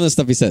is some of the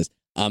stuff he says.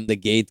 I'm the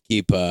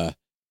gatekeeper.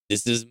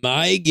 This is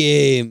my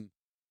game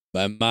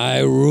by my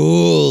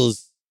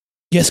rules.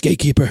 Yes,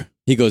 gatekeeper.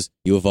 He goes,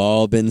 you've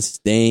all been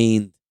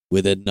stained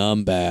with a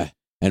number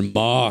and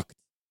marked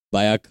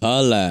by a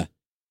color.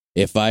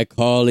 If I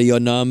call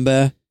your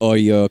number or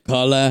your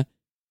color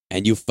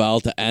and you fail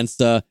to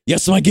answer,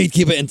 yes, my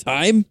gatekeeper, in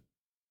time,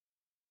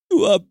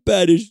 you are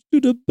banished to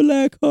the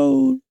black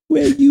hole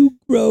where you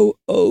grow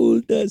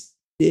older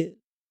still.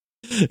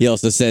 He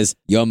also says,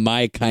 you're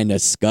my kind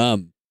of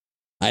scum.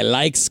 I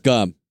like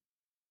scum.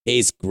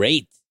 Tastes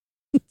great.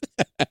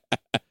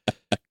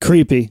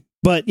 Creepy.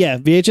 But yeah,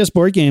 VHS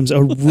board games,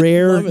 a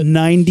rare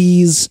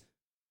 90s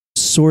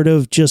sort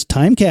of just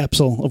time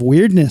capsule of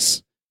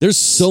weirdness. There's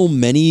so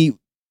many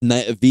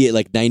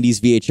like 90s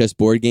VHS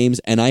board games,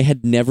 and I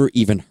had never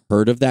even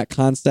heard of that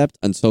concept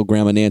until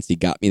Grandma Nancy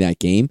got me that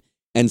game.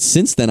 And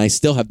since then, I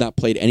still have not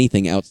played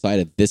anything outside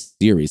of this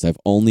series. I've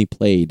only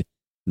played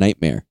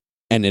Nightmare,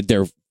 and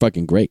they're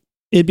fucking great.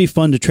 It'd be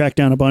fun to track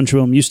down a bunch of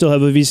them. You still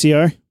have a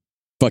VCR?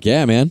 Fuck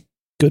yeah, man.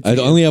 Good. I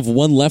only have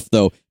one left,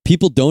 though.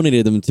 People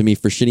donated them to me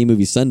for Shitty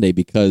Movie Sunday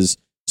because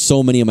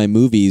so many of my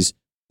movies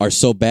are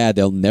so bad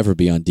they'll never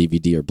be on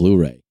DVD or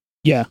Blu-ray.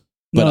 Yeah.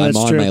 But No, I'm that's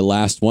on true. my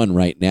last one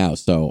right now,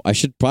 so I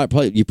should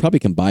probably. You probably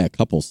can buy a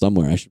couple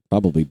somewhere. I should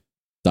probably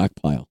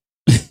stockpile.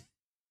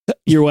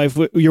 Your wife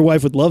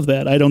would love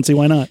that. I don't see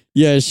why not.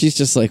 Yeah, she's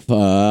just like,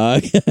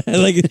 fuck.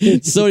 Like,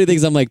 so many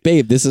things I'm like,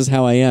 babe, this is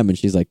how I am. And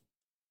she's like,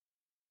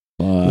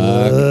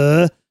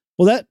 fuck.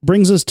 Well, that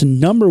brings us to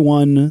number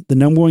one, the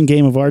number one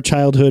game of our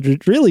childhood.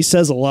 It really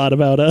says a lot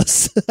about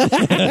us.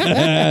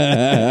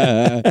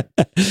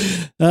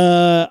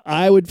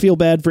 I would feel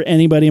bad for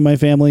anybody in my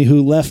family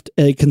who left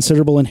a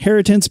considerable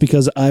inheritance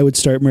because I would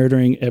start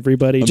murdering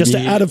everybody just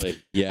out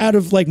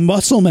of like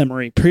muscle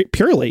memory,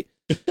 purely.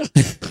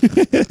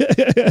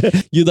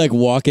 You'd like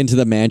walk into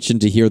the mansion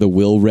to hear the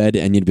will read,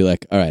 and you'd be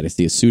like, all right, I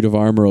see a suit of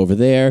armor over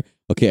there.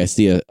 Okay, I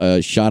see a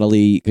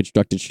shoddily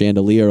constructed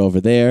chandelier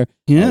over there.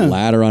 Yeah. A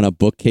ladder on a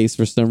bookcase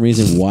for some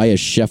reason. Why a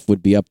chef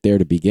would be up there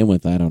to begin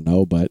with, I don't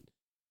know, but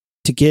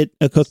to get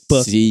a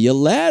cookbook. See you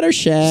later,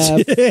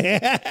 chef.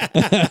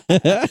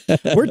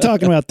 We're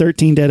talking about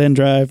 13 Dead End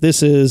Drive.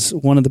 This is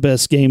one of the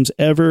best games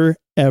ever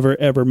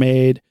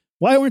made.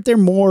 Why weren't there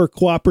more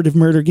cooperative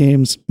murder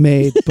games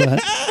made?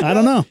 But I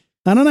don't know.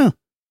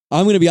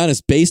 I'm going to be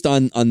honest, based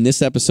on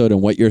this episode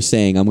and what you're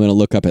saying, I'm going to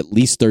look up at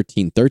least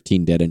 13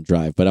 Dead End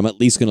Drive, but I'm at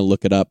least going to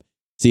look it up,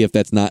 see if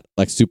that's not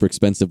like super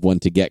expensive one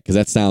to get, because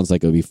that sounds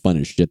like it would be fun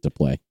as shit to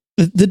play.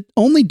 The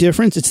only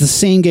difference, it's the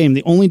same game.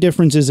 The only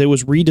difference is it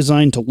was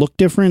redesigned to look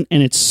different,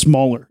 and it's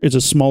smaller. It's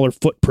a smaller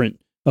footprint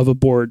of a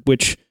board,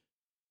 which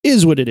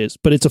is what it is,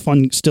 but it's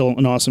still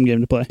an awesome game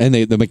to play. And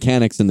the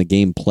mechanics in the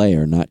gameplay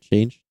are not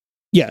changed?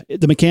 Yeah,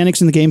 the mechanics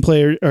in the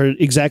gameplay are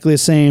exactly the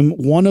same.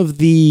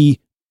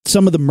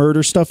 Some of the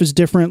murder stuff is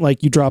different.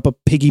 Like you drop a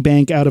piggy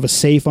bank out of a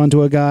safe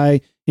onto a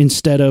guy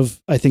instead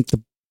of, I think so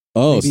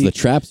the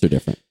traps are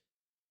different.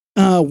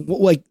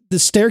 Like the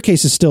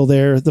staircase is still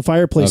there. The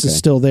fireplace is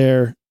still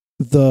there.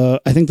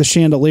 I think the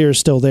chandelier is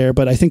still there,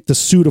 but I think the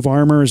suit of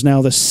armor is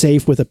now the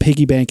safe with a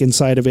piggy bank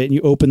inside of it. And you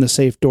open the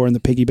safe door and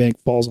the piggy bank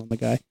falls on the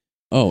guy.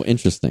 Oh,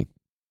 interesting.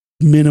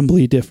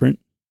 Minimally different.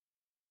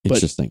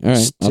 Interesting. All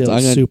right.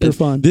 Super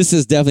fun. This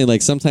is definitely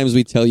like, sometimes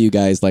we tell you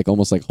guys like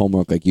almost like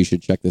homework, like you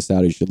should check this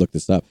out, or you should look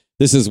this up.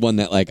 This is one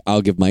that like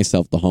I'll give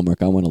myself the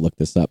homework. I want to look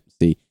this up,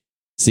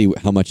 see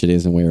how much it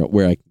is and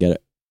where I can get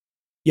it.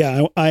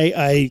 Yeah,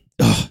 I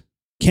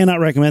cannot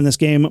recommend this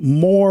game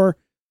more.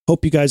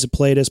 Hope you guys have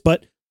played this,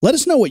 but let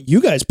us know what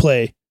you guys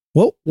play.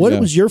 What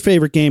was your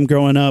favorite game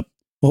growing up?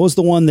 What was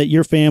the one that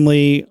your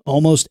family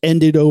almost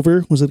ended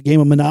over? Was it a game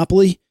of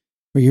Monopoly?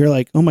 Where you're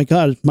like, oh my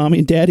God, is mommy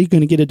and daddy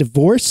going to get a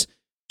divorce?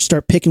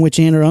 Start picking which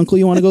aunt or uncle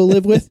you want to go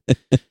live with?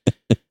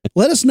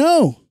 Let us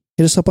know.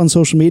 Hit us up on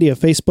social media,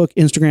 Facebook,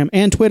 Instagram,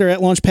 and Twitter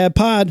at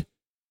LaunchpadPod,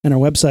 and our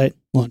website,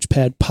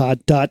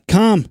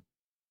 launchpadpod.com.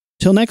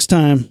 Till next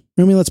time,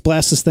 Rumi, let's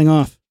blast this thing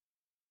off.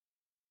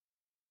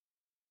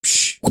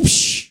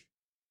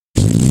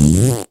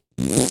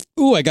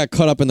 Ooh, I got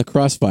caught up in the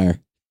crossfire.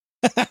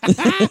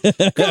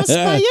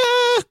 Crossfire!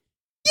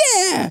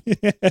 Yeah!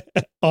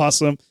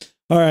 Awesome.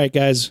 All right,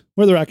 guys,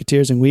 we're the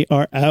Rocketeers, and we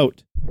are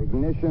out.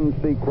 Ignition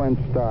sequence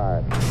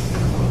start.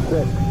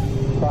 6,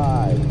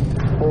 5,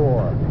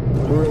 4,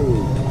 3,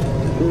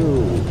 2,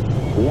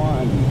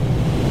 1,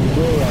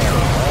 0.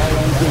 All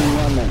engine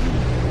running.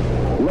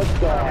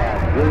 Liftoff.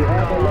 We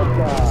have a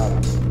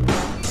liftoff.